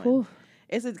tough one. Ooh.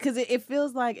 It's because it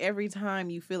feels like every time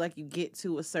you feel like you get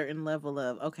to a certain level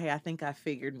of, okay, I think I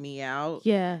figured me out.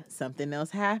 Yeah. Something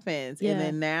else happens. Yeah. And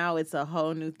then now it's a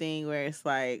whole new thing where it's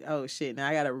like, oh shit, now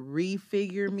I got to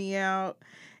refigure me out.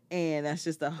 And that's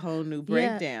just a whole new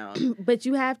breakdown. Yeah. But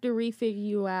you have to refigure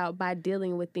you out by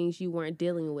dealing with things you weren't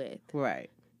dealing with. Right.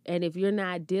 And if you're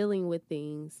not dealing with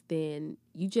things, then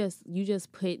you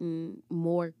just putting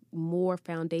more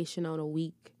foundation on a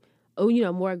weak,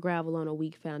 more gravel on a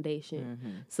weak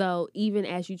foundation. So even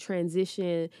as you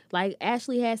transition, like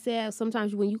Ashley had said,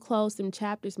 sometimes when you close them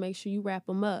chapters, make sure you wrap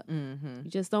them up. You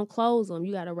just don't close them.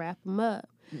 You got to wrap them up.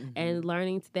 And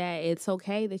learning that it's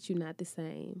okay that you're not the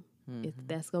same.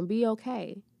 That's going to be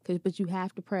okay. But you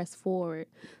have to press forward.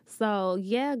 So,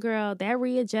 yeah, girl, that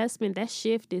readjustment, that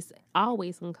shift is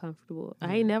always uncomfortable.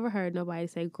 I ain't never heard nobody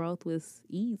say growth was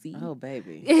easy. Oh,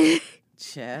 baby.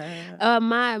 Child.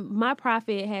 My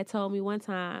prophet had told me one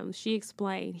time, she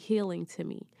explained healing to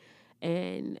me.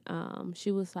 And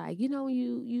she was like, when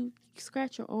you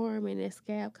scratch your arm and that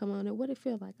scab come on it, what it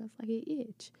feel like? I was like, it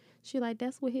itch. She like,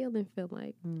 that's what healing feel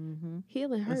like.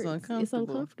 Healing hurts. It's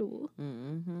uncomfortable.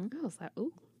 I was like,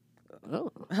 ooh.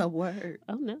 Oh. A word.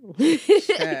 Oh, no.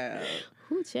 Child.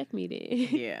 Who check me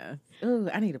then? Yeah. Ooh,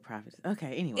 I need a prophet.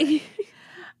 Okay, anyway.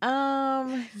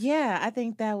 Yeah, I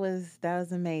think that was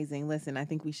amazing. Listen, I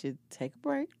think we should take a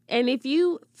break. And if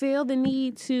you feel the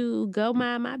need to go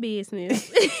mind my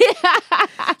business.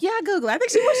 Yeah, Google. I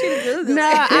think she wants you to Google.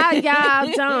 No,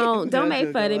 y'all don't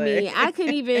make fun of me. I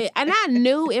couldn't even, and I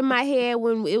knew in my head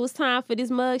when it was time for this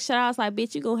mug shot, I was like,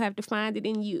 bitch, you're going to have to find it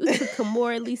in you to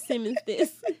Kimora Lee Simmons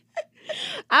this.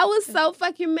 I was so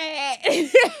fucking mad.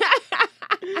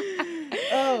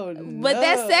 Oh, no. But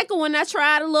that second one, I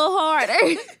tried a little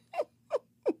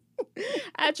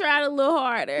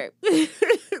harder.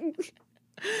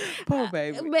 Poor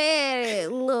baby.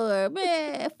 Man, Lord,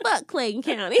 man, fuck Clayton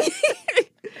County.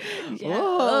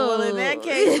 Well, in that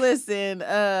case, listen,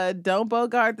 don't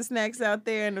bogart the snacks out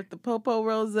there. And if the popo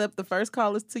rolls up, the first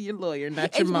call is to your lawyer,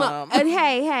 not your mom. And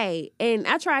hey. And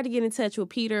I tried to get in touch with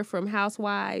Peter from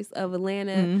Housewives of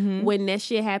Atlanta when that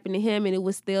shit happened to him and it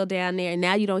was still down there. And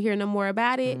now you don't hear no more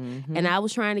about it. And I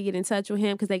was trying to get in touch with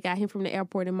him because they got him from the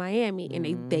airport in Miami. And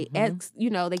they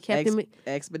kept him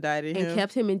expedited him and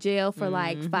kept him in jail for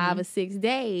like 5 or 6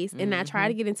 days. And I tried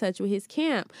to get in touch with his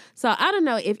camp. So I don't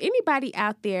know if anybody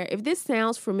out there, if this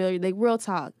sounds familiar, like real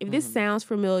talk, if this sounds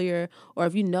familiar or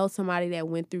if you know somebody that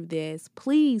went through this,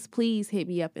 please hit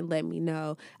me up and let me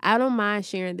know. I don't mind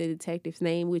sharing the detective's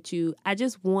name with you. I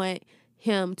just want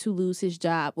him to lose his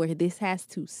job where this has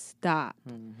to stop.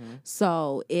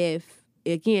 So if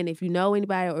you know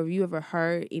anybody or if you ever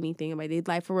heard anything about it,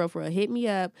 like for real, hit me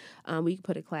up. We can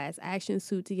put a class action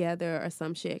suit together or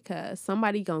some shit because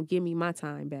somebody gonna give me my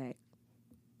time back.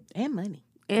 And money.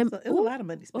 And it's a lot of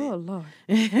money spent. Oh Lord,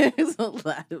 It's a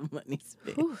lot of money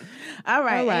spent. Whew. All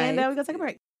right, All right. and we're gonna take a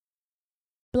break.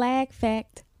 black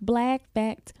fact,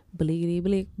 blickety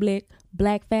blick blick,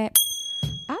 black fact.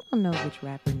 I don't know which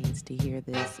rapper needs to hear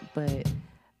this, but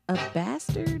a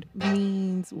bastard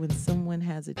means when someone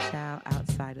has a child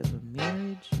outside of a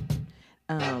marriage.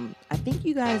 I think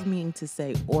you guys mean to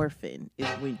say orphan is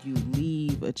when you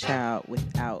leave a child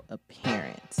without a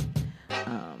parent.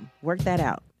 Work that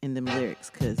out in them lyrics,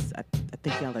 because I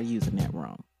think y'all are using that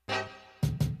wrong.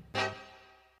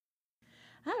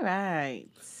 All right.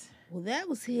 Well, that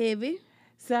was heavy.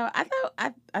 So I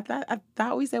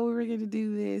thought we said we were gonna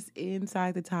do this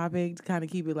inside the topic to kind of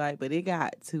keep it light, but it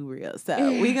got too real. So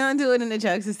we're gonna do it in the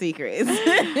Jokes and Secrets.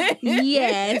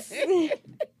 Yes.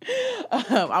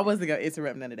 I wasn't gonna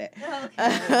interrupt none of that.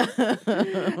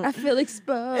 Okay. I feel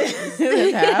exposed.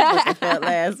 That's how I fucking felt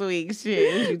last week.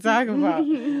 Shit, what you talking about?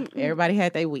 Everybody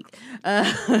had their week.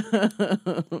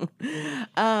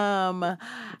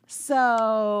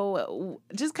 So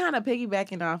just kind of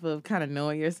piggybacking off of kind of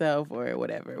knowing yourself or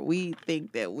whatever, we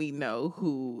think that we know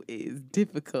who is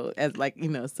difficult as, like, you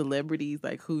know, celebrities,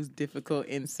 like who's difficult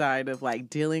inside of like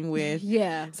dealing with.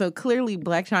 Yeah. So clearly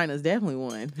Blac Chyna's definitely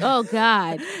one. Oh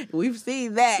God. We've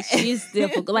seen that. She's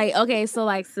difficult. Like, okay, so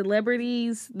like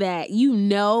celebrities that you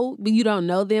know, but you don't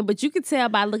know them, but you can tell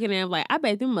by looking at them, like, I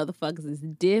bet them motherfuckers is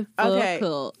difficult.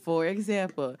 Okay, for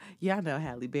example, y'all know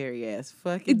Halle Berry ass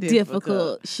fucking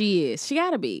difficult. She is. She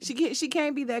gotta be. She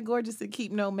can't be that gorgeous to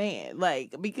keep no man.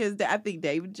 Like, because I think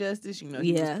David Justice, you know,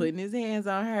 he was putting his hands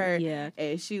on her. Yeah.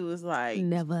 And she was like,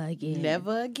 Never again.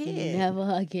 Never again.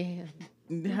 Never again.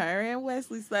 Her and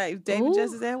Wesley Snipes, David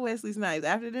Justice and Wesley Snipes.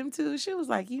 After them two, she was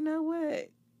like, you know what?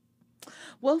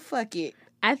 Well, fuck it.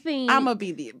 I think I'm gonna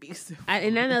be the abusive.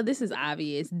 And I know this is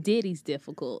obvious. Diddy's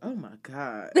difficult. Oh my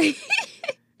God.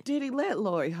 Diddy, let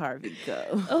Lori Harvey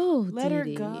go. Oh, let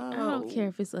Diddy. her go. I don't care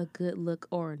if it's a good look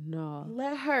or no.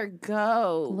 Let her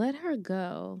go. Let her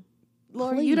go.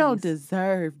 Lori, you don't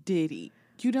deserve Diddy.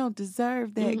 You don't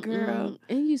deserve that, girl.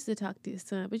 And you used to talk this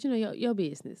time, but you know your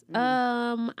business.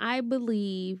 I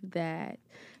believe that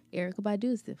Erykah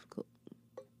Badu is difficult.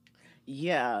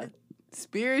 Yeah.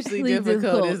 Spiritually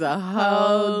difficult is a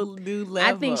whole new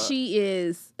level. I think she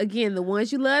is, again, the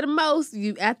ones you love the most.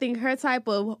 I think her type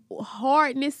of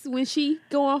hardness when she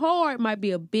going hard might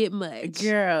be a bit much.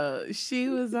 Girl, she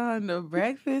was on the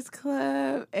Breakfast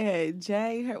Club and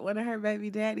Jay, one of her baby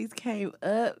daddies, came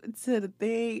up to the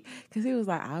thing because he was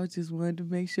like, I just wanted to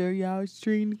make sure y'all was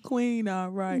treating the queen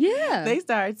all right. Yeah. They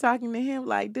started talking to him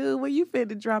like, dude, when you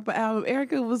finna drop an album?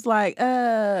 Erykah was like,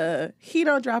 he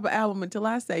don't drop an album until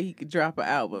I say he could drop an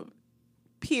album.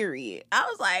 Period. I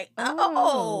was like,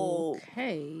 oh.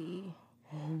 Okay.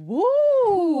 Woo.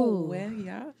 Ooh.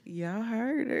 Well, y'all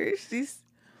heard her.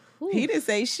 He didn't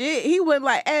say shit. He wasn't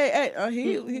like, hey.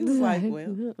 He was like,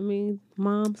 well. I mean,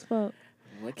 mom spoke.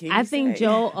 What can I think say?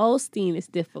 Joel Osteen is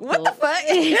difficult. What the fuck?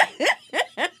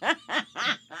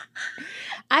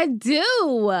 I do.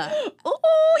 Ooh, y'all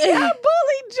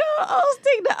bullied Joel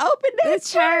Osteen to open that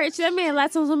church. That man,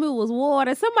 last time somebody was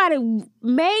water. Somebody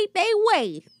made their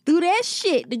way through that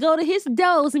shit to go to his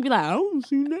doors and be like, I don't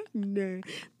see nothing there.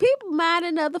 People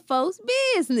minding other folks'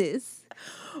 business.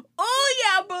 Oh,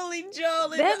 y'all bullied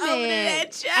Joel into opening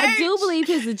that church. I do believe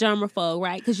he's a germaphobe,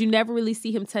 right? Because you never really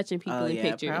see him touching people in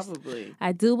pictures. Probably.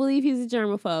 I do believe he's a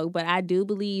germaphobe, but I do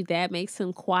believe that makes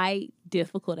him quite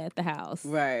difficult at the house.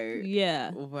 Right.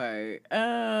 Yeah. Right.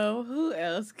 Who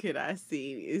else could I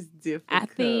see is difficult? I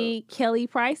think Kelly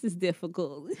Price is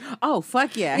difficult. Oh,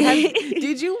 fuck yeah.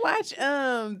 Did you watch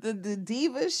the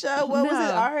Divas show? What was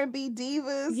it? R&B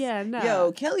Divas? Yeah, no.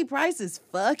 Yo, Kelly Price is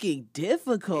fucking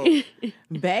difficult.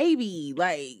 Baby.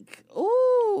 Like,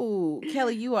 ooh.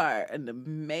 Kelly, you are an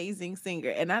amazing singer.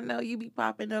 And I know you be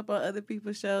popping up on other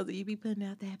people's shows and you be putting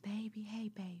out that baby, hey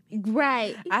baby.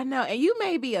 Right. I know. And you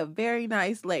may be a very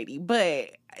nice lady, but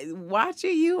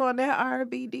watching you on that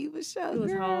R&B Diva show, it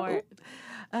was girl,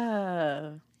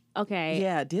 hard. Okay.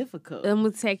 Yeah, difficult. I'm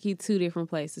going to take you two different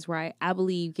places, right? I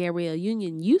believe Gabrielle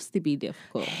Union used to be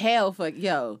difficult. Hell fuck.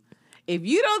 Yo, if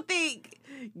you don't think...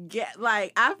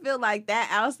 I feel like that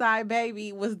Outside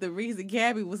Baby was the reason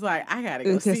Gabby was like, I gotta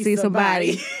go see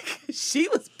somebody. She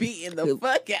was beating the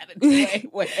fuck out of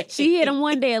Dwayne. She hit him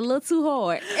one day a little too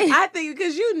hard. I think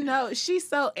because she's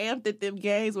so amped at them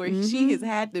games where she has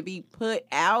had to be put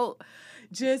out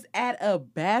just at a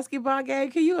basketball game.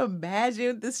 Can you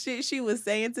imagine the shit she was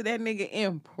saying to that nigga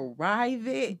in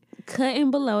private?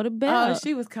 cutting below the belt. Oh,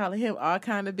 she was calling him all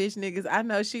kind of bitch niggas. I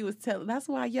know she was telling. That's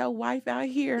why your wife out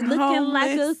here looking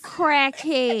like a homeless.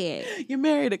 crackhead. You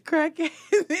married a crackhead.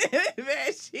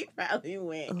 Man, she probably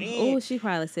went in. Oh, she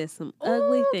probably said some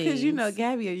ugly things. Because you know,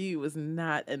 Gabby you was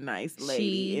not a nice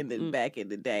lady back in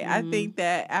the day. I think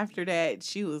that after that,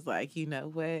 she was like, you know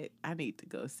what? I need to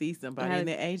go see somebody. And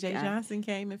then AJ Johnson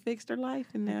came and fixed her life,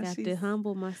 and now she's to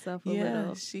humble myself a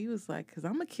little. She was like, because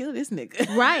I'm gonna kill this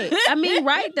nigga. Right. I mean,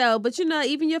 right though. But you know,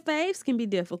 even your faves can be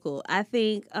difficult. I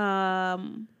think.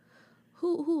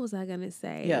 Who was I gonna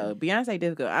say? Yo, Beyonce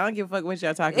difficult. I don't give a fuck what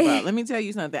y'all talking about. Let me tell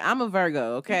you something. I'm a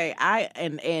Virgo, okay?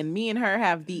 And me and her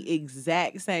have the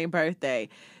exact same birthday.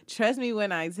 Trust me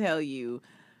when I tell you.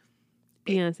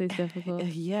 Beyonce's difficult.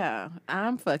 Yeah,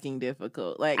 I'm fucking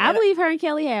difficult. Like I believe her and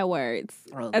Kelly had words.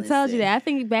 I told you that. I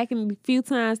think back in a few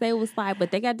times they was like, but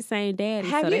they got the same daddy,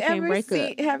 so they can't break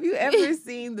up. Have you ever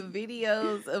seen the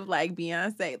videos of like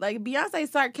Beyonce? Like Beyonce's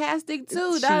sarcastic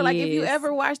too, dog. Like if you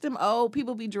ever watch them old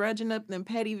people be drudging up them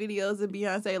petty videos of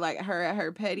Beyonce, like her at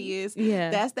her pettiest.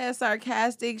 Yeah, that's that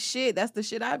sarcastic shit. That's the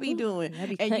shit I be doing. I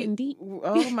be cutting deep.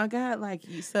 Oh my god, like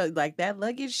so like that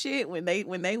luggage shit when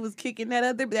they was kicking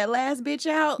that last bitch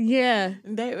out. Yeah.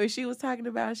 She was talking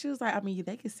about, she was like, I mean,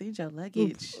 they can send your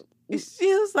luggage.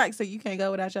 She was like, so you can't go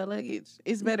without your luggage?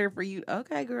 It's better for you.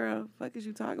 Okay, girl. Fuck is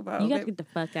you talking about? You gotta get the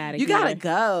fuck out of here. You gotta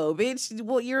go, bitch.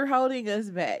 Well, you're holding us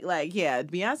back. Like, yeah,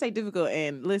 Beyonce difficult.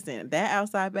 And listen, that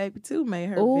Outside Baby too made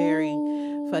her very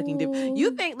fucking difficult.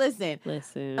 You think, listen,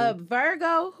 a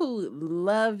Virgo who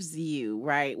loves you,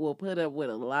 right, will put up with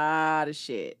a lot of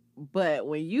shit. But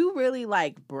when you really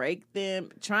like break them,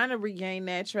 trying to regain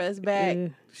that trust back,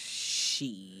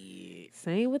 shit.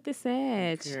 Same with the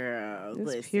Sag. Girl,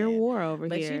 it's pure war over here.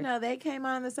 But you know, they came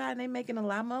on the side and they making a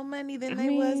lot more money than they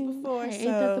was before. Ain't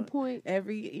that the point?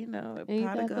 Every, ain't pot of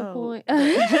that gold the point?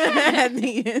 at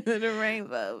the end of the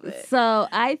rainbow. But. So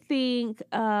I think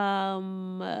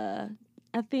Keke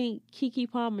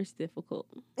Palmer's difficult.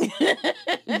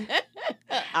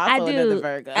 I do.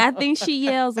 I think she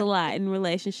yells a lot in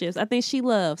relationships. I think she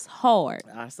loves hard.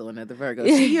 Also another Virgo.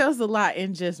 She yells a lot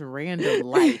in just random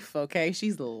life, okay?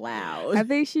 She's loud. I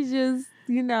think she's just,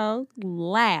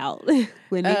 loud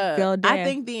when it go down. I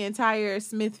think the entire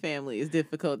Smith family is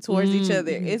difficult towards each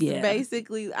other. It's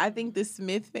basically, I think the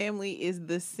Smith family is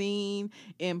the scene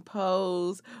in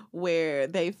Pose where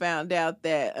they found out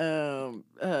that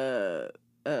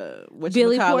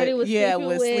Billy Porter was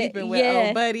sleeping with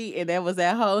old buddy, and that was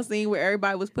that whole scene where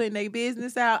everybody was putting their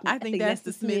business out. I think that's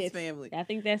the Smith family. I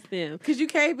think that's them. Because you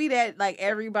can't be that, like,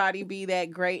 everybody be that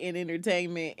great in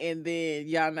entertainment and then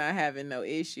y'all not having no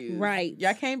issues. Right.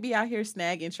 Y'all can't be out here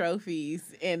snagging trophies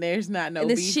and there's not no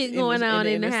beef shit going on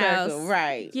in the house. Circle.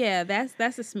 Right. Yeah,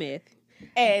 that's a Smith.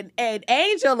 And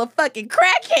Angel a fucking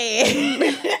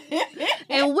crackhead.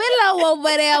 And Willow over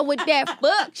there with that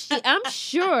fuck shit. I'm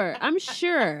sure and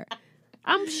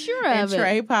of it.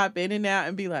 Trey pop in and out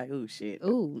and be like, ooh, shit.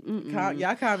 Ooh,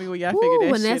 y'all call me when y'all figure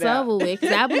that when shit that's out. over with.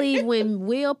 Because I believe when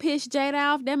Will pitch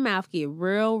Jada off, that mouth get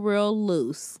real, real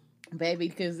loose. Baby,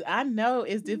 because I know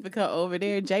it's difficult over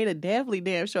there. Jada definitely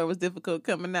damn sure was difficult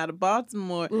coming out of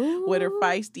Baltimore with her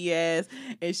feisty ass.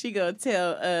 And she gonna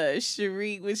tell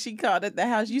Cherie when she called at the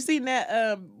house. You seen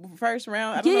that first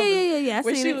round? I don't know. Yeah.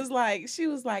 Where she was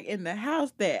like in the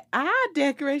house that I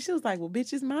decorate. She was like, well,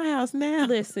 bitch, it's my house now.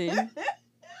 Listen.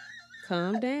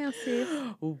 Calm down, sis.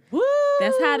 Woo.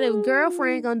 That's how the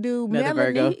girlfriend gonna do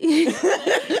Melanie.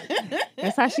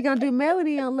 That's how she gonna do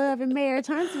Melody on Love and Marriage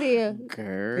Huntsville.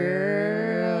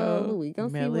 Girl, we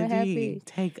gonna see what happens.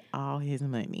 Take all his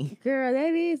money. Girl,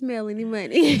 that is Melanie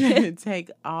money. Take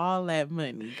all that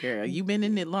money, girl. You been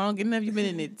in it long enough. You've been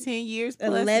in it 10 years plus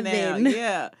 11. now.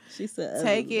 Yeah. She said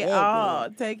Take it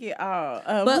all. Take it all.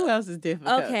 Who else is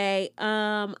difficult? Okay.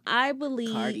 I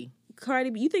believe Cardi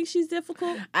B. You think she's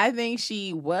difficult? I think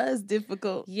she was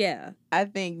difficult. Yeah. I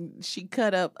think she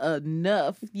cut up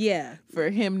enough for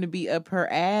him to be up her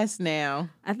ass now.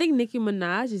 I think Nicki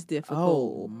Minaj is difficult.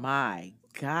 Oh, my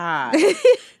God.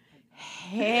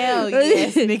 Hell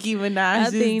yes, Nicki Minaj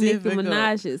is difficult. I think Nicki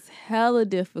Minaj is hella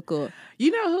difficult. You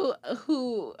know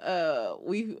who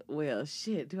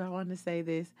shit, do I want to say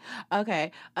this?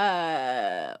 Okay.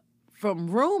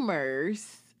 From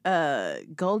rumors,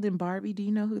 Golden Barbie, do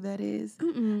you know who that is?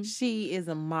 Mm-mm. She is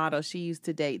a model. She used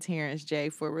to date Terrence J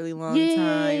for a really long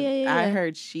time. Yeah. I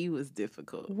heard she was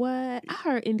difficult. What? I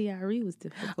heard India.Arie was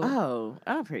difficult. Oh,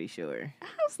 I'm pretty sure. I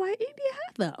was like, India,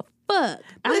 how the fuck.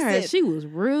 I heard she was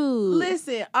rude.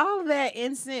 Listen, all that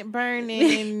incense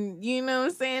burning, you know what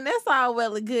I'm saying? That's all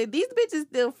well and good. These bitches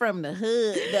still from the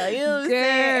hood, though. You know what I'm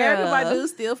saying? Erica Badu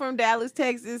still from Dallas,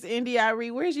 Texas.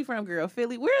 India.Arie, where's she from, girl?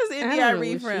 Philly? Where's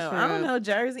India.Arie from? I don't know.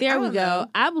 Jersey? There we go. Know.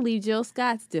 I believe Jill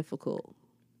Scott's difficult.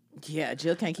 Yeah,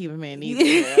 Jill can't keep a man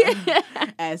either.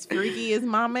 As freaky as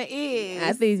mama is.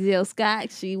 I think Jill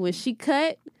Scott, when she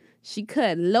cut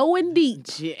low and deep.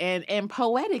 And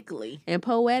poetically.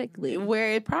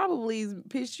 Where it probably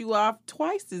pissed you off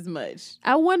twice as much.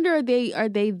 I wonder are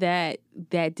they that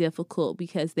difficult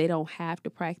because they don't have to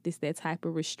practice that type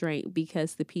of restraint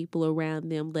because the people around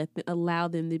them allow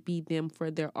them to be them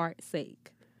for their art's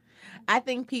sake. I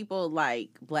think people like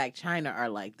Blac Chyna are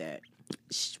like that.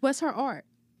 What's her art?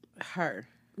 Her.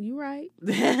 You right.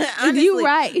 Honestly, you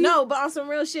right. No, but on some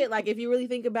real shit, like if you really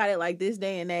think about it, like this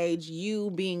day and age, you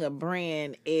being a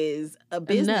brand is a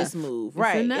business move.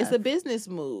 Right. It's a business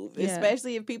move. Yeah.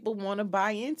 Especially if people want to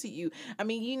buy into you. I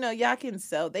mean, you know,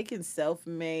 they can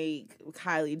self-make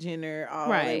Kylie Jenner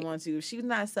all they want to. She's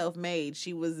not self-made.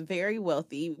 She was very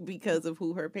wealthy because of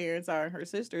who her parents are and her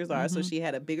sisters are. Mm-hmm. So she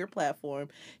had a bigger platform.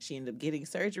 She ended up getting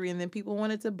surgery and then people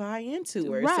wanted to buy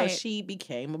into her. Right. So she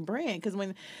became a brand. Because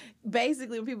when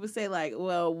people say like,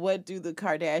 well, what do the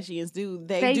Kardashians do?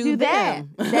 They do that.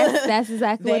 That's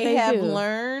exactly what they do. They have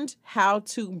learned how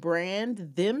to brand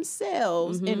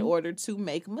themselves in order to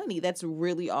make money. That's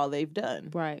really all they've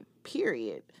done. Right.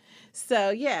 Period.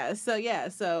 So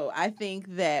I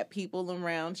think that people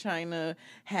around China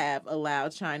have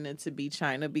allowed China to be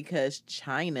China because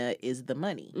China is the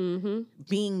money. Mm-hmm.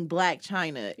 Being Blac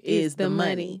Chyna is the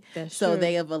money. That's so true.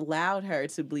 they have allowed her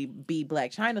to be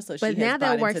Blac Chyna. So but she now has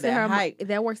that bought works into for that her. hype.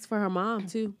 That works for her mom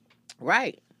too.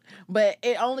 Right. But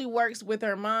it only works with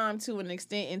her mom to an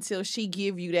extent until she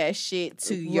give you that shit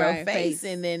to your face.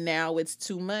 And then now it's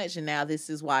too much. And now this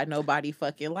is why nobody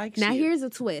fucking likes you. Now here's a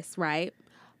twist, right?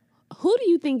 Who do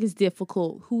you think is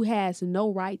difficult who has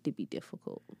no right to be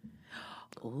difficult?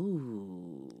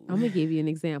 Ooh. I'm going to give you an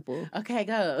example. Okay,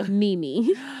 go.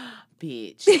 Nene.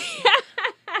 Bitch.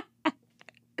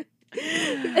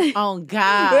 Oh,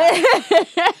 God.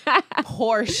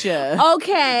 Portia.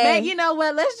 Okay. Man, you know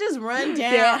what? Let's just run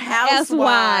down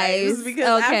housewives.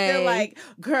 Because I feel like,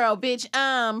 girl, bitch,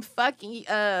 fucking,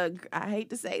 I hate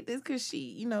to say this because she,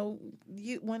 you know,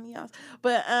 one of y'all.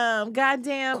 But,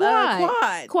 goddamn,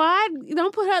 Quad,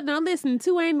 don't listen,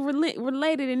 two ain't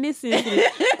related in this instance.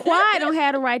 Quad don't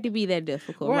have the right to be that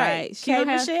difficult, right? K.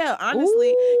 Michelle,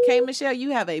 honestly, K. Michelle,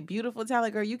 you have a beautiful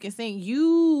talent, girl. You can sing.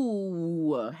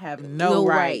 You have no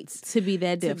right to be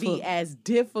that difficult. To be as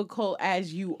difficult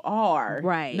as you are.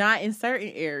 Right. Not in certain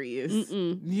areas.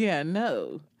 Mm-mm. Yeah,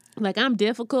 no. Like, I'm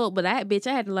difficult, but I had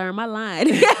to learn my line.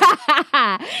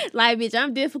 Like, bitch,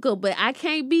 I'm difficult, but I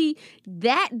can't be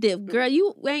that difficult. Girl,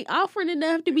 you ain't offering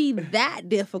enough to be that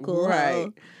difficult.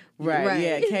 Right.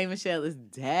 Yeah, K. Michelle is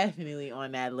definitely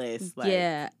on that list. Like,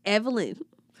 yeah, Evelyn.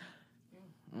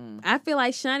 I feel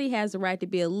like Shani has the right to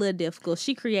be a little difficult.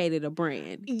 She created a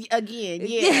brand. Again,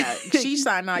 yeah. She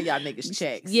signed all y'all niggas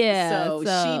checks. Yeah. So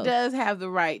she does have the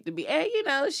right to be. And, you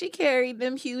know, she carried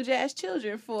them huge-ass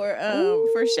children for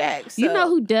Shaq. So. You know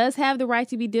who does have the right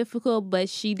to be difficult, but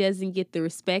she doesn't get the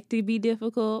respect to be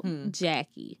difficult?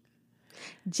 Jackie.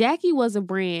 Jackie was a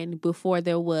brand before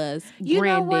there was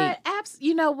branding.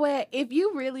 You know what? If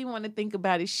you really want to think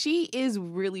about it, she is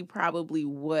really probably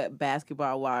what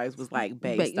Basketball Wives was like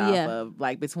based off of,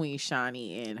 like between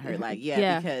Shani and her. Like,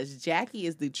 because Jackie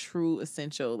is the true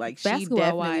essential. Like, she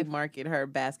definitely marketed her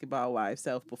Basketball Wives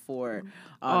self before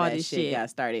all that shit got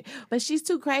started. But she's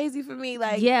too crazy for me.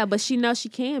 Like, yeah, but she knows she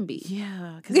can be.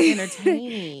 Yeah, because it's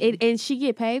entertaining. And she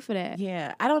get paid for that.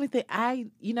 Yeah, I don't think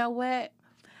you know what?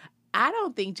 I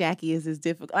don't think Jackie is as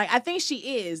difficult. Like, I think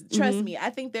she is. Trust me. I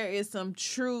think there is some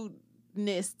trueness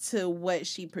to what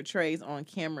she portrays on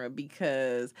camera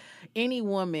because any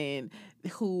woman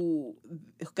who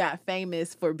got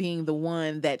famous for being the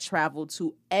one that traveled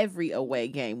to every away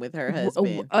game with her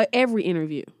husband. Every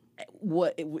interview.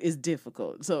 What is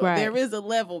difficult. So there is a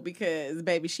level because,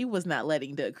 baby, she was not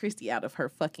letting Doug Christie out of her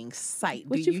fucking sight.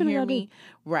 Do you hear me?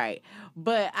 Right.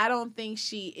 But I don't think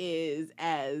she is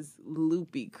as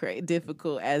loopy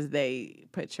difficult as they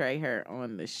portray her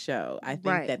on the show. I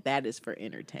think that is for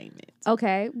entertainment.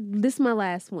 Okay. This is my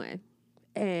last one.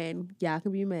 And y'all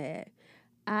can be mad.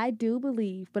 I do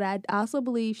believe, but I also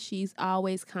believe she's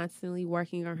always constantly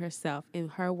working on herself, and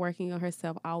her working on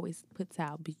herself always puts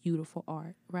out beautiful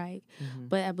art, right? Mm-hmm.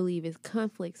 But I believe it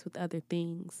conflicts with other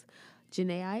things.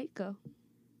 Jhené Aiko.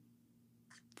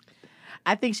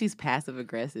 I think she's passive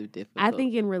aggressive difficult. I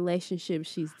think in relationships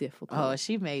she's difficult. Oh,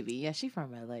 she may be. Yeah, she's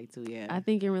from LA too. Yeah. I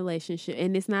think in relationship,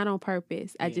 and it's not on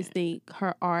purpose. I just think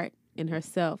her art and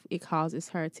herself, it causes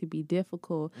her to be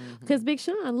difficult. Because Big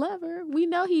Sean love her. We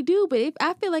know he do, but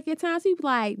I feel like at times he be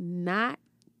like, not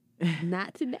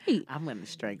today. I'm gonna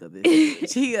strangle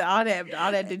this. She all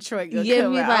that Detroit gonna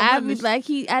come out.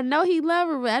 I know he love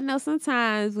her, but I know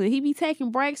sometimes when he be taking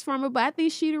breaks from her, but I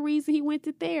think she the reason he went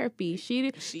to therapy.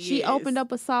 She opened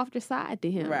up a softer side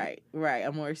to him. Right,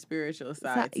 a more spiritual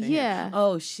side to him.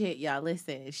 Oh shit, y'all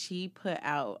listen. She put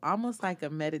out almost like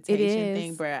a meditation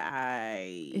thing, where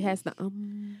it has the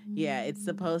yeah, it's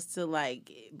supposed to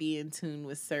like be in tune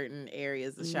with certain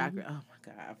areas of chakra. Oh my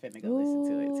god, I'm finna go listen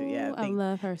to it too. Yeah, I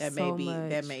love her that so much.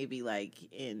 That may be like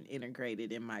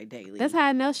integrated in my daily. That's how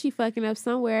I know she fucking up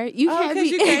somewhere. You can't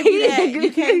be that.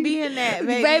 You can't be in that,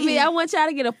 baby. Baby, I want y'all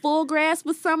to get a full grasp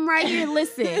of something right here.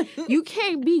 Listen, you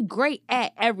can't be great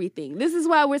at everything. This is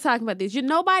why we're talking about this.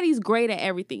 Nobody's great at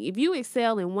everything. If you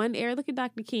excel in one area, look at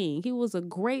Dr. King. He was a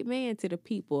great man to the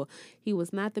people. He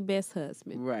was not the best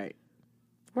husband. Right.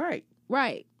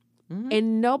 Mm-hmm.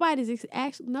 And nobody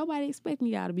expecting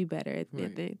y'all to be better at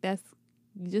anything. That's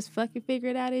you just fucking figure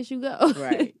it out as you go.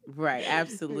 Right,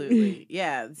 absolutely.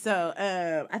 Yeah. So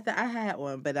I had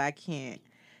one, but I can't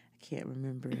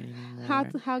remember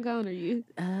anymore. How gone are you?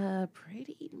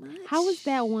 Pretty much. How was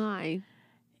that wine?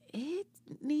 It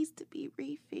needs to be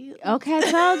refilled. Okay, I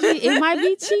told you it might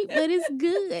be cheap, but it's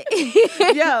good.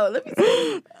 Yo, let me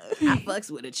see. I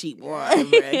fucks with a cheap wine,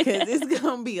 bro, because it's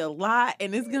gonna be a lot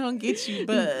and it's gonna get you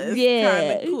buzzed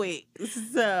kind of quick.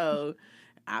 So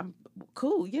I'm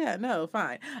cool. Yeah, no,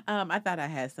 fine. I thought I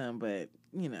had some, but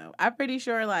I'm pretty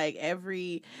sure like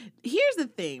here's the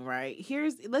thing, right?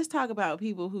 Let's talk about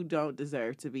people who don't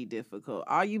deserve to be difficult.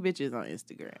 All you bitches on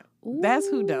Instagram. Ooh. That's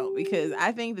who don't, because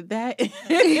I think that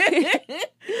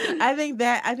I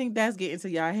think that's getting to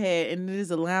y'all head, and it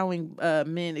is allowing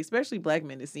men, especially black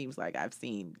men, it seems like I've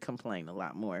seen complain a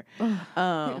lot more. Well,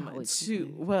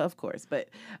 of course, but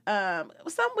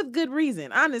some with good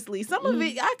reason. Honestly, some of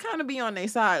it I kind of be on their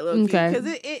side, low key, because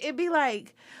it be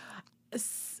like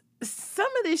some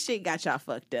of this shit got y'all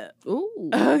fucked up. Ooh.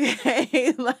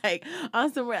 Okay. Like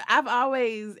on some I've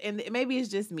always, and maybe it's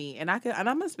just me, and I'm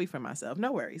gonna speak for myself.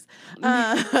 No worries.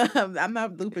 I'm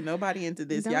not looping nobody into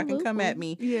this. Y'all can come at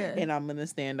me, and I'm gonna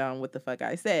stand on what the fuck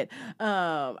I said.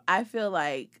 I feel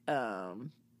like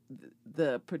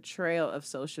the portrayal of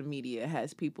social media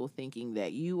has people thinking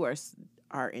that you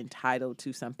are entitled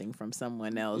to something from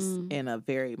someone else in a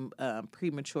very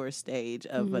premature stage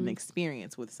of an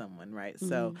experience with someone, right?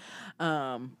 So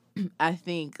I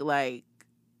think like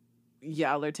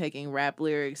y'all are taking rap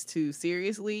lyrics too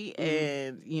seriously,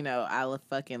 and I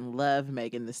fucking love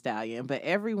Megan Thee Stallion, but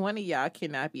every one of y'all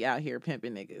cannot be out here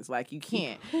pimping niggas. Like, you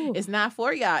can't. It's not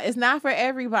for y'all. It's not for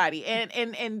everybody,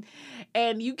 and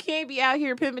you can't be out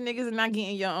here pimping niggas and not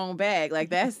getting your own bag.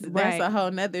 Like, that's a whole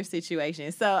nother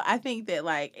situation. So I think that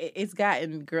like it's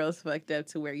gotten girls fucked up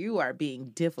to where you are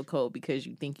being difficult because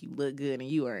you think you look good and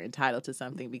you are entitled to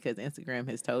something because Instagram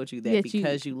has told you that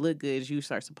because you look good, you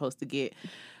are supposed to get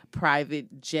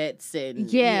private jets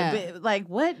and like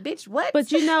what, bitch, what?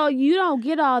 But you don't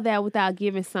get all that without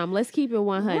giving some. Let's keep it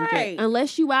 100. Right.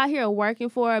 Unless you out here working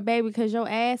for it, baby, because your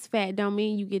ass fat don't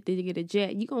mean you get to get a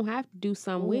jet. You gonna have to do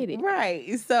something with it.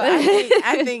 Right. So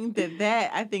I think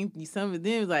I think some of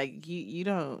them like you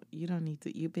don't need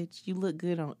to, you bitch, you look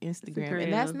good on Instagram.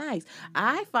 And that's nice.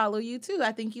 I follow you too.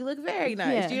 I think you look very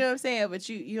nice. You know what I'm saying? But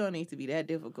you don't need to be that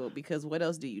difficult, because what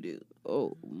else do you do?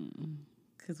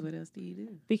 Because what else do you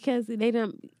do? Because they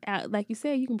don't, like you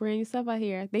said, you can bring yourself out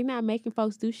here. They not making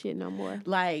folks do shit no more.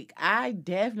 Like, I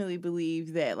definitely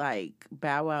believe that, like,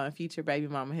 Bow Wow and Future baby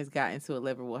mama has gotten to a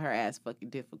level where her ass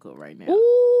fucking difficult right now.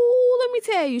 Ooh, let me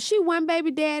tell you, she one baby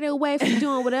daddy away from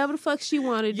doing whatever the fuck she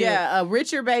want to do. Yeah, a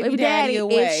richer baby daddy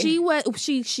away.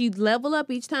 If she level up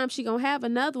each time, she gonna have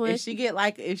another one. If she get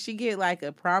like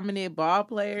a prominent ball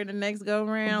player the next go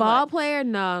round. Player?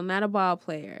 No, not a ball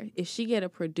player. If she get a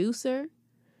producer,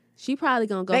 she probably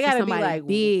gonna go for somebody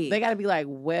big. They gotta be like,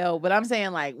 well, but I'm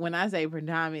saying like when I say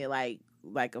predominant, like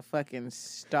a fucking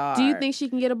star. Do you think she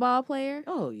can get a ball player?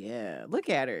 Oh yeah, look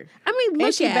at her. I mean,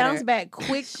 and she bounced back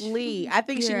quickly. I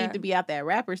think she need to be out that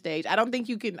rapper stage. I don't think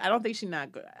you can.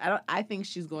 I think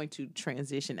she's going to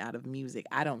transition out of music.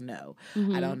 I don't know.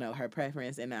 I don't know her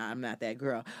preference, and I'm not that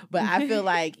girl. But I feel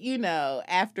like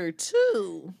after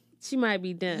 2. She might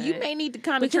be done. You may need to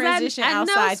kind of transition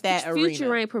outside that arena.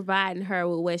 Future ain't providing her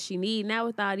with what she need. Not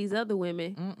with all these other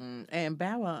women. And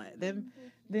Bow Wow, them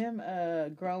them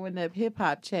growing up hip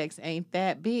hop checks ain't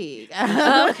that big.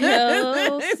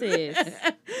 Okay, sis.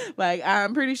 Like,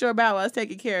 I'm pretty sure Bow Wow's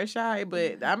taking care of Shy,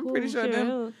 but I'm pretty sure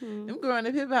them growing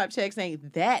up hip hop checks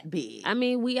ain't that big. I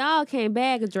mean, we all came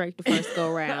back with Drake the first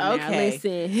go round. Okay. Now,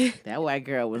 listen. That white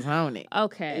girl was on it.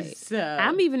 Okay. So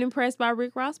I'm even impressed by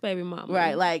Rick Ross' baby mama.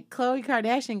 right, like Khloe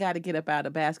Kardashian got to get up out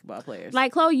of basketball players.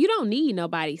 Like, Chloe, you don't need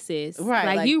nobody, sis. Right,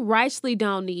 Like, like- you rightfully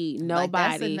don't need nobody. Like,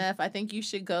 that's enough. I think you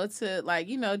should go to, like,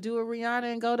 you know, do a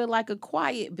Rihanna and go to, like, a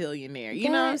quiet billionaire. You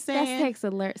know what I'm saying? That takes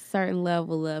a certain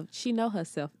level of, she know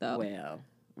herself, though. Well,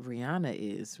 Rihanna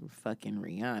is fucking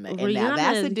Rihanna. And Rihanna- now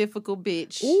that's a difficult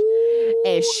bitch. Ooh.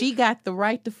 And she got the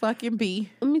right to fucking be.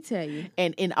 Let me tell you.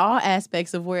 And in all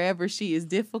aspects of wherever she is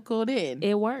difficult in.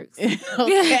 It works.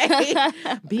 Okay.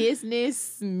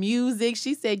 Business, music.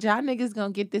 She said, y'all niggas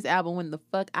gonna get this album when the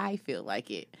fuck I feel like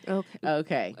it.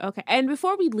 Okay. Okay. And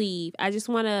before we leave, I just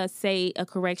want to say a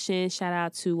correction. Shout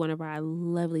out to one of our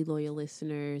lovely loyal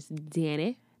listeners,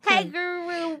 Danny. Hey,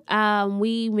 guru.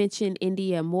 We mentioned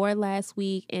India Moore last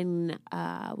week, and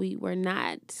we were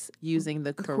not Using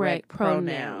the correct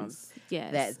pronouns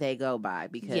Yes. that they go by,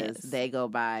 because Yes. they go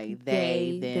by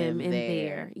they, them, and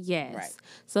their. their. Yes. Right.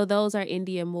 So those are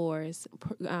India Moore's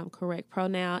correct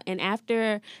pronoun. And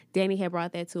after Danny had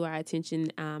brought that to our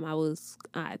attention,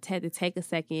 I had to take a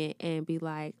second and be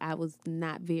like, I was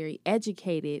not very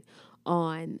educated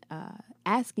on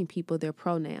asking people their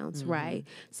pronouns, right?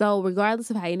 So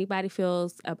regardless of how anybody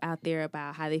feels out there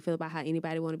about how they feel about how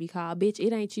anybody want to be called, bitch,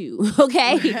 it ain't you,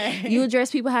 okay? Right. You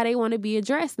address people how they want to be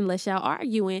addressed unless y'all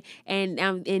arguing, and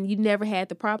you never had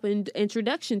the proper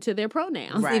introduction to their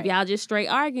pronouns. Right. If y'all just straight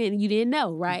arguing, you didn't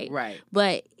know, right? Right.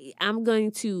 But I'm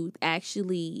going to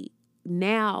actually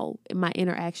now in my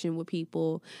interaction with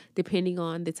people, depending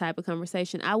on the type of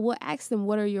conversation, I will ask them,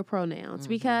 what are your pronouns?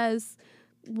 Because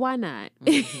why not?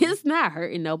 It's not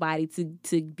hurting nobody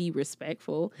to be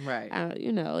respectful. Right.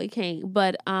 You know, it can't.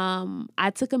 But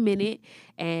I took a minute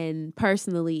and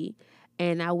personally,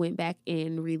 and I went back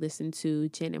and re-listened to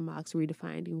Janet Mock's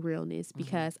Redefining Realness,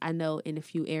 because I know in a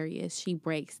few areas she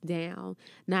breaks down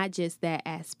not just that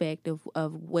aspect of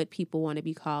what people want to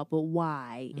be called, but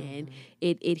why. And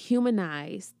it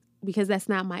humanized, because that's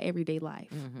not my everyday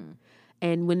life.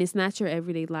 And when it's not your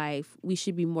everyday life, we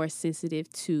should be more sensitive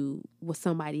to what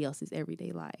somebody else's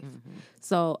everyday life.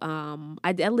 So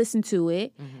I listened to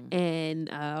it, and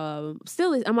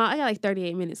still, I got like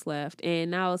 38 minutes left,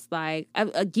 and I was like,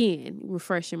 again,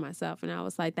 refreshing myself, and I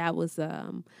was like, that was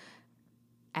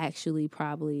actually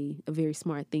probably a very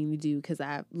smart thing to do, because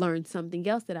I learned something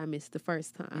else that I missed the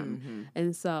first time.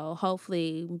 And so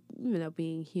hopefully,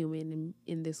 being human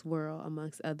in this world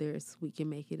amongst others, we can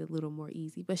make it a little more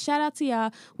easy. But shout out to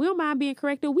y'all. We don't mind being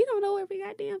corrected. We don't know every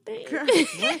goddamn thing.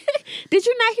 Did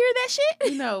you not hear that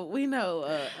shit? We know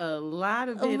a lot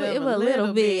of it of of a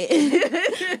little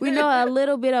bit. We know a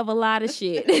little bit of a lot of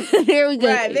shit. There we go.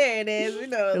 Right, there it is. We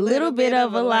know a little bit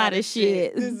of a lot of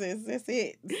shit. That's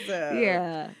it. So.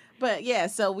 Yeah. But yeah,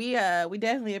 so we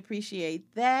definitely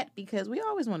appreciate that, because we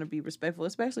always want to be respectful,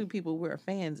 especially people we're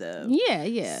fans of.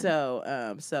 Yeah.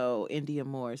 So India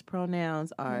Moore's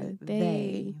pronouns are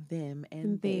they, them,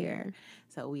 and their.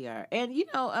 So we are, and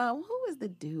who is the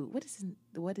dude?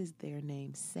 What is their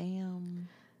name? Sam.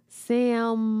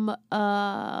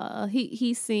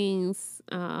 He sings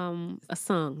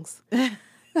songs.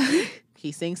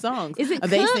 He sings songs. Is it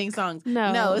They Cook? sing songs.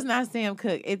 No. No, it's not Sam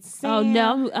Cooke. It's Sam. Oh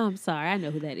no, I'm sorry. I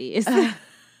know who that is.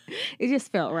 It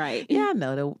just felt right. Yeah, I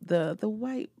know the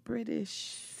white British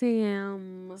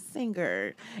Sam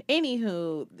singer.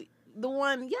 Anywho, the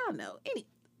one y'all know.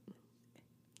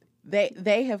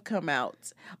 They have come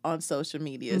out on social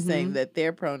media saying that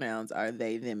their pronouns are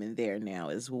they, them, and their now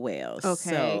as well. Okay.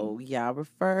 So y'all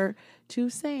refer to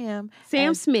Sam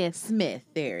Smith. Smith.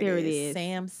 There it is.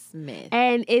 Sam Smith.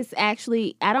 And it's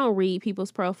actually, I don't read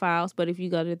people's profiles, but if you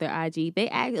go to their IG,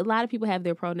 a lot of people have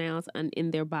their pronouns in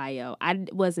their bio. I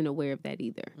wasn't aware of that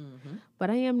either,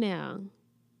 but I am now.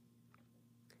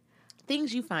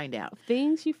 Things you find out.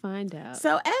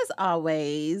 So as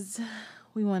always,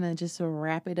 we want to just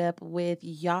wrap it up with,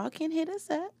 y'all can hit us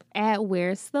up at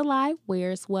Where's the Lie?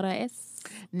 Where's what a S?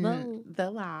 The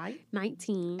Lie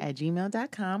 19 at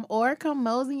gmail.com, or come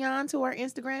mosey on to our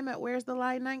Instagram at Where's the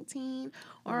Lie 19,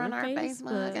 or on our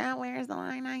Facebook at Where's the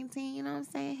Lie 19. You know what I'm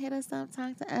saying? Hit us up,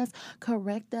 talk to us,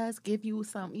 correct us, give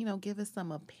us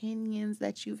some opinions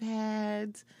that you've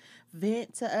had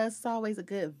vent to us. It's always a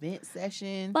good vent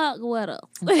session. Fuck what else?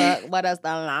 Fuck what us the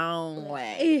long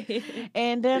way.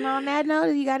 And then on that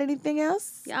note, you got anything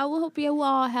else? Yeah, I hope you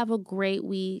all have a great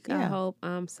week. Yeah. I hope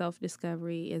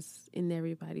self-discovery is in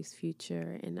everybody's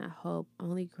future, and I hope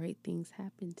only great things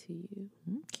happen to you.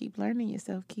 Keep learning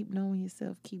yourself. Keep knowing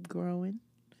yourself. Keep growing.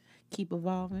 Keep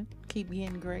evolving. Keep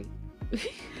getting great.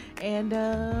 And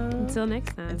until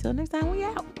next time, we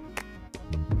out.